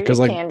receipts. Yeah, because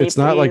like it's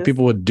not like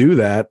people would do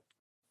that.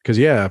 Because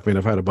if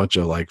I had a bunch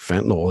of like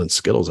fentanyl and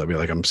Skittles, I'd be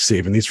like, I'm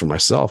saving these for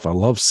myself. I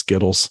love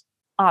Skittles.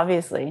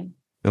 Obviously.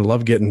 And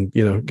love getting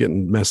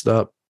messed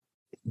up.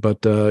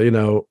 But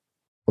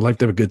I like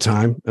to have a good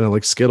time, and I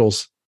like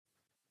Skittles.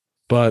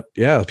 But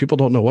yeah, people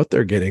don't know what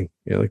they're getting.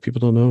 Yeah, like people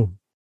don't know.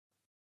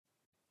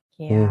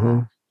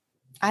 Yeah.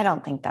 I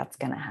don't think that's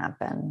going to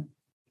happen.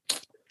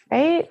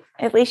 Right?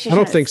 At least you I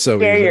don't think so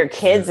scare either. your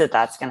kids that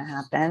that's going to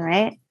happen,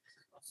 right?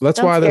 That's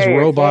Don't why this scare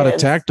your robot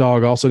kids. attack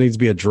dog also needs to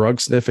be a drug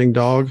sniffing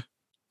dog.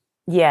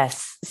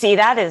 Yes. See,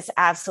 that is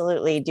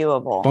absolutely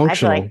doable. I feel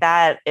Functional. like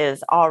that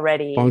is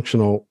already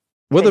Functional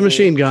with a Could be.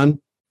 machine gun.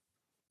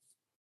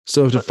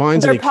 So if it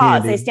finds their any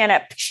paws. candy, They stand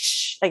up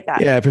like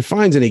that. yeah, if it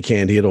finds any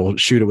candy, it'll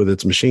shoot it with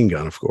its machine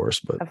gun, of course,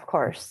 but Of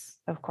course.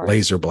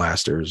 laser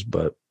blasters.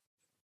 But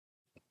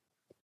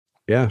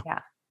yeah,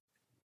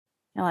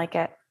 I like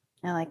it.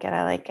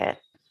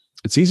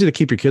 it's easy to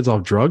keep your kids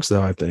off drugs,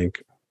 though. I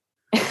think.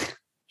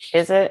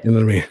 Is it? You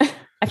know what I mean?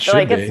 I feel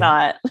like it's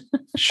not.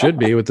 Should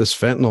be with this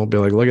fentanyl. Be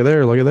like, look at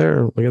there, look at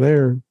there, look at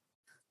there.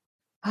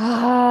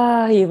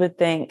 Ah, you would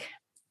think.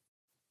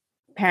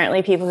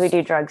 Apparently, people who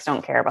do drugs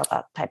don't care about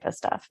that type of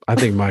stuff. I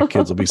think my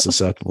kids will be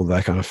susceptible to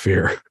that kind of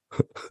fear.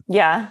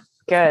 Yeah,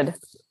 good.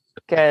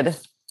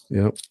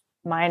 Yep.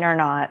 Mine are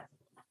not.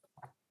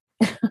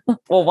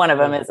 Well, one of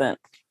them isn't.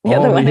 The Oh,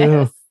 other one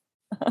yeah. is.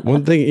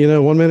 One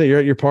thing, 1 minute you're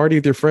at your party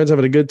with your friends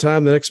having a good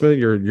time. The next minute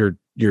you're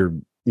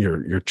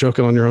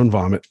choking on your own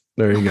vomit.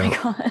 There you Oh go. my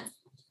God.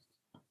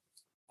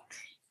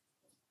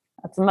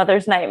 That's a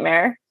mother's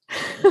nightmare.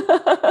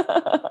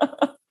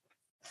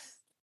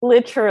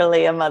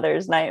 Literally a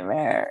mother's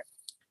nightmare.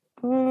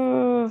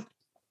 Ooh.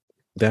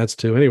 That's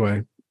too.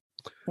 Anyway.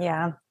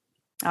 Yeah.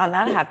 On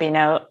that happy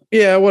note.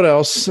 Yeah. What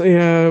else?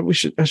 Yeah,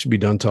 I should be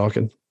done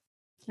talking.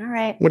 All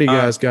right. What do you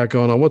guys got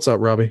going on? What's up,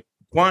 Robbie?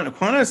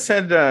 Quana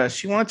said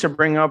she wanted to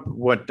bring up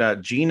what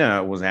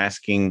Gina was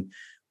asking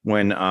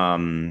when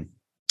TJ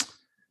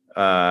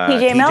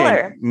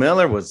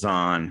Miller was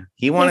on.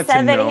 He He wanted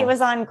said to that know. he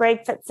was on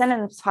Greg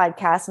Fitzsimmons'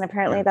 podcast, and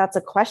apparently that's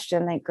a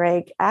question that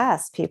Greg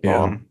asked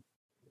people.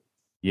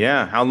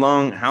 Yeah. How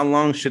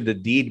long should the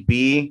deed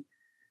be?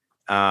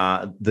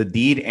 The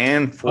deed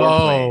and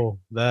foreplay. Oh,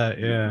 that,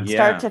 yeah.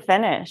 Start to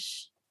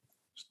finish.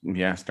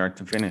 Yeah, start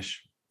to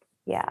finish.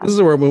 Yeah. This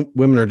is where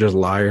women are just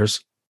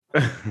liars.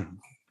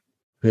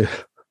 Yeah.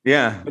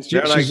 Yeah. She's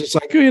just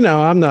like,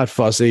 I'm not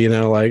fussy,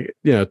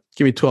 give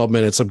me 12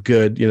 minutes. I'm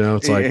good.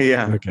 It's like,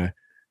 yeah. Okay.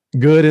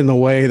 Good in the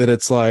way that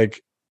it's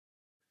like,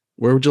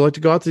 where would you like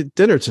to go out to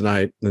dinner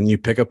tonight? And you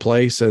pick a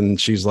place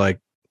and she's like,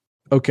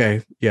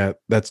 okay, yeah,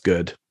 that's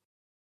good.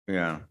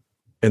 Yeah.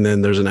 And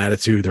then there's an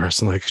attitude the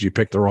rest of the night because you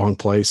picked the wrong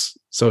place.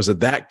 So is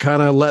it that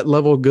kind of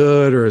level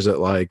good, or is it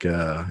like,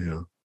 Yeah.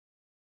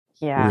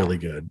 really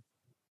good?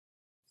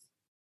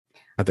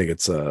 I think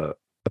it's the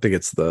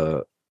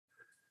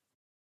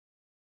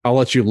I'll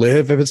let you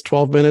live if it's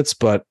 12 minutes,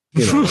 but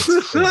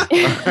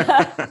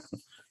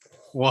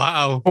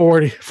Wow.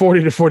 40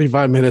 to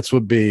 45 minutes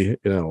would be,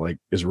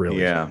 is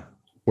really Yeah.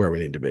 where we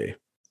need to be.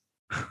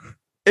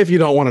 If you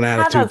don't want an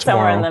How attitude about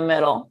somewhere tomorrow, in the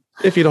middle?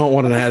 if you don't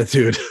want an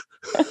attitude,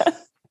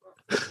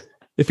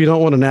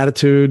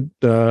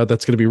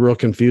 that's going to be real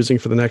confusing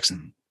for the next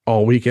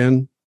all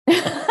weekend.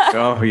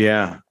 Oh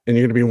yeah. And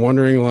you're going to be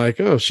wondering like,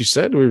 oh, she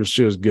said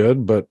she was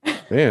good, but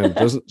man,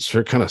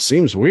 sure kind of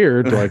seems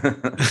weird. Like,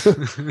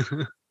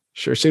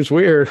 sure seems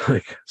weird.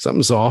 Like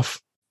something's off.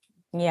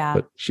 Yeah.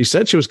 But she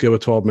said she was good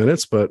with 12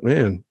 minutes, but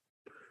man,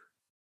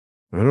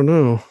 I don't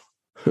know.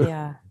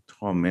 Yeah.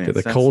 12 minutes. Get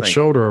the That's cold like-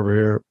 shoulder over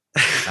here.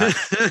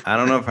 I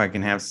don't know if I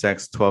can have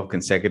sex 12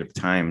 consecutive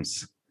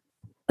times.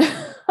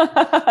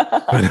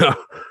 I know.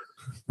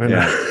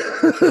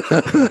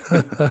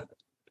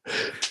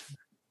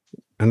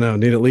 I know.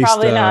 Need at least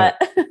Probably not.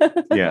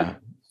 Yeah.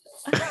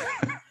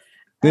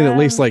 need at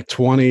least like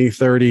 20,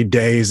 30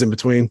 days in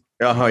between.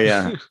 Oh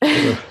yeah.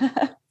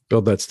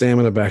 Build that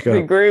stamina back up.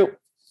 Regroup.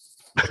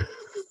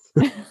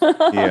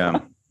 Yeah.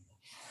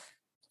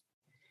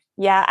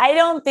 Yeah, I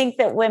don't think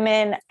that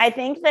I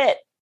think that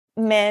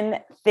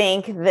men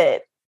think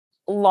that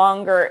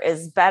longer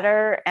is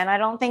better. And I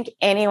don't think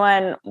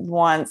anyone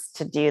wants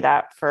to do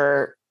that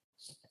for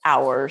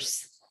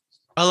hours.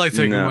 I like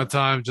taking No. my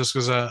time just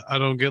because I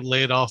don't get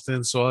laid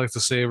often. So I like to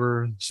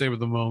savor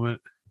the moment.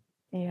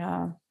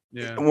 Yeah.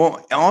 Yeah.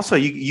 Well, also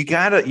you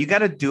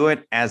gotta do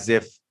it as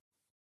if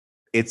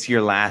it's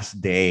your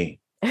last day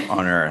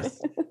on Earth.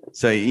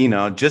 So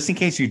just in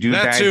case you do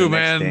That die too, the next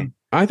man. day.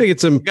 I think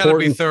it's You gotta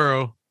be important.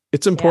 thorough.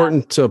 It's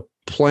important to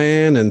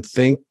plan and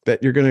think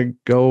that you're going to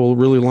go a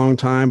really long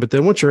time. But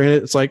then once you're in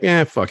it, it's like,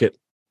 fuck it.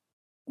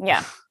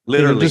 Yeah.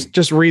 Literally.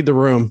 Just read the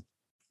room.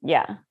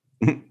 Yeah.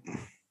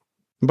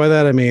 By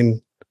that, I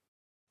mean,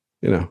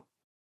 never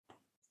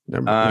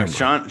mind.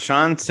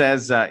 Sean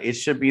says it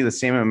should be the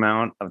same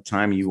amount of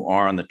time you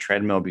are on the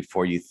treadmill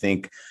before you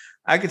think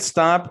I could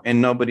stop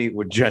and nobody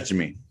would judge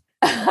me.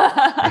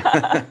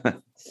 If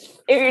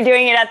you're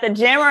doing it at the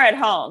gym or at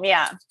home.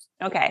 Yeah.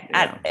 Okay.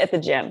 Yeah. At the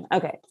gym.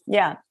 Okay.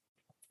 Yeah.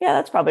 Yeah,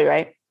 that's probably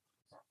right. That's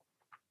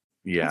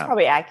Yeah.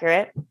 probably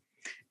accurate.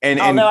 And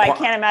I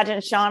can't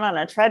imagine Sean on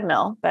a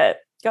treadmill, but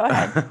go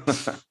ahead.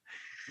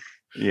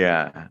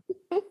 Yeah.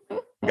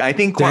 I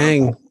think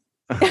Dang.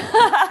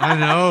 I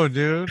know,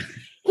 dude.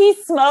 he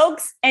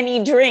smokes and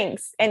he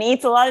drinks and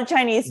eats a lot of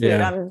Chinese food.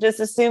 Yeah. I'm just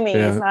assuming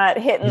he's not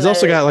hitting. He's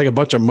also got like a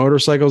bunch of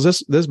motorcycles.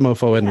 This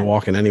mofo isn't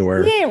walking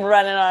anywhere. He ain't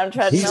running on a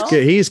treadmill.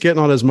 He's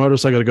getting on his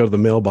motorcycle to go to the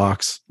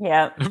mailbox.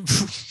 Yeah.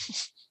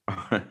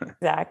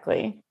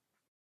 Exactly.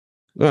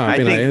 No, I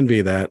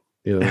envy that.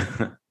 You know.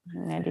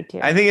 I do too.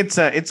 I think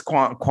it's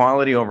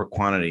quality over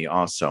quantity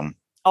also.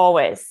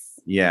 Always.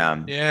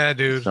 Yeah. Yeah,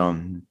 dude. So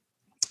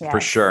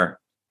for sure.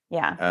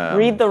 Yeah.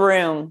 Read the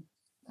room.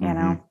 You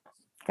know,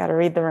 got to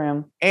read the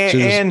room.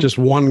 And just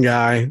one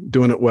guy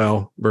doing it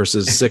well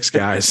versus 6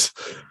 guys,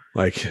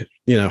 like,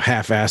 you know,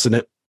 half-assing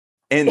it.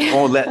 And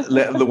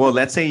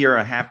let's say you're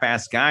a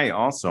half-assed guy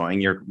also,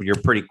 and you're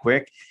pretty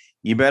quick.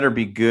 You better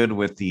be good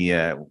with the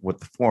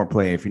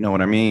foreplay, if you know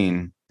what I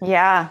mean.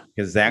 Yeah.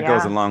 Because that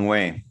goes a long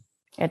way.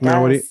 It does.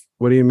 Now,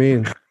 what do you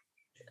mean?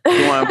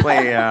 You want to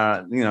play,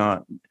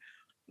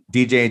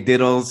 DJ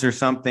Diddles or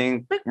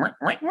something.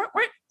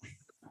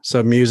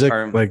 Some music,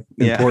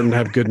 important to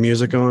have good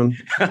music on.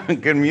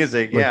 Good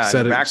music, like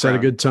set a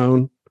good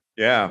tone.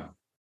 Yeah.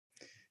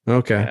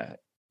 Okay.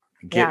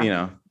 Give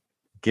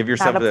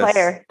yourself not a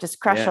player,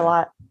 just crush a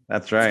lot.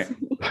 That's right.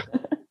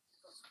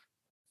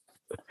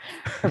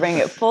 Bring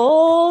it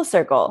full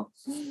circle.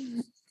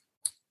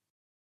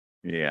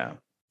 Yeah.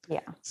 Yeah.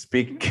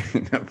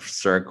 Speaking of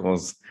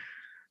circles,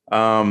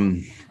 so what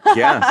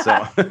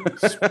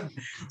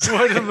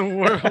in the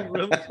world,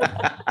 really?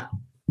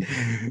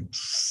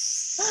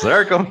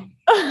 Circle.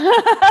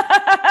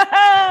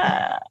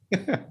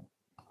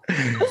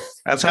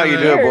 That's how you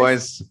do it,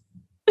 boys.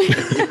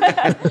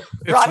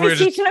 Robbie's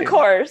teaching a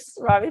course.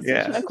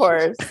 Teaching a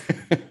course.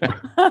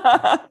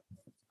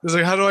 It's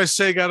like, how do I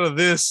say out of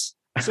this?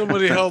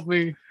 Somebody help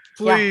me,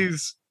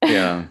 please.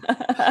 Yeah.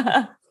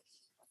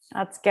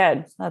 That's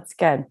good.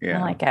 Yeah.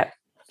 I like it.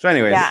 So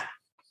anyways.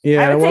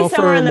 Yeah. I would say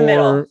somewhere in the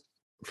middle.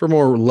 For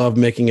more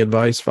love-making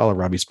advice, follow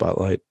Robbie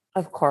Spotlight.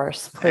 Of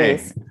course,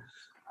 please. Hey,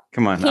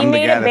 come on. He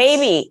made a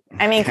baby.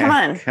 I mean, come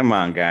on. Come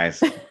on,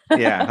 guys.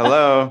 Yeah.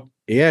 Hello.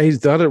 Yeah, he's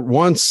done it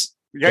once.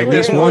 At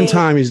least one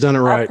time he's done it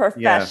right. A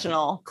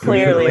professional. Yeah.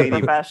 Clearly a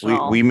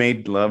professional. We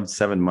made love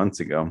 7 months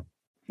ago.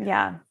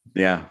 Yeah.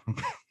 Yeah.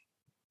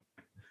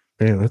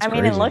 Man, that's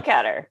crazy. And look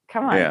at her.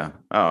 Come on. Yeah.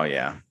 Oh,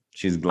 yeah.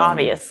 She's glowing.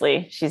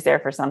 Obviously, she's there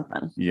for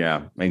something.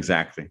 Yeah,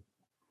 exactly.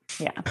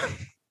 Yeah.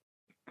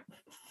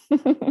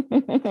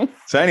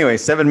 So anyway,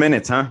 7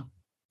 minutes, huh?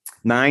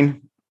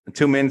 9,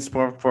 2 minutes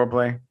for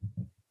foreplay.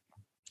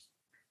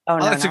 Oh,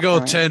 no, I like to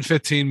go 10,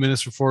 15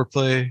 minutes for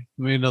foreplay.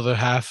 Maybe another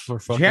half for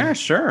fucking. Yeah,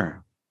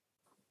 sure.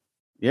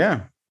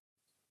 Yeah.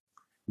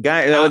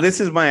 Guys,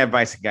 this is my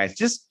advice, guys.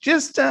 Just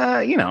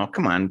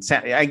come on.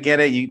 I get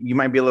it. You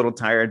might be a little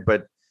tired,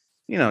 but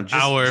just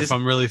hour if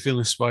I'm really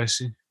feeling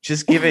spicy.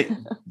 Just give it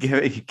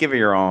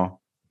your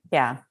all.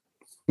 Yeah.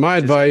 My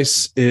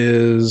advice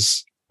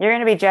is you're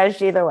going to be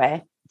judged either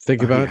way.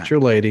 Think about your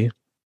lady.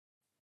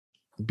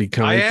 Be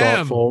kind,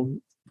 thoughtful,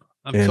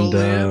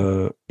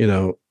 and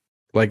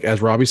like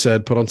as Robbie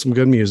said, put on some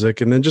good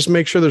music, and then just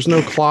make sure there's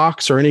no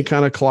clocks or any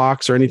kind of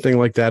clocks or anything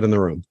like that in the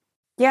room.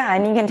 Yeah,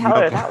 and you can tell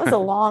her that was a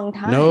long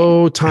time.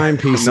 No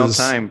timepieces. No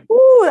time.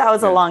 Ooh, that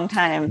was a long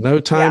time. No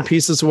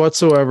timepieces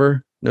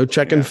whatsoever. No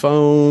checking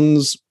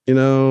phones.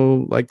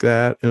 Like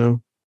that.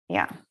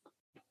 Yeah.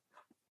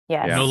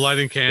 Yeah. No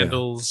lighting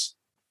candles.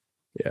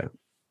 Yeah.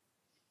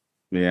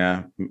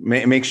 Yeah.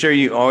 Make sure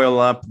you oil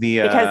up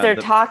because they're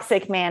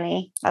toxic,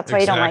 Manny. That's why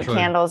you don't like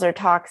candles. They're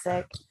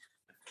toxic.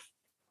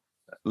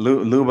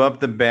 Lube up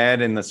the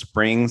bed and the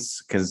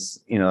springs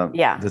because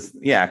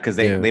because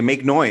they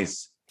make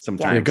noise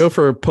sometimes. Yeah, go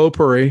for a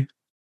potpourri.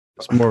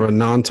 It's more of a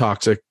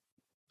non-toxic.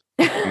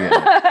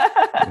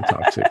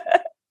 Non-toxic.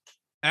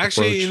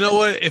 Actually, approach. You know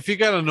what? If you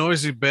got a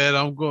noisy bed,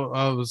 I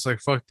was like,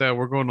 fuck that.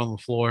 We're going on the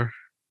floor.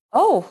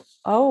 Oh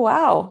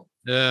wow.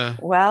 Yeah.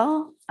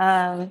 Well,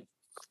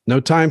 no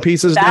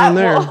timepieces down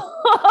there.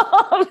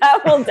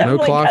 That will definitely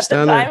no clocks cut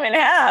the down time in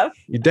half.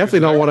 You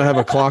definitely don't want to have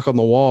a clock on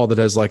the wall that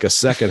has like a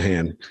second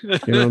hand. You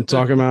know what I'm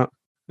talking about?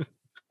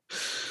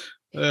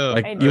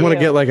 You want to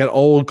get like an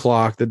old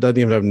clock that doesn't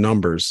even have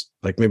numbers.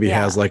 Like maybe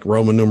has like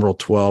Roman numeral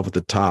 12 at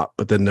the top,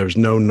 but then there's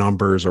no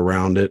numbers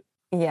around it.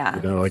 Yeah.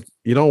 Like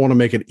you don't want to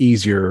make it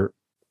easier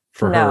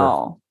for her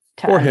or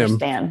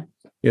understand.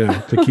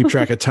 him. To keep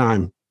track of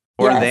time.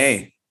 Or yes.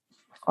 they.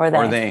 Or they.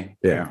 Or they.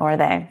 Yeah. Or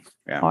they.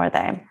 Yeah. Or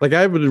they. Like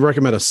I would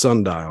recommend a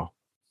sundial.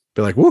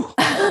 Be like, woo,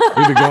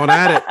 we've been going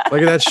at it.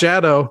 Look at that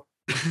shadow.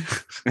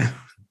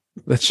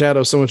 That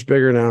shadow's so much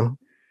bigger now.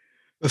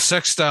 The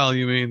sextile,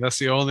 you mean? That's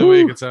the only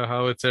way you can tell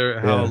how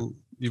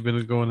you've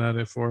been going at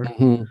it for.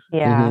 Mm-hmm.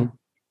 Yeah. Mm-hmm.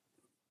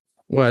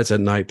 Well, it's at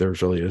night. There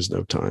really is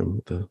no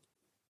time.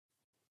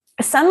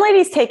 Some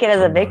ladies take it as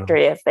a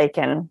victory if they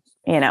can,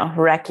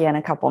 wreck you in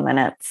a couple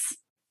minutes.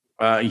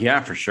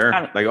 Yeah, for sure.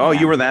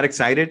 You were that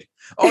excited?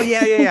 Oh,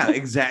 yeah.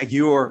 Exactly.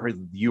 You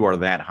are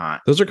that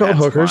hot. Those are called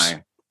hookers.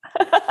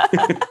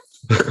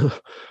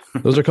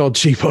 Those are called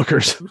cheap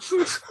hookers.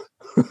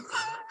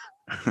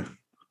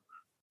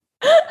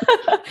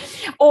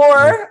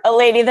 Or a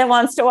lady that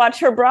wants to watch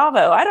her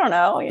Bravo. I don't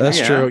know. That's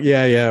true.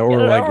 Yeah.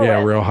 Or like,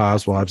 Real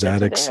Housewives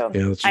addicts. Yeah,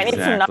 that's I need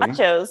some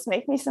nachos.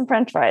 Make me some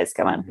French fries.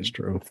 Come on. That's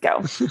true. Let's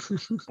go.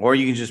 Or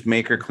you can just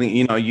make her clean.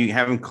 You know, you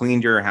haven't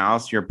cleaned your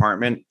house, your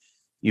apartment.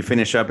 You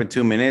finish up in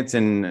 2 minutes,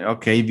 and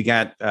okay, you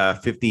got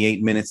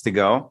 58 minutes to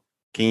go.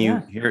 Can you?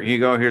 Here you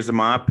go. Here's a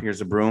mop.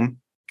 Here's a broom.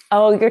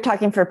 Oh, you're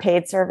talking for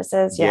paid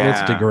services? Yeah.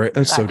 That's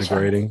so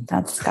degrading.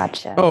 That's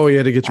gotcha. Oh,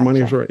 yeah, to get your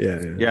money for it.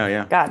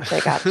 Yeah.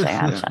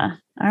 Gotcha.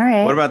 All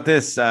right. What about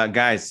this,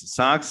 guys?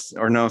 Socks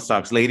or no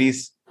socks?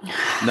 Ladies,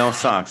 no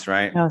socks,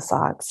 right? No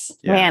socks.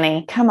 Yeah.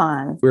 Manny, come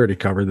on. We already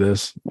covered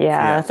this.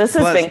 Yeah. This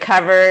has been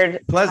covered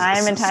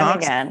time and time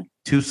again.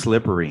 Too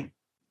slippery.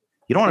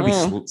 You don't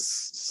want to be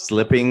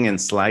slipping and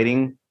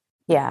sliding.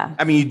 Yeah.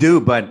 I mean, you do,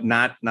 but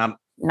not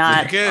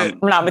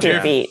with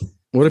your feet.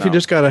 What if you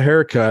just got a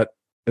haircut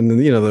and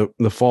then, you know,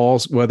 the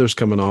fall's weather's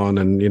coming on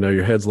and, you know,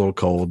 your head's a little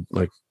cold,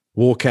 like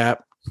wool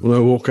cap,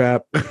 you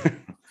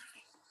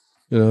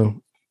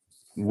know,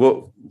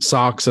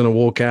 socks and a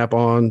wool cap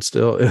on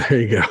still. There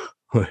you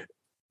go.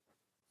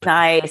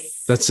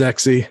 Nice. That's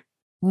sexy.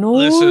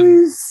 Nice.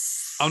 Listen,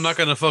 I'm not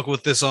going to fuck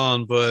with this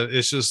on, but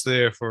it's just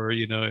there for,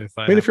 you know,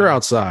 if you're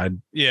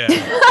outside. Yeah.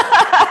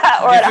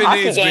 Or at a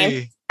hockey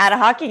game. At a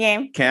hockey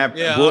game.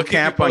 Wool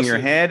cap on your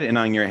head and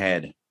on your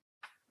head.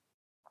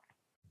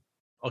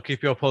 I'll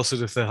keep you all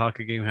posted if the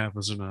hockey game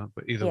happens or not,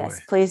 but either way.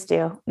 Yes, please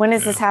do. When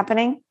is this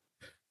happening?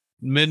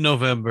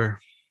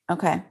 Mid-November.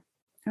 Okay.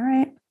 All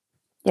right.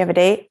 You have a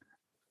date?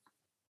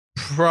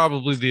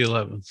 Probably the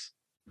 11th.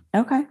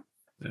 Okay.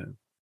 Yeah.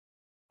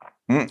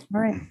 All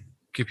right.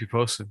 Keep you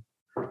posted.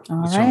 All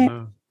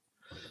right.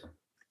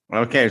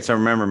 Okay, so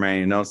remember,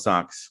 man, no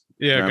socks.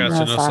 Yeah,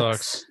 gotcha. No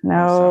socks.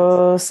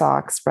 No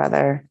socks,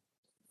 brother.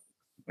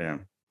 Yeah.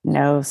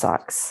 No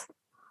socks.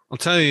 I'll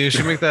tell you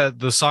should make that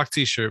the sock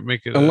T-shirt.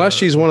 Make it unless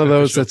she's one of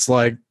those that's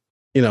like,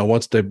 you know,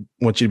 wants you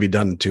to be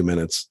done in 2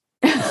 minutes.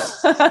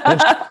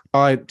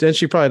 Then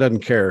she probably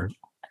doesn't care.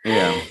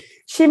 Yeah.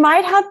 She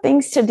might have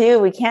things to do.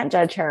 We can't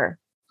judge her.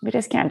 We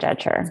just can't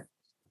judge her.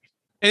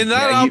 And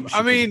that,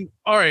 I mean,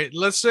 all right.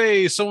 Let's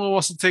say someone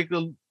wants to take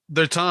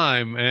their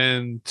time,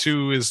 and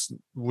 2 is.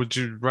 Would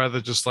you rather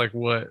just like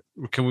what?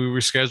 Can we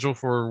reschedule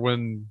for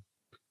when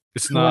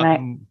it's not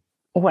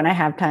when I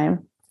have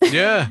time?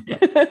 Yeah.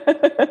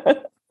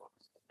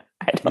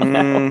 I don't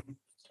know.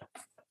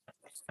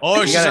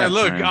 Oh, she said,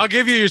 "Look, I'll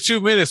give you your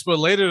 2 minutes, but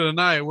later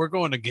tonight we're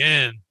going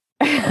again."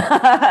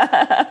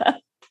 Yeah.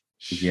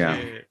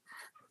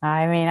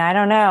 I mean, I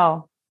don't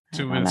know.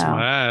 2 minutes,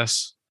 my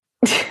ass.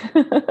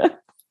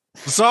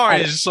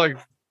 Sorry, it's just like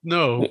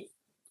no.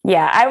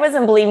 Yeah, I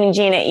wasn't believing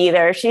Gina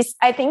either.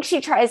 I think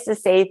she tries to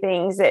say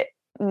things that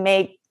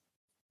make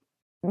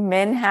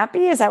men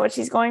happy. Is that what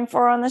she's going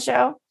for on the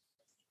show?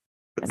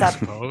 Is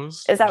that what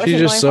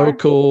she's just so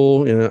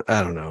cool? You know,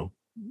 I don't know.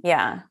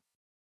 Yeah.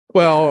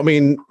 Well, I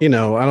mean, you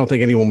know, I don't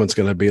think any woman's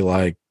going to be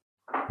like,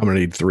 I'm going to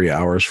need 3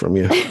 hours from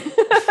you.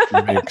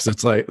 Because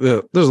it's like,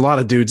 there's a lot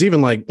of dudes,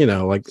 even like, you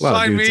know, like a lot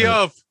sign of dudes. Me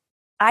up.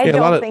 I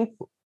don't think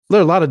there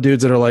are a lot of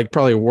dudes that are like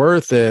probably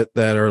worth it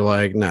that are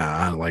like,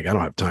 nah, like, I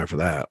don't have time for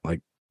that. Like,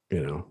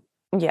 you know,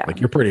 yeah, like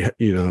you're pretty,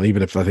 you know,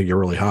 even if I think you're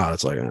really hot,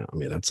 it's like, I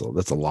mean, that's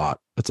a lot.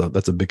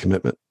 That's a big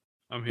commitment.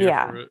 I'm here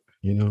for it.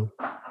 You know?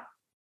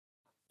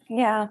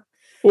 Yeah.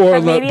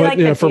 Or but like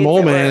you know, for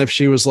Mole Man, if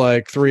she was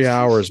like 3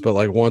 hours, but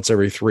like once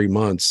every 3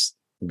 months,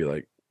 it'd be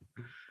like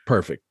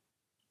perfect.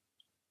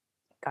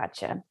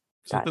 Gotcha.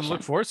 Something to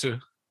look forward to.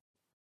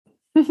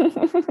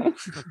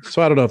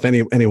 So I don't know if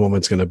any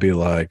woman's gonna be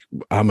like,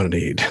 I'm gonna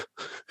need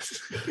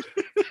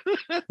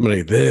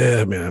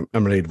this, man.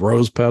 I'm gonna need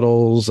rose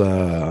petals.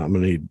 I'm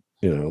gonna need,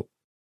 you know.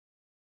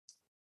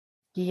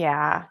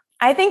 Yeah.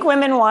 I think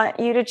women want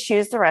you to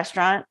choose the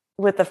restaurant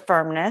with the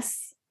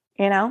firmness,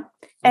 you know,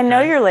 and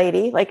know your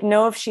lady, like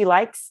know if she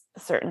likes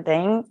a certain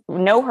thing,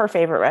 know her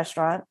favorite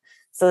restaurant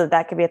so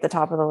that could be at the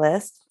top of the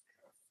list.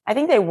 I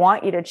think they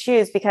want you to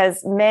choose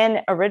because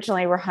men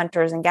originally were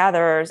hunters and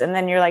gatherers. And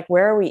then you're like,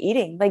 where are we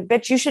eating? Like,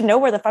 bitch, you should know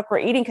where the fuck we're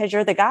eating because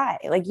you're the guy.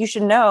 Like, you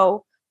should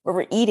know where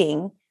we're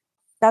eating.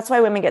 That's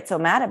why women get so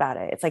mad about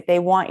it. It's like they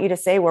want you to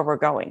say where we're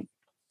going.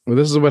 Well,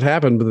 this is what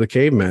happened with the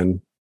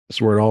cavemen. This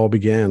is where it all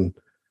began.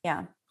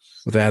 Yeah.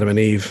 With Adam and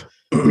Eve.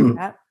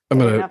 Yep.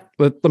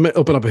 Let me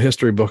open up a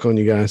history book on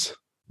you guys.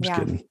 I'm just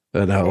kidding.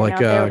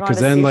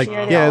 Because then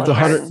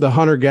the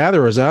hunter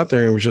gatherers out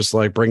there and was just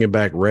like bringing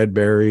back red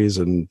berries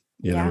and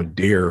know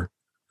deer.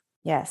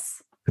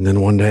 Yes. And then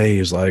one day he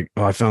was like,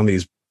 "Oh, I found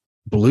there's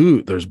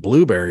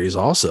blueberries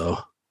also,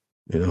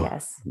 you know,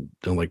 yes,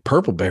 and like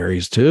purple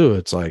berries too.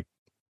 It's like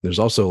there's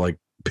also like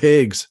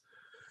pigs."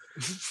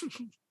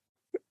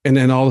 And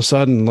then all of a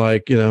sudden,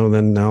 like, you know,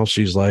 then now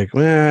she's like,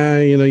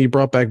 well, you know, you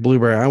brought back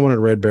blueberry. I wanted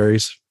red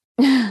berries.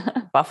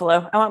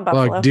 Buffalo. I want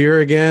buffalo. Like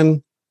deer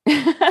again.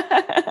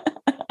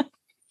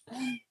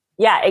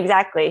 Yeah,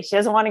 exactly. She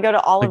doesn't want to go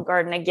to Olive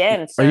Garden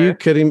again. Sir. Are you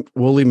kidding?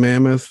 Woolly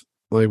mammoth.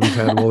 Like we've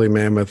had woolly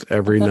mammoth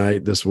every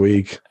night this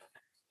week.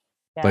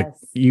 Yes. Like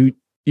you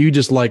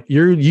just like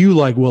you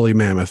like woolly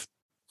mammoth.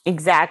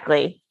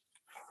 Exactly.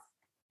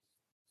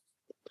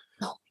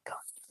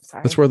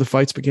 Sorry. That's where the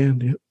fights began.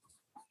 Dude.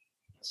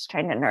 Just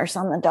trying to nurse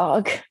on the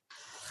dog.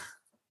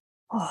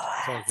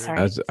 Oh,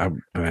 sorry.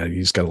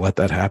 You just got to let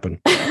that happen.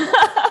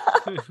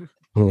 I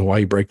don't know why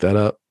you break that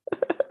up.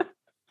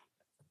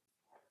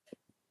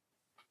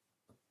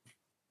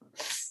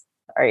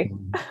 Sorry.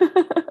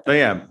 So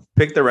yeah,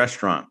 pick the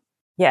restaurant.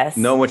 Yes.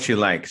 Know what she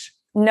likes.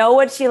 Know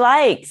what she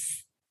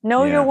likes.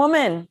 Know Yeah. your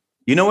woman.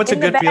 You know what's in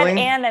a good the bed feeling?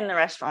 and in the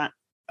restaurant.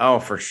 Oh,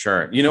 for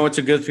sure. You know what's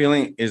a good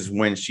feeling is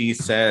when she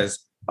says,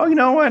 "Oh, you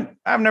know what?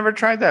 I've never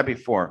tried that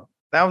before.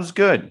 That was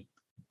good."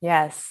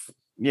 Yes.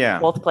 Yeah.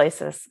 Both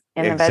places.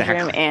 In the Exactly.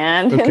 bedroom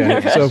and in the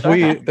Okay, so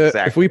restaurant.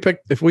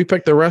 if we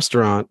pick the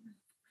restaurant,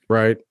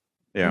 right?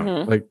 Yeah.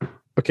 Mhm. Like,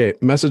 okay,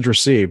 message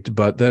received.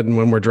 But then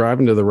when we're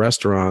driving to the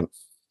restaurant,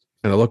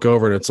 and I look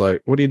over and it's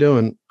like, "What are you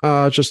doing?"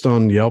 It's just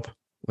on Yelp.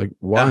 Like,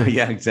 why?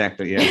 Yeah,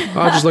 exactly. Yeah.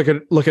 I'll just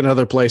look at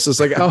other places.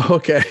 Like, oh,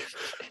 okay,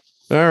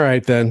 all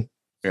right then.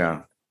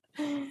 Yeah.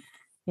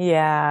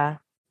 Yeah.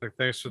 Like,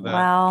 thanks for that.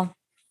 Well,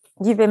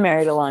 you've been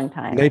married a long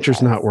time.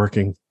 Nature's not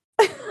working.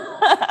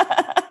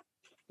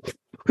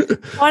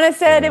 Juana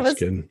said it was.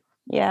 Kidding.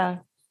 Yeah.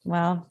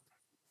 Well,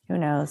 who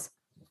knows?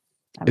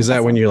 Is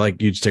that when you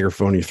just take her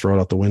phone and you throw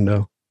it out the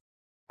window?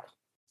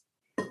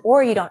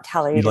 Or you don't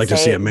tell her. You'd like to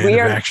see a man in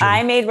action.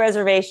 I made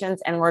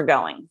reservations and we're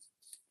going.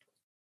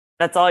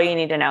 That's all you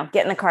need to know.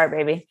 Get in the car,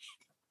 baby.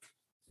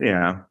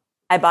 Yeah.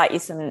 I bought you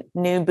some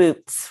new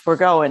boots. We're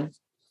going.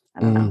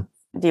 I don't Mm-hmm. know.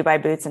 Do you buy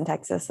boots in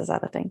Texas? Is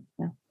that a thing?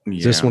 No.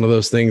 Is this one of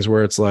those things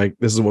where it's like,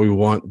 this is what we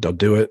want, they'll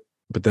do it,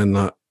 but then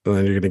then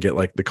you're going to get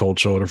like the cold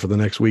shoulder for the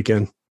next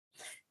weekend?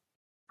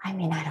 I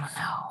mean, I don't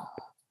know.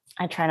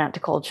 I try not to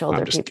cold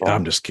shoulder people.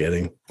 I'm just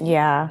kidding.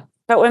 Yeah.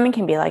 But women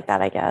can be like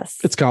that, I guess.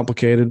 It's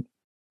complicated.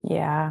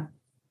 Yeah.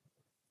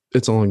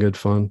 It's all in good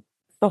fun.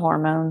 The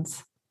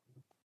hormones.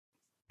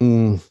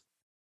 Mm.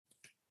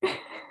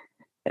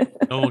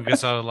 No one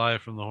gets out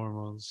alive from the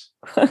hormones.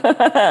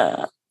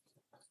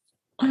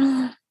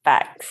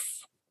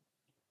 Facts.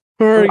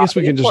 All right, I guess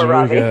we can just Poor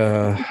Robbie.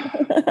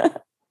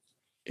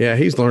 yeah,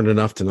 he's learned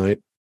enough tonight.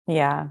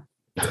 Yeah.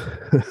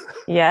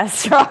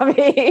 Yes,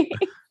 Robbie.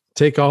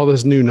 Take all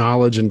this new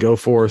knowledge and go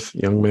forth,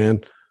 young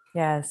man.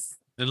 Yes.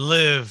 And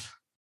live.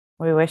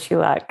 We wish you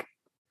luck.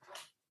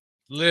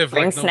 Live.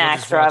 Bring like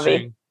snacks, nobody's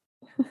Robbie.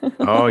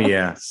 watching. Oh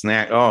yeah.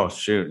 Snack. Oh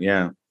shoot.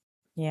 Yeah.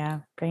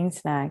 Yeah. Bring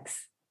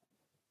snacks.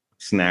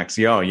 Snacks.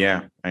 Yo,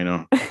 yeah. I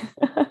know.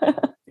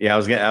 Yeah,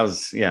 I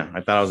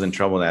thought I was in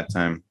trouble that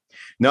time.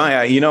 No,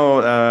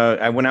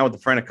 I went out with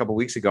a friend a couple of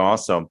weeks ago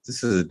also.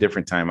 This is a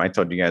different time. I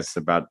told you guys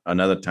about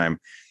another time.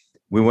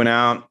 We went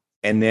out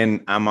and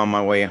then I'm on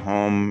my way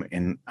home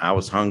and I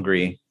was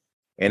hungry.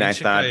 And I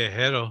thought,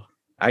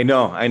 I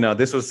know.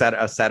 This was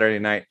a Saturday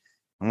night.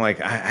 I'm like,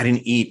 I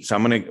didn't eat. So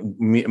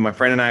my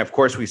friend and I, of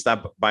course, we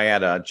stopped by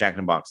at a Jack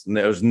in the Box. And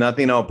there was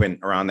nothing open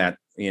around that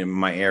in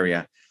my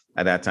area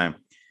at that time.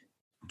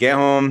 Get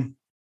home.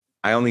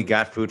 I only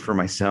got food for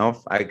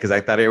myself because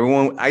I thought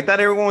everyone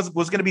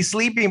was going to be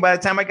sleeping by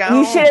the time I got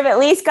home. You should have at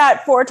least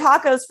got 4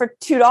 tacos for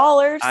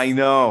 $2. I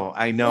know.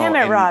 Damn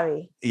it,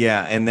 Robbie.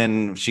 Yeah. And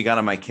then she got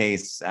on my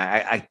case.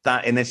 I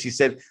thought, and then she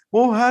said,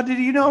 "Well, how did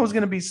you know I was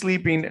going to be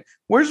sleeping?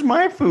 Where's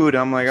my food?"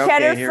 I'm like,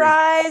 cheddar okay,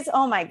 fries.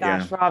 Oh my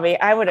gosh, yeah. Robbie.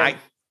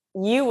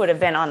 You would have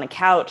been on the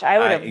couch. I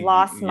would have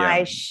lost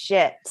my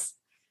shit.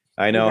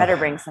 I know. You better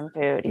bring some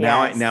food.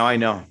 Now I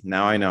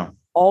know.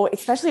 Oh,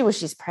 especially when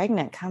she's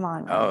pregnant. Come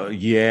on. Oh,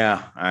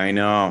 yeah, I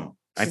know.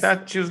 I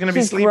thought she was going to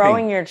be sleeping.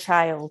 Growing your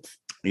child.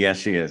 Yeah,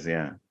 she is.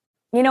 Yeah.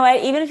 You know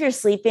what? Even if you're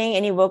sleeping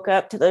and you woke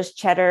up to those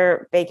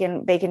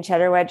bacon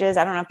cheddar wedges,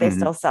 I don't know if they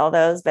still sell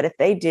those, but if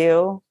they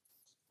do,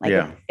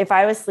 if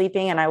I was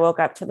sleeping and I woke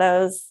up to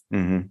those,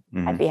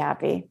 I'd be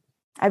happy.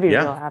 I'd be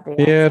real happy.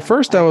 Yeah. At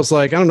first I was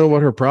like, I don't know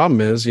what her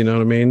problem is. You know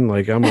what I mean?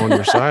 Like, I'm on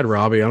your side,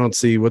 Robbie. I don't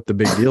see what the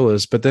big deal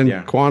is. But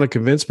then Quanta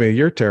convinced me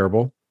you're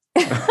terrible.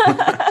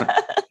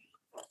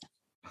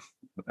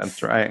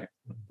 That's right.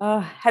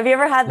 Have you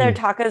ever had their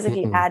tacos if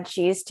you add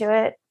cheese to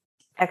it?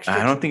 Extra.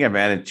 I don't think I've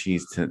added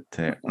cheese to.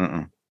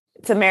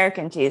 It's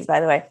American cheese, by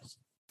the way.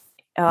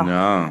 Oh,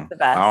 no, the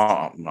best.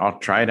 I'll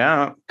try it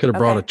out. Could have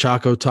brought a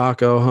Choco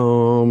Taco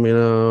home. You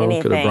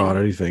know, could have brought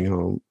anything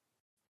home.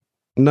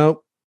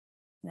 Nope.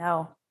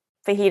 No.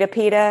 Fajita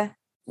pita,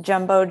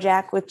 jumbo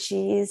jack with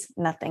cheese,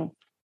 nothing.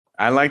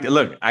 I liked it.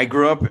 Look, I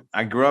grew up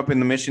in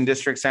the Mission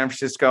District, San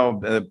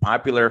Francisco,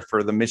 popular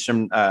for the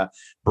Mission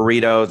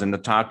burritos and the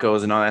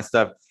tacos and all that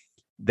stuff.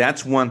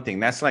 That's one thing.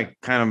 That's like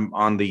kind of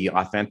on the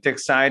authentic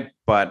side,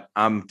 but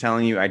I'm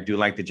telling you, I do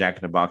like the Jack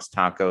in the Box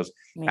tacos.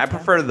 I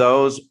prefer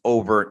those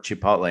over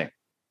Chipotle.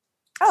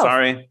 Oh.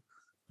 Sorry,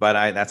 but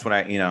that's what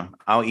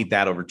I'll eat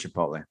that over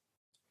Chipotle.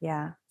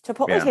 Yeah.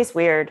 Chipotle tastes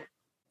weird.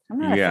 I'm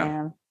not a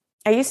fan.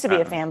 I used to be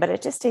a fan, but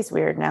it just tastes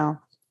weird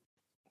now.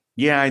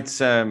 Yeah,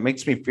 it's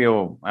makes me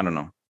feel, I don't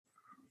know.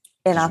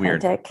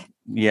 Inauthentic.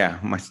 Yeah,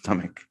 my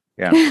stomach.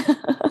 Yeah.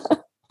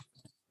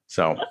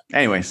 So,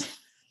 anyways.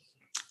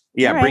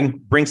 Yeah, right.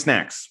 Bring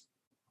snacks.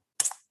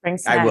 Bring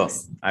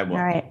snacks. I will.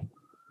 All right.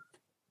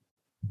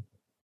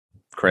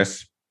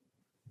 Chris.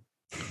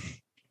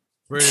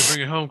 Ready to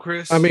bring it home,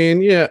 Chris? I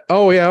mean, yeah.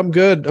 Oh, yeah. I'm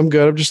good. I'm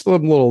just a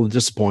little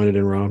disappointed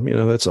in Rom.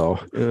 That's all.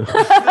 Yeah.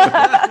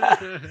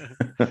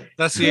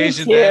 That's the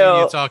Asian dad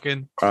you're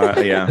talking.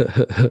 Yeah.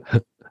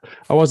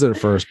 I wasn't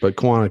at first, but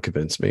Kwana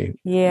convinced me.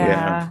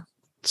 Yeah.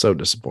 So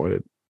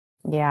disappointed.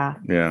 Yeah.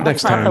 Next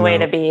That's not time, the way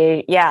to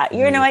be. Yeah.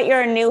 You know what?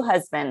 You're a new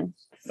husband.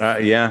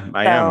 Yeah,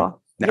 I am.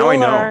 Now I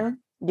know.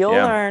 You'll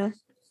learn.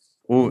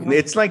 Well,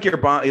 it's like your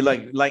boss.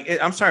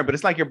 I'm sorry, but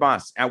it's like your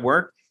boss at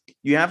work.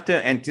 You have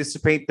to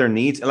anticipate their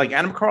needs. Like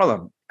Adam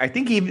Carolla, I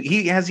think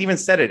he has even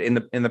said it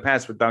in the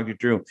past with Dr.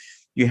 Drew.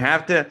 You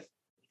have to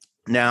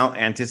now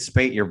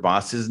anticipate your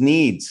boss's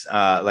needs.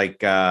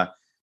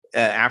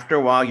 After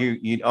a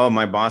while,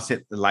 my boss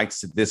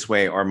likes it this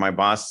way, or my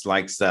boss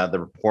likes the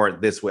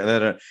report this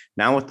way.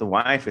 Now with the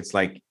wife, it's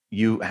like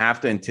you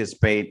have to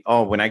anticipate.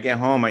 Oh, when I get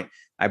home,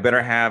 I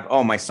better have.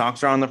 Oh, my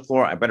socks are on the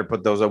floor. I better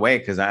put those away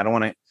because I don't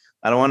want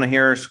to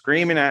hear her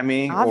screaming at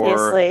me.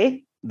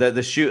 Obviously. Or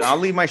the shoe. I'll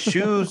leave my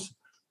shoes.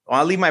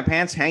 I'll leave my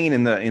pants hanging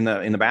in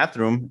the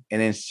bathroom,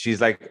 and then she's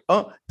like,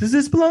 "Oh, does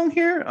this belong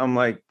here?" I'm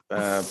like,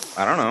 "I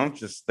don't know.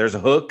 Just there's a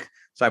hook,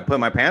 so I put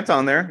my pants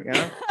on there."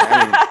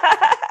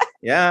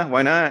 Yeah,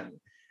 why not?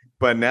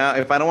 But now,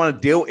 if I don't want to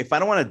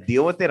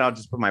deal with it, I'll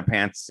just put my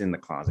pants in the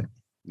closet.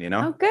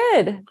 Oh,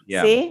 good.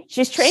 Yeah. See,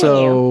 she's training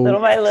you little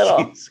by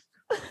little.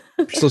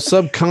 So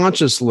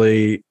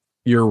subconsciously,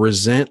 your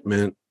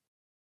resentment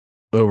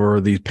over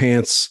the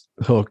pants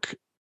hook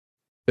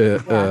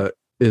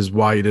is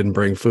why you didn't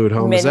bring food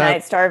home.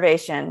 Midnight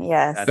starvation.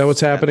 Yes. Is that what's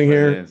happening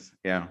here?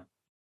 Yeah.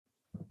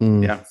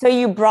 Yeah. So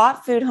you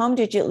brought food home.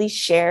 Did you at least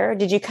share?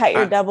 Did you cut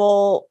your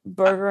double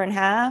burger in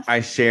half? I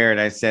shared.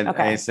 I said,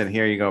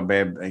 here you go,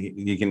 babe.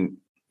 You can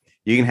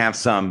have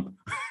some.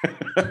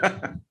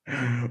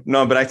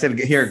 No, but I said,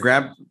 here,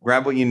 grab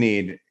what you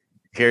need.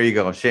 Here you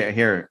go. Share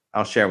here.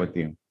 I'll share with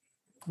you.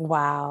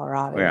 Wow,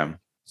 Robbie. Yeah.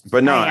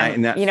 But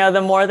no,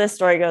 the more this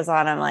story goes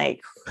on, I'm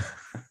like,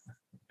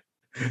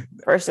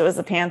 first it was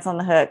the pants on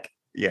the hook.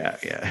 Yeah.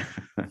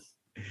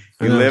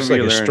 You live,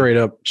 like straight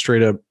up.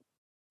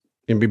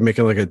 You'd be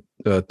making like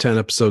a 10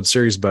 episode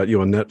series about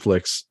you on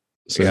Netflix.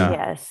 So. Yeah.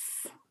 Yes.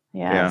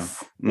 Yeah.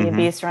 The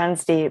abuse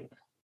runs deep.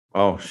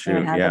 Oh shoot!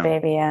 Haven't had the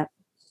baby yet.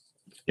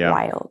 Yeah.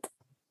 Wild.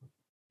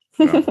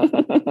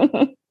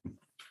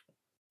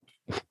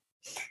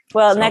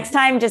 Well, next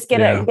time, just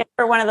get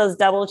her one of those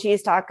double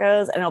cheese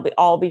tacos, and it'll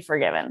all be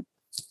forgiven.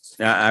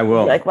 I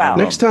will. Like, wow.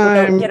 Next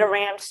time, get a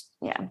ranch.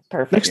 Yeah,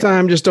 perfect. Next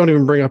time, just don't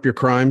even bring up your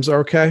crimes.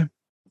 Okay.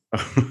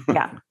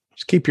 Yeah.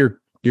 Just keep your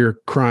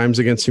crimes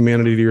against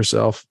humanity to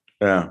yourself.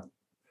 Yeah.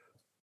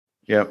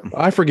 Yep.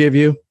 I forgive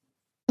you.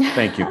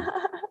 Thank you.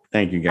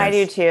 Thank you, guys. I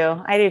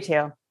do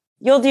too.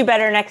 You'll do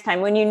better next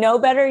time. When you know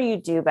better, you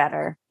do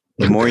better.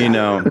 The more you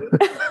know.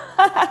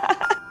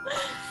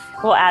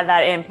 We'll add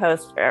that in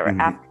post.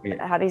 After,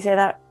 how do you say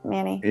that,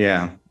 Manny?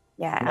 Yeah.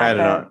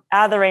 Yeah.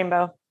 Add the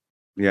rainbow.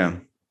 Yeah.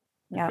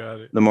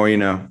 Yeah. The more you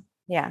know.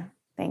 Yeah.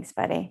 Thanks,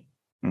 buddy.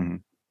 Mm-hmm.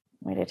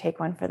 Way to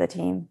take one for the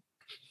team.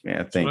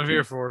 Yeah. Thank you. That's what I'm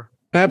here for.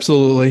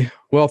 Absolutely.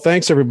 Well,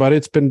 thanks everybody.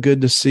 It's been good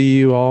to see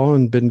you all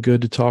and been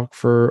good to talk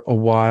for a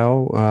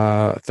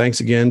while. Thanks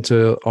again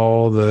to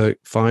all the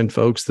fine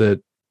folks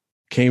that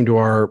came to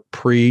our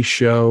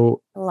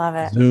pre-show Love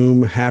it.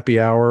 Zoom happy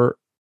hour.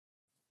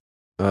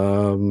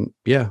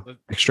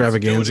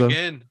 Extravaganza.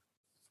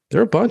 There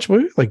are a bunch,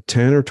 like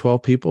 10 or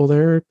 12 people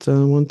there at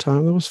one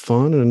time. That was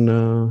fun.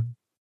 And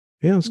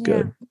it was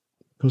good.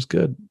 It was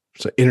good.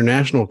 It's an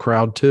international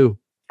crowd too.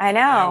 I know.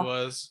 Yeah, it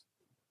was.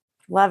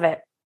 Love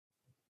it.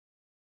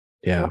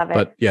 Yeah.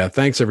 But yeah,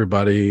 thanks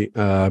everybody.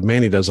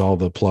 Manny does all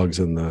the plugs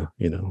in the,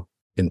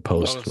 in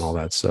post and all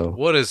that. So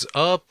what is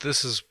up?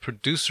 This is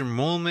producer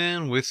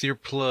Moleman with your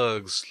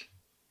plugs.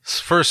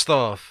 First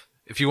off,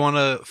 if you want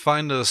to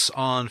find us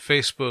on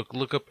Facebook,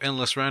 look up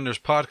Endless Randers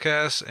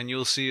Podcast and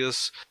you'll see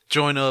us.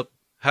 Join up,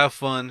 have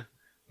fun,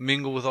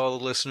 mingle with all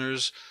the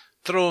listeners,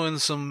 throw in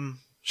some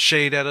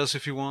shade at us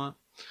if you want.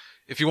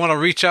 If you want to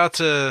reach out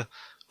to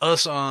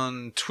us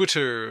on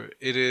Twitter,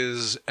 it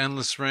is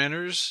Endless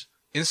Randers.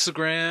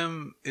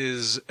 Instagram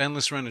is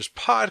Endless Randers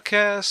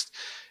Podcast.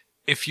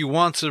 If you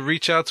want to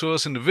reach out to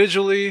us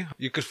individually,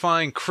 you could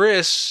find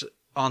Chris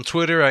on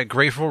Twitter at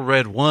Grateful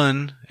Red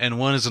 1, and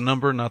 1 is a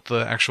number, not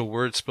the actual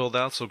word spelled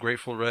out, so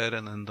Grateful Red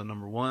and then the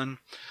number 1.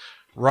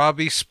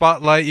 Robbie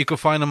Spotlight, you can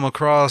find him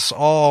across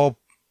all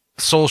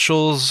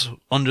socials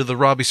under the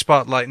Robbie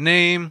Spotlight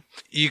name.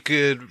 You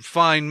could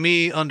find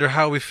me under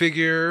How We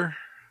Figure,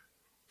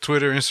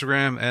 Twitter,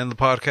 Instagram, and the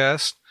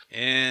podcast.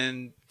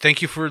 And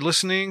thank you for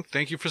listening.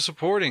 Thank you for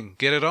supporting.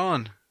 Get it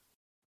on.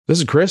 This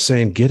is Chris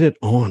saying, get it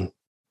on.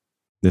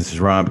 This is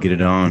Rob. Get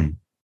it on.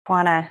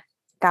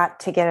 Got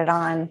to get it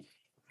on.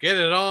 Get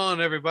it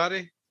on,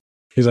 everybody.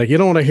 He's like, you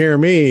don't want to hear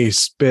me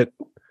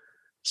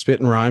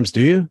spitting rhymes,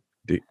 do you?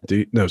 Do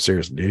you? No,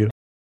 seriously, do you?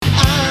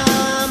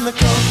 I'm the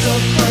cult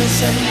of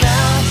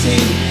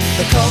personality.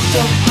 The cult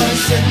of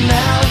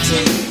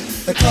personality.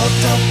 The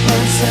cult of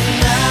personality.